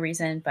name for no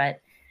reason,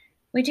 but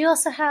we do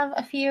also have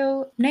a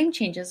few name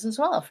changes as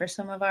well for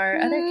some of our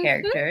other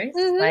characters,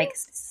 like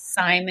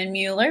Simon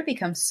Mueller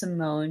becomes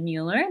Simone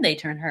Mueller. They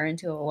turn her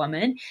into a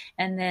woman.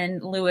 And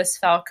then Louis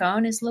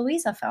Falcone is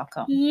Louisa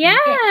Falcone.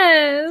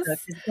 Yes. So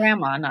it's his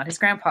grandma, not his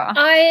grandpa.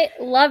 I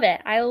love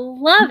it. I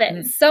love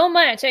it so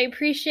much. I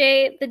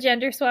appreciate the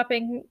gender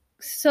swapping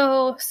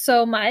so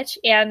much.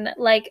 And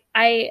like,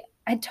 I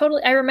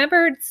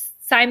remembered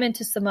Simon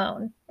to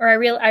Simone, or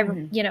when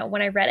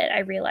I read it, I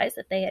realized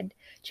that they had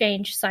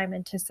changed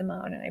Simon to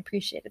Simone, and I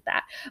appreciated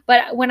that.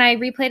 But when I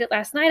replayed it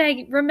last night,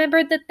 I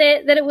remembered that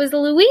it was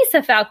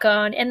Louisa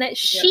Falcone, and that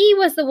she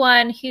was the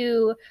one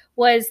who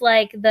was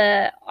like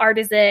the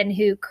artisan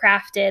who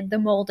crafted the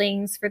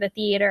moldings for the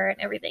theater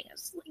and everything. I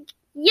was like,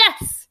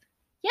 yes.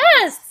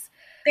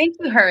 Thank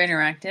you, Her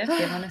Interactive,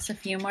 giving us a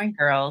few more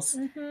girls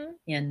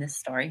in this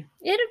story.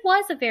 It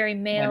was a very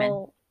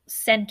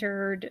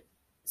male-centered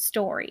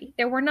story.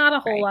 There were not a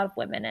whole lot of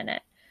women in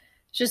it.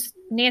 Just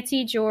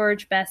Nancy,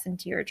 George, Bess, and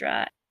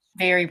Deirdre.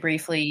 Very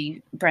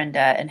briefly, Brenda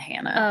and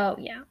Hannah. Oh,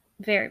 yeah.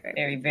 Very, very,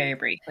 very, very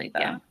briefly, though.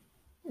 Yeah.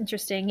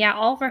 Interesting. Yeah,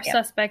 all of our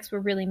suspects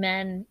were really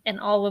men, and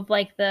all of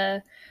like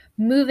the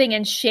moving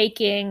and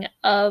shaking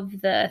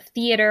of the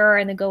theater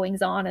and the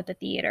goings on at the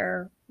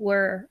theater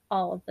were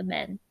all of the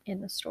men in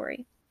the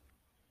story.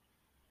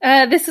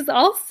 This is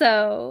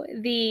also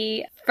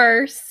the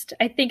first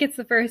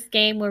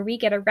game where we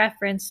get a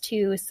reference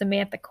to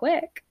Samantha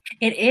Quick.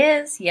 It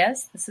is,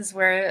 yes. This is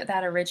where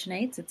that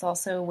originates. It's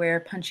also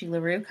where Punchy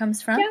LaRue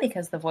comes from,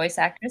 because the voice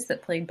actress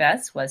that played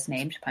Bess was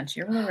named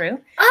Punchy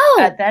LaRue.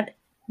 Oh!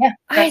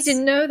 I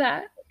didn't know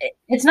that.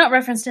 It's not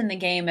referenced in the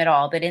game at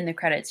all, but in the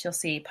credits you'll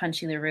see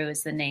Punchy LaRue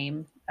is the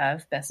name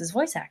of Bess's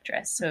voice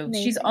actress. So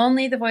she's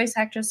only the voice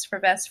actress for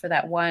Bess for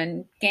that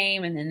one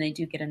game, and then they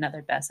do get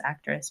another Bess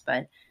actress,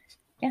 but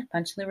yeah,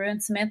 Punchy LaRue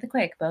and Samantha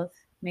Quick both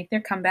make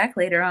their comeback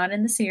later on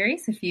in the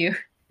series. If you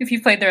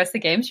played the rest of the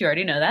games, you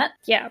already know that.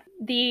 Yeah,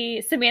 the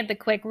Samantha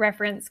Quick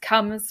reference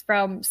comes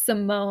from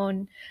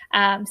Simone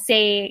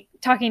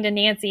talking to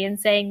Nancy and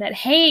saying that,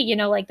 hey,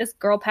 like this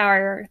girl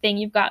power thing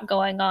you've got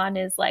going on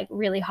is like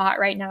really hot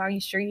right now. Are you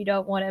sure you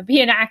don't want to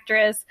be an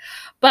actress?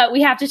 But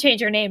we have to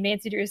change her name.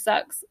 Nancy Drew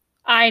sucks.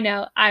 I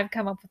know. I've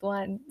come up with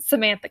one.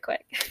 Samantha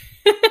Quick.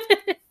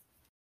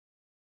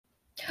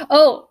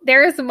 Oh,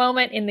 there is a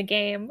moment in the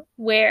game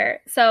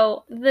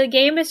so the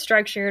game is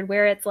structured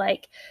where it's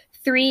like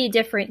 3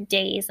 different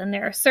days, and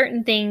there are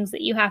certain things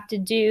that you have to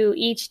do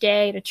each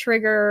day to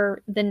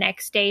trigger the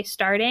next day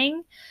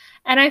starting.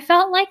 And I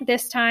felt like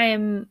this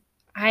time,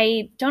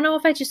 I don't know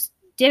if I just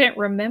didn't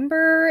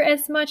remember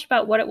as much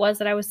about what it was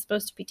that I was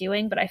supposed to be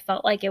doing, but I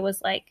felt like it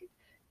was like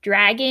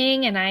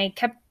dragging, and I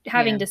kept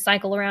having to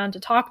cycle around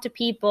to talk to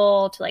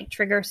people to like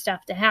trigger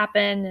stuff to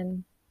happen.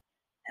 And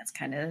that's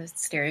kind of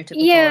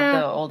stereotypical of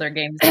the older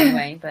games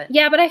anyway. But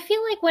yeah, but I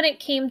feel like when it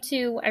came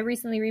to, I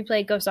recently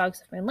replayed Ghost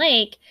Dogs of Moon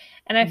Lake,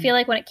 and I feel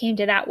like when it came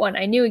to that one,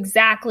 I knew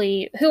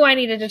exactly who I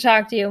needed to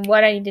talk to and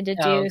what I needed to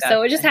do. Gotcha.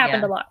 So it just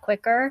happened a lot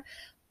quicker.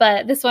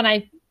 But this one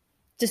I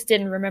just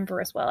didn't remember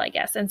as well, I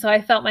guess. And so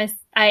I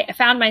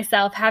found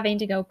myself having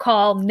to go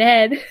call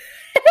Ned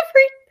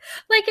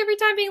every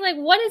time, being like,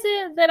 what is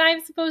it that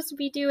I'm supposed to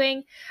be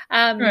doing?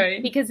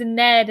 Because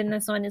Ned in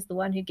this one is the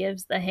one who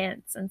gives the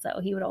hints. And so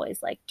he would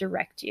always like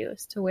direct you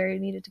as to where you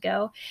needed to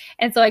go.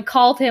 And so I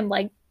called him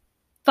like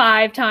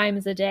 5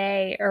 times a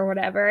day or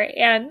whatever.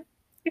 And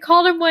I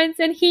called him once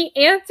and he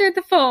answered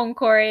the phone,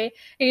 Corey.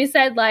 And he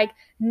said like,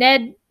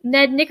 Ned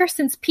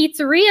Nickerson's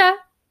Pizzeria.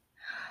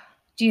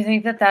 Do you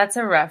think that that's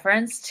a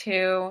reference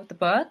to the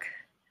book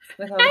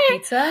with all the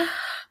pizza?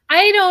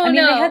 I don't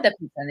know. They had the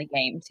pizza in the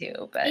game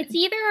too, but it's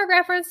either a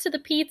reference to the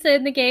pizza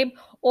in the game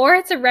or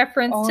it's a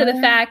reference to the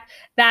fact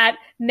that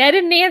Ned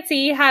and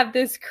Nancy have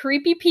this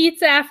creepy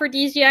pizza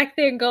aphrodisiac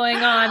thing going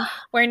on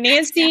where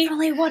Nancy... That's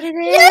definitely what it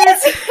is.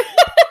 Yes!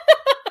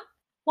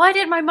 Why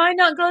did my mind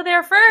not go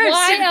there first?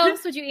 Why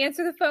else would you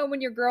answer the phone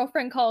when your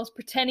girlfriend calls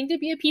pretending to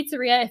be a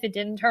pizzeria if it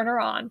didn't turn her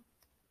on?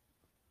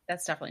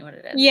 That's definitely what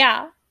it is.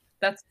 Yeah.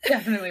 That's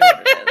definitely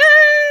what it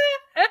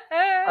is.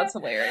 That's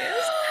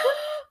hilarious.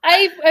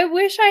 I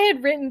wish I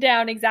had written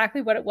down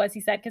exactly what it was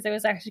he said, because it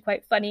was actually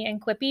quite funny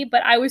and quippy,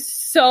 but I was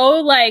so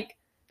like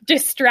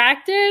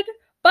distracted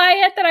by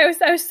it that I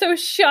was so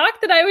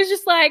shocked that I was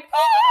just like,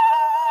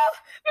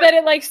 that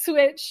it like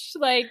switched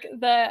like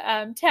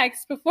the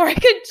text before I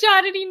could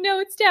jot any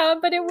notes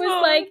down. But it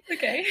was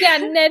yeah,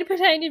 Ned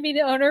pretending to be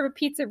the owner of a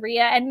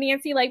pizzeria, and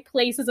Nancy like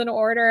places an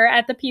order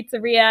at the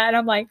pizzeria, and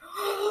I'm like,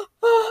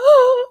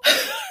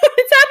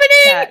 it's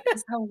happening. That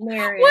is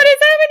hilarious. What is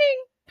happening?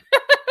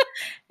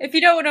 If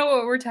you don't know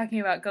what we're talking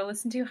about, go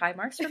listen to High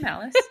Marks from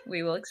Alice.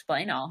 We will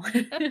explain all.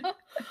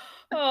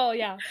 Oh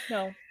yeah,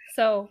 no,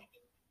 so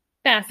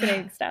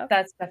fascinating stuff.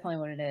 That's definitely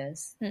what it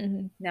is.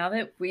 Mm-hmm. Now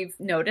that we've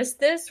noticed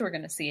this, we're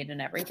going to see it in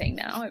everything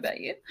now, I bet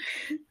you.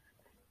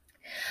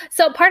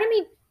 So part of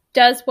me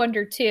does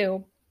wonder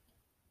too,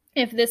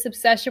 if this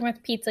obsession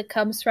with pizza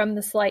comes from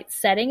the slight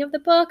setting of the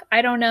book.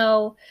 I don't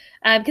know,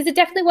 because it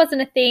definitely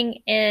wasn't a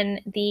thing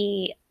in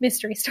the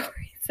mystery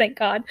stories, thank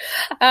God.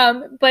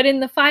 But in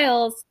the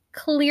files,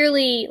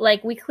 clearly,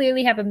 like, we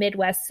clearly have a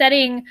Midwest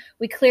setting.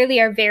 We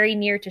clearly are very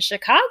near to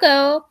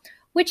Chicago,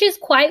 which is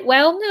quite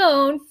well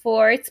known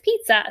for its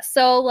pizza.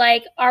 So,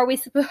 like, are we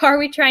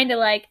trying to,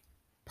 like,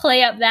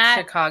 play up that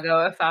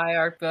Chicago-ify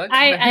our book?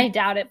 I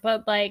doubt it,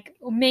 but like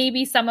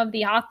maybe some of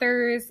the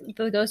authors, the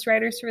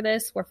ghostwriters for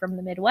this, were from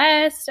the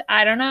Midwest.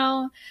 I don't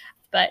know,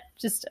 but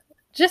just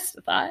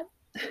a thought.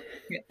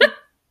 Yeah.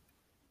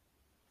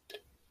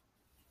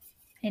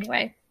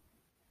 Anyway.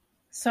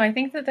 So I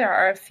think that there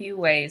are a few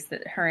ways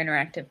that Her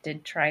Interactive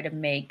did try to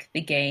make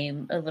the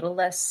game a little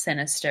less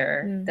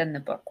sinister than the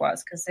book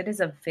was, because it is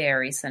a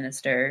very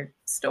sinister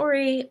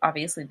story.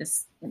 Obviously,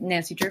 this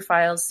Nancy Drew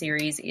Files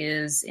series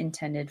is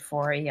intended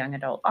for a young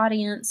adult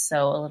audience,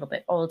 so a little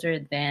bit older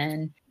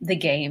than the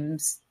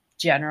game's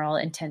general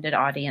intended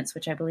audience,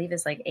 which I believe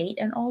is like 8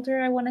 and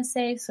older, I want to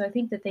say. So I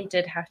think that they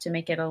did have to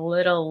make it a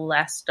little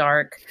less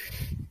dark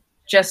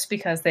just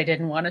because they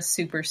didn't want a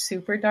super,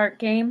 super dark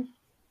game.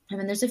 I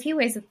mean, there's a few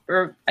ways,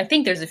 I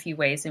think there's a few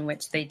ways in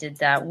which they did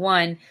that.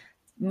 One,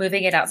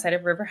 moving it outside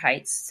of River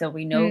Heights, so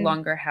we no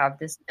longer have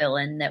this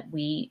villain that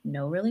we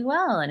know really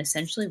well and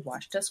essentially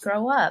watched us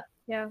grow up.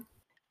 Yeah.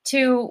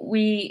 2,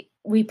 we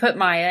put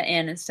Maya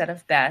in instead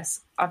of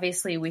Bess.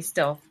 Obviously, we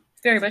still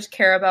very much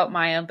care about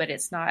Maya, but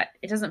it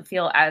doesn't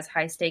feel as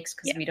high stakes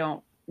because we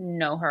don't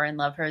know her and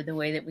love her the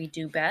way that we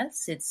do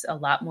Bess. It's a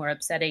lot more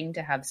upsetting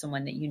to have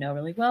someone that you know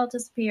really well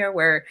disappear,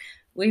 where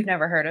we've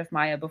never heard of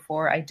Maya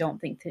before. I don't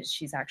think that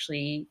she's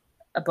actually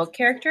a book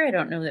character. I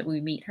don't know that we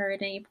meet her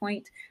at any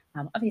point.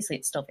 Obviously,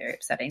 it's still very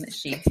upsetting that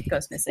she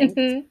goes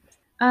missing.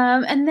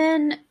 And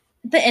then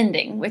the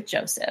ending with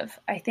Joseph.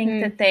 I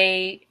think that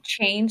they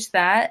changed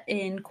that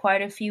in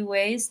quite a few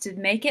ways to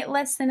make it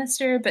less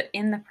sinister, but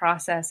in the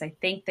process, I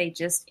think they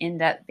just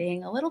end up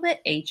being a little bit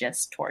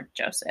ageist toward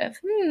Joseph.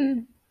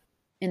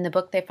 In the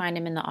book, they find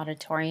him in the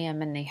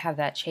auditorium and they have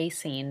that chase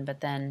scene, but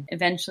then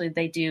eventually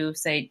they do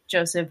say,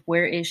 Joseph,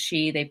 where is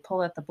she? They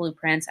pull out the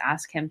blueprints,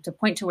 ask him to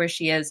point to where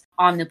she is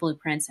on the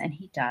blueprints, and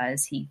he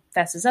does. He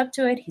fesses up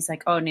to it. He's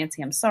like, oh,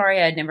 Nancy, I'm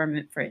sorry. I never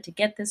meant for it to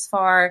get this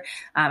far.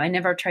 I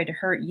never tried to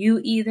hurt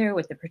you either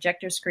with the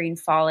projector screen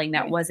falling.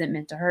 That wasn't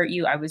meant to hurt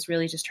you. I was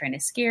really just trying to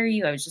scare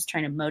you. I was just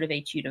trying to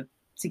motivate you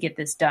to get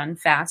this done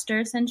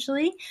faster,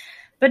 essentially.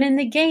 But in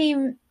the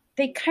game,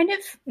 they kind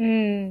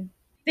of...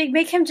 They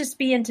make him just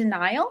be in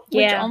denial,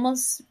 which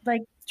almost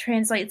like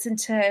translates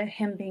into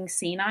him being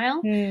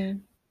senile.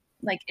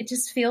 Like, it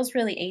just feels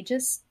really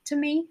ageist to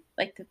me.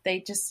 Like that they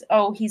just,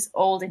 he's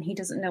old and he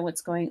doesn't know what's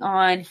going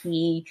on.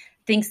 He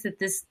thinks that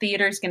this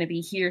theater is going to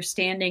be here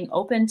standing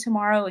open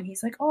tomorrow. And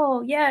he's like,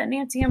 oh yeah,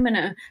 Nancy, I'm going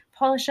to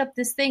polish up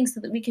this thing so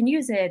that we can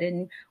use it,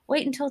 and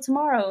wait until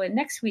tomorrow and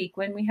next week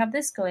when we have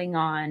this going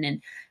on.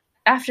 And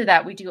after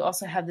that, we do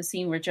also have the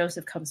scene where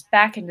Joseph comes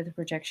back into the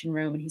projection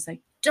room and he's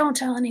like, don't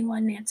tell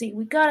anyone, Nancy.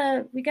 We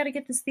gotta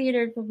get this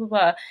theater, blah, blah,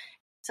 blah.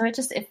 So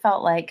it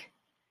felt like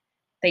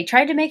they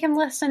tried to make him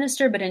less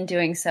sinister, but in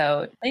doing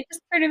so, they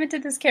just turned him into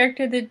this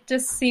character that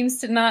just seems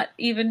to not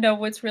even know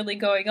what's really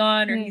going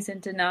on, or he's in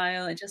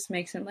denial. It just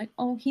makes him like,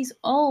 oh, he's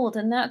old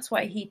and that's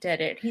why he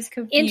did it. He's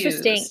confused.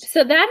 Interesting.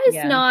 So that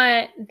is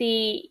not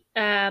the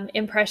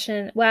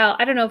impression. Well,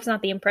 I don't know if it's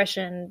not the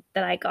impression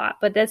that I got,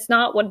 but that's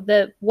not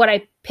what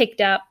I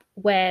picked up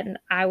when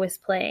I was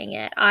playing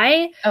it.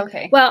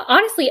 Well,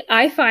 honestly,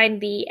 I find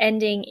the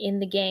ending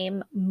in the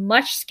game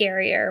much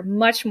scarier,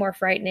 much more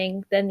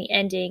frightening than the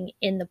ending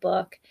in the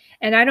book.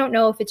 And I don't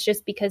know if it's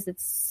just because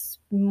it's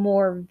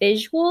more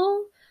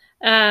visual,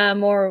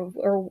 or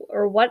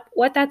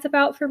what that's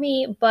about for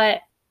me.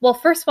 But, well,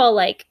 first of all,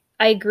 like,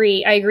 I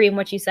agree in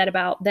what you said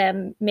about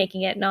them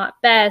making it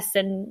not Bess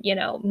and, you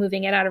know,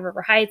 moving it out of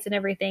River Heights and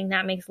everything.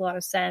 That makes a lot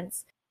of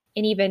sense.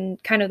 And even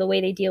kind of the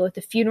way they deal with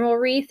the funeral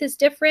wreath is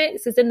different.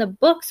 Because in the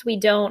books, we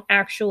don't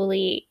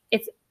actually,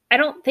 I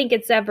don't think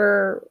it's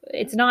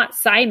not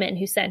Simon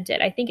who sent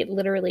it. I think it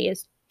literally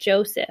is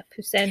Joseph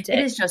who sent it.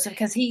 It is Joseph,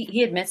 because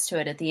he admits to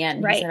it at the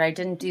end. Right. He said, I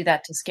didn't do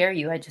that to scare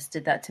you. I just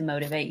did that to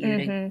motivate you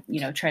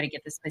to, try to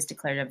get this place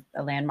declared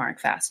a landmark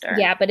faster.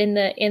 Yeah, but in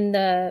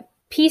the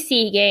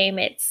PC game,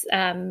 it's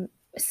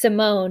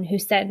Simone who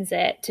sends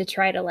it to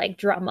try to like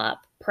drum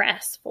up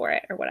press for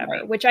it or whatever,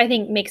 Right. which I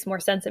think makes more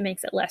sense. It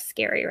makes it less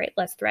scary, right?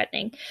 Less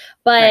threatening.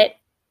 But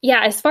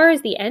yeah, as far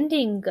as the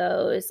ending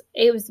goes,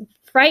 it was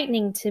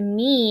frightening to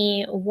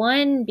me.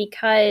 One,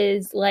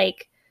 because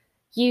like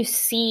you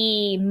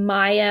see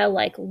Maya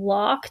like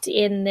locked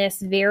in this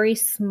very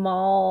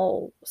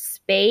small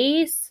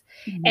space,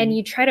 and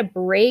you try to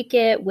break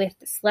it with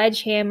the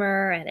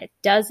sledgehammer and it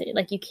doesn't,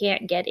 like you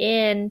can't get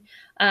in.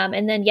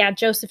 And then,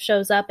 Joseph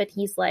shows up and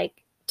he's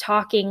like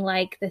talking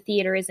like the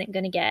theater isn't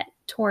going to get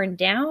torn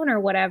down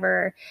or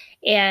whatever.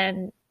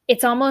 And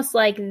it's almost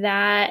like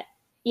that.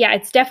 Yeah,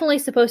 it's definitely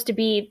supposed to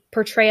be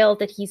portrayal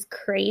that he's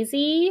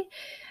crazy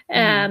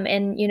and,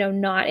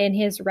 not in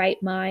his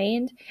right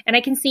mind. And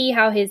I can see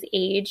how his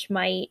age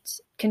might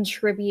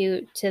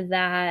contribute to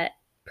that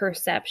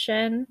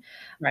perception.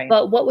 Right.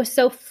 But what was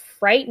so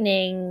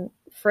frightening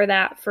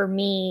for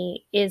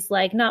me is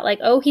like, not like,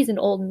 oh, he's an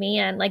old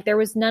man. Like there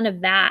was none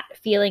of that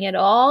feeling at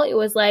all. It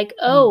was like,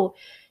 oh,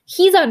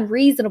 he's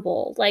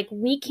unreasonable. Like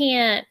we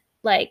can't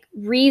like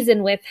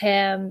reason with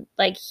him.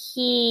 Like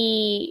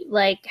he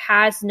like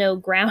has no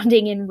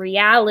grounding in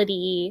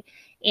reality.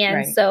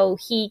 And so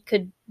he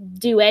could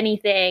do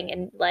anything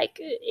and like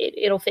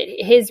it'll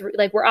fit his,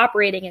 like we're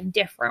operating in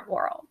different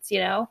worlds,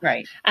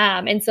 Right.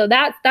 And so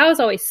that was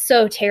always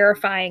so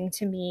terrifying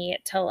to me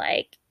to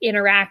like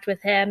interact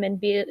with him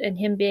and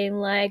him being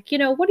like,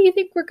 what do you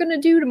think we're going to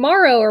do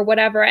tomorrow or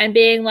whatever? And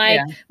being like,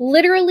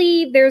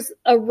 literally there's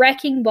a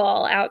wrecking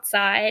ball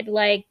outside,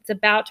 like it's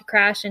about to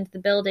crash into the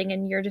building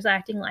and you're just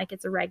acting like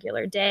it's a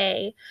regular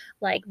day.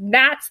 Like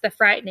that's the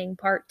frightening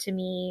part to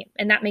me.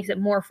 And that makes it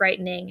more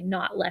frightening,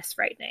 not less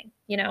frightening,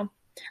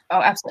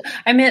 Oh, absolutely.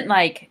 I meant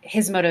like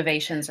his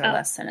motivations are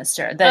less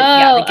sinister.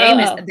 The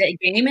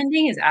game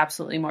ending is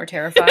absolutely more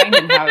terrifying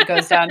than how it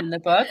goes down in the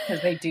book,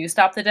 because they do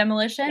stop the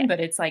demolition,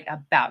 but it's like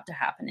about to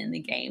happen in the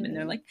game. And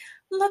they're like,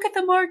 look at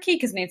the marquee,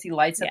 because Nancy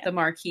lights up the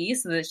marquee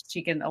so that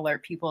she can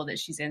alert people that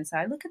she's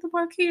inside. Look at the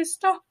marquee,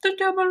 stop the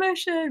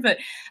demolition. But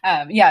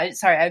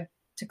sorry,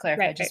 to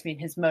clarify, I just mean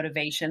his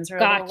motivations are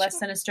a little less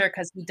sinister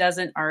because he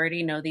doesn't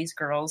already know these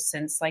girls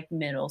since like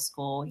middle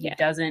school.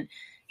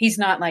 He's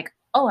not like,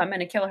 oh, I'm going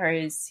to kill her.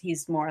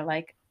 He's more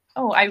like,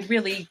 oh, I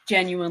really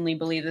genuinely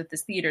believe that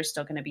this theater is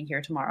still going to be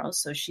here tomorrow.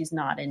 So she's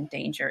not in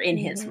danger in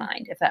his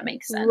mind, if that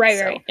makes sense.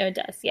 Right. No, it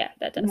does. Yeah,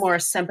 that does. More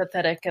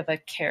sympathetic of a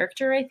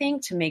character, I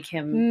think, to make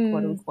him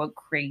quote unquote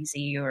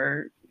crazy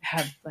or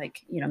have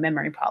like,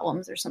 memory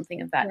problems or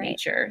something of that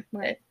nature.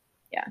 Right.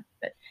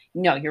 But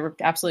no, you're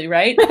absolutely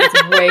right.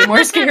 It's way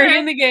more scary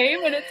in the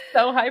game, and it's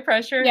so high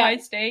pressure, high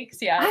stakes.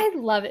 Yeah. I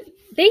love it.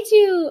 They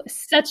do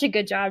such a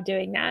good job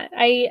doing that.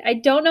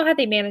 I don't know how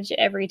they manage it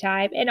every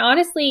time. And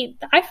honestly,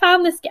 I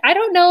found this, I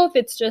don't know if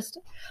it's just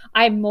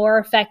I'm more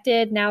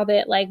affected now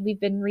that like we've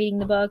been reading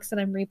the books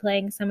and I'm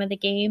replaying some of the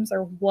games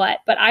or what,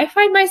 but I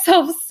find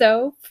myself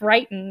so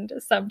frightened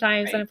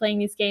sometimes when I'm playing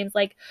these games.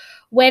 Like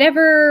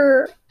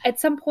whenever at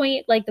some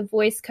point, like the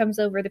voice comes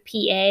over the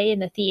PA in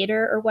the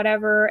theater or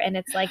whatever, and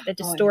it's like the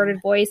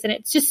distorted voice, and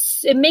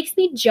it makes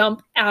me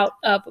jump out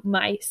of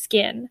my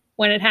skin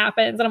when it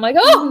happens. And I'm like,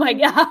 oh my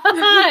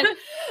God.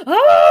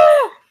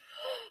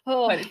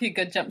 Quite a few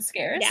good jump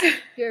scares. Yeah,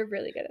 you're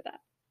really good at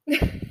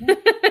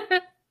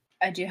that.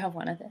 I do have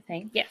one other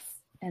thing. Yes.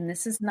 And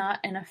this is not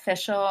an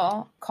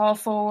official call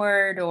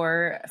forward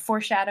or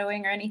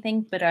foreshadowing or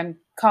anything, but I'm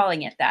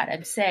calling it that.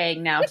 I'm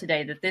saying now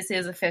today that this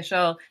is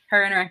official.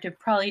 Her Interactive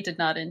probably did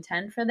not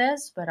intend for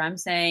this, but I'm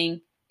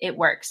saying it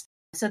works.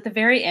 So at the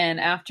very end,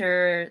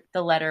 after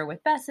the letter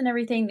with Bess and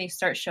everything, they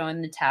start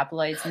showing the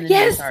tabloids and the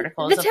news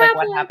articles of like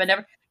what happened.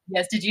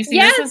 Yes, did you see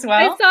this as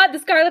well? I saw it, the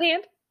Scarlet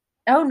Hand.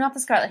 Oh, not the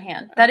Scarlet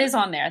Hand. That is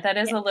on there. That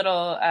is a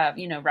little,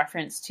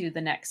 reference to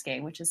the next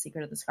game, which is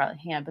Secret of the Scarlet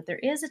Hand. But there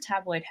is a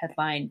tabloid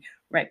headline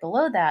right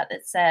below that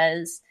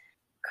says,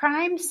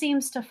 "Crime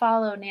seems to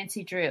follow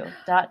Nancy Drew. ...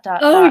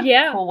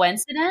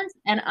 Coincidence?"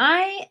 And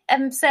I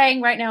am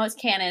saying right now it's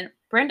canon.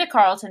 Brenda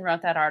Carlton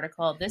wrote that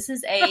article. This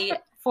is a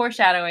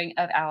foreshadowing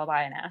of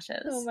Alibi and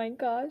Ashes. Oh my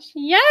gosh.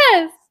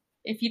 Yes!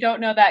 If you don't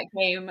know that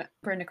game,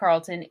 Brenda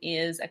Carlton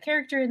is a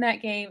character in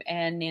that game,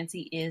 and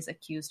Nancy is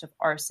accused of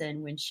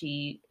arson when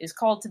she is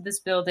called to this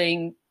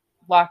building,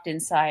 locked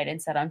inside,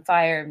 and set on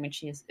fire. And when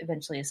she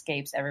eventually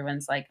escapes,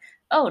 everyone's like,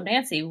 "Oh,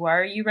 Nancy, why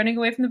are you running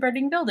away from the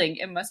burning building?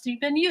 It must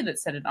have been you that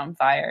set it on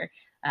fire."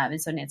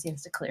 And so Nancy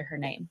has to clear her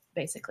name,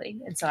 basically.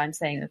 And so I'm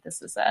saying that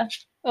this is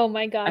oh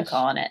my gosh. I'm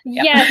calling it.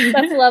 Yep. Yes,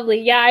 that's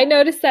lovely. Yeah, I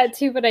noticed that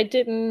too, but I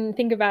didn't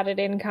think about it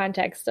in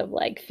context of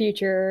like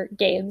future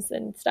games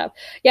and stuff.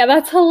 Yeah,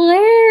 that's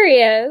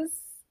hilarious.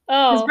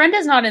 Oh, because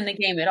Brenda's not in the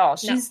game at all.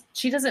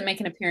 She doesn't make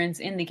an appearance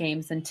in the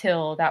games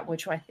until that,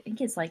 which I think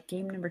is like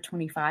game number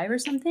 25 or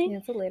something. Yeah,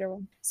 it's a later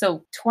one.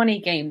 So 20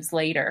 games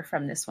later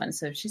from this one.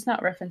 So she's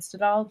not referenced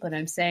at all, but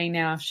I'm saying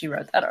now she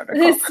wrote that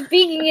article.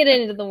 Speaking it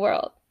into the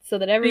world so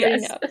that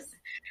everybody knows.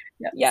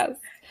 Yes.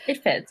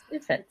 It fits.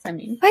 I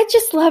mean, I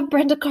just love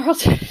Brenda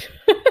Carlton.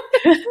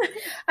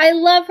 I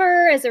love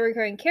her as a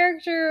recurring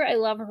character. I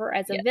love her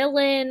as a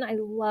villain. I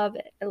love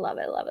it. I love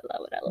it.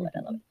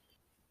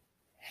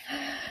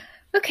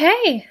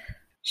 Okay.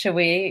 Should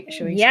we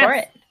score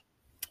it?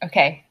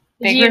 Okay.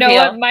 Do you know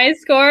what my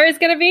score is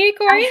going to be,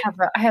 Corey?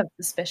 I have a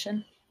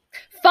suspicion.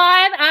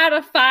 5 out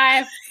of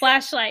 5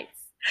 flashlights.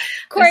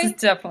 Corey, this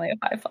is definitely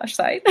a 5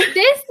 flashlight.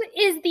 This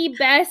is the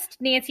best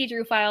Nancy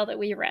Drew file that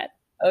we read.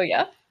 Oh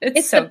yeah,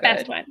 it's so the good.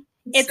 Best one.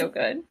 It's so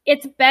good.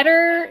 It's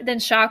better than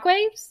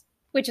Shockwaves,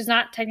 which is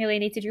not technically a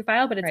Nancy Drew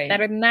file, but it's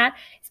better than that.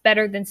 It's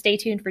better than Stay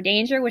Tuned for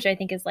Danger, which I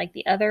think is like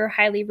the other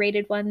highly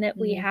rated one that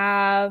we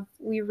have.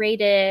 We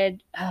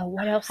rated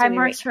what else? High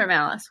Marks for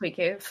Malice. We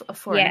gave a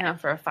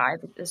 4.5 or a 5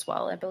 as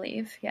well, I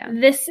believe. Yeah.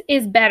 This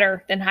is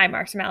better than High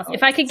Marks for Malice.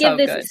 If I could give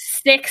this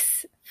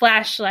 6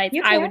 flashlights,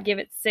 I would give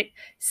it 6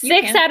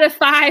 out of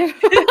 5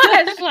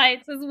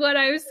 flashlights is what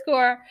I would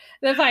score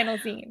the final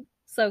scene.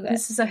 So good.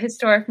 This is a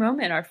historic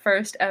moment, our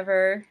first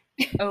ever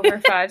over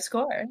 5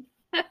 score.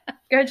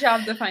 Good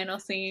job, the final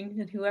scene,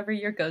 and whoever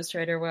your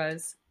ghostwriter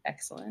was,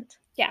 excellent.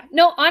 Yeah.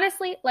 No,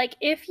 honestly, like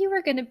if you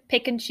were going to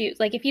pick and choose,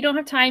 like if you don't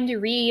have time to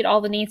read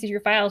all the Nancy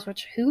Drew files,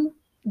 which who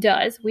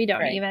does? We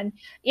don't even.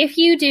 If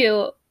you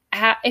do,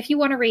 if you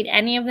want to read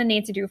any of the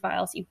Nancy Drew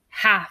files, you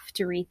have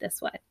to read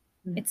this one.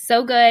 It's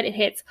so good. It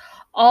hits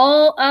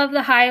all of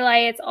the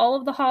highlights, all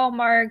of the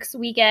hallmarks.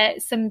 We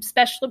get some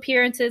special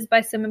appearances by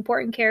some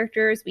important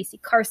characters. We see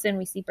Carson.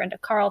 We see Brenda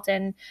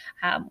Carlton.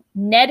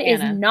 Ned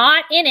is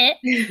not in it.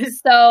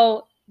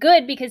 So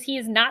good, because he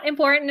is not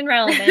important and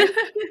relevant.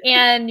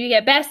 And you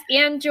get Bess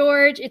and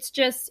George.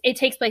 It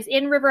takes place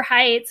in River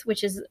Heights,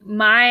 which is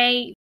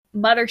my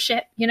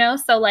mothership,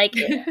 So like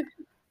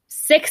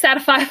 6 out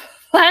of 5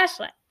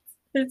 flashlights.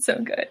 It's so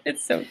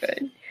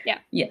good. Yeah.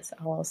 Yes.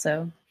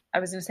 I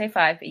was going to say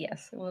 5, but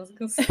yes, we'll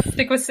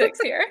stick with 6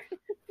 here.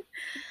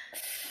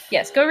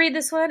 Yes, go read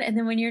this one, and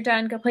then when you're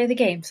done, go play the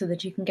game so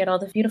that you can get all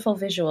the beautiful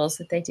visuals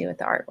that they do with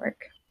the artwork.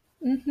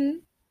 Mm-hmm.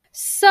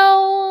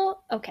 So,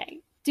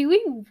 okay, do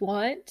we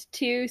want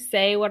to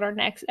say what our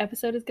next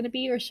episode is going to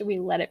be, or should we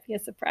let it be a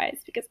surprise?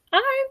 Because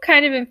I'm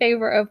kind of in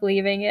favor of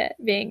leaving it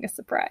being a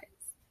surprise.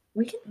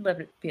 We can let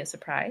it be a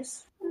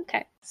surprise.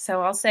 Okay.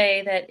 So I'll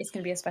say that it's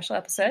going to be a special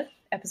episode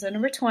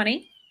number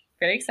 20.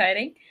 Very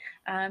exciting.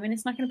 And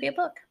it's not going to be a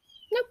book.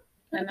 Nope.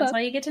 And that's all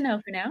you get to know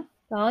for now.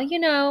 That's all you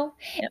know.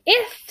 Yep.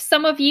 If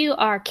some of you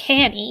are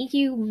canny,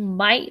 you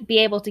might be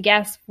able to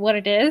guess what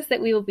it is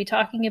that we will be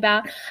talking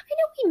about. I know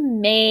we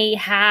may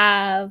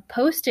have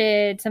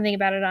posted something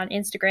about it on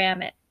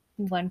Instagram at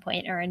one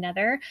point or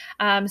another.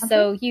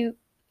 So you...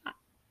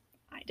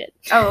 I did.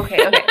 Oh, okay.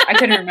 I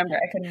couldn't remember.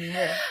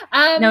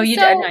 No, you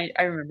did.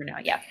 I remember now.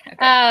 Yeah.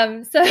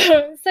 Okay.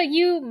 So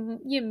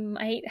you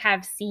might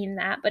have seen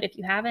that, but if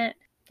you haven't,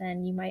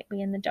 then you might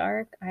be in the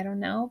dark. I don't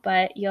know,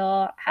 but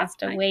you'll have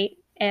to wait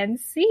and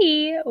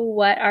see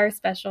what our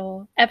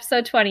special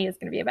episode 20 is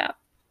going to be about.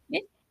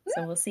 Yeah.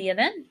 So we'll see you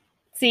then.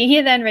 See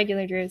you then,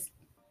 Regular Drews.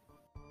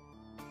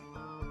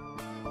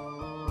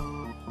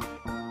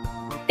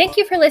 Thank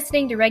you for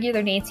listening to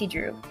Regular Nancy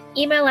Drew.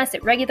 Email us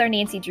at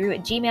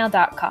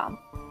regularnancydrew@gmail.com.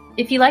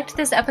 If you liked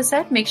this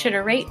episode, make sure to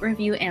rate,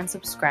 review, and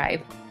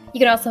subscribe. You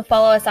can also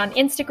follow us on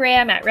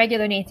Instagram at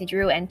Regular Nancy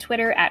Drew and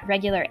Twitter at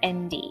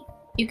RegularND.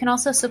 You can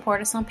also support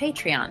us on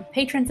Patreon.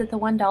 Patrons at the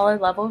 $1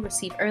 level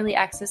receive early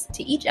access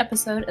to each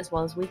episode as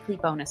well as weekly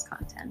bonus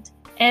content.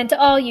 And to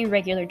all you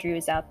Regular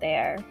Drews out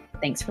there,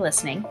 thanks for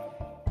listening.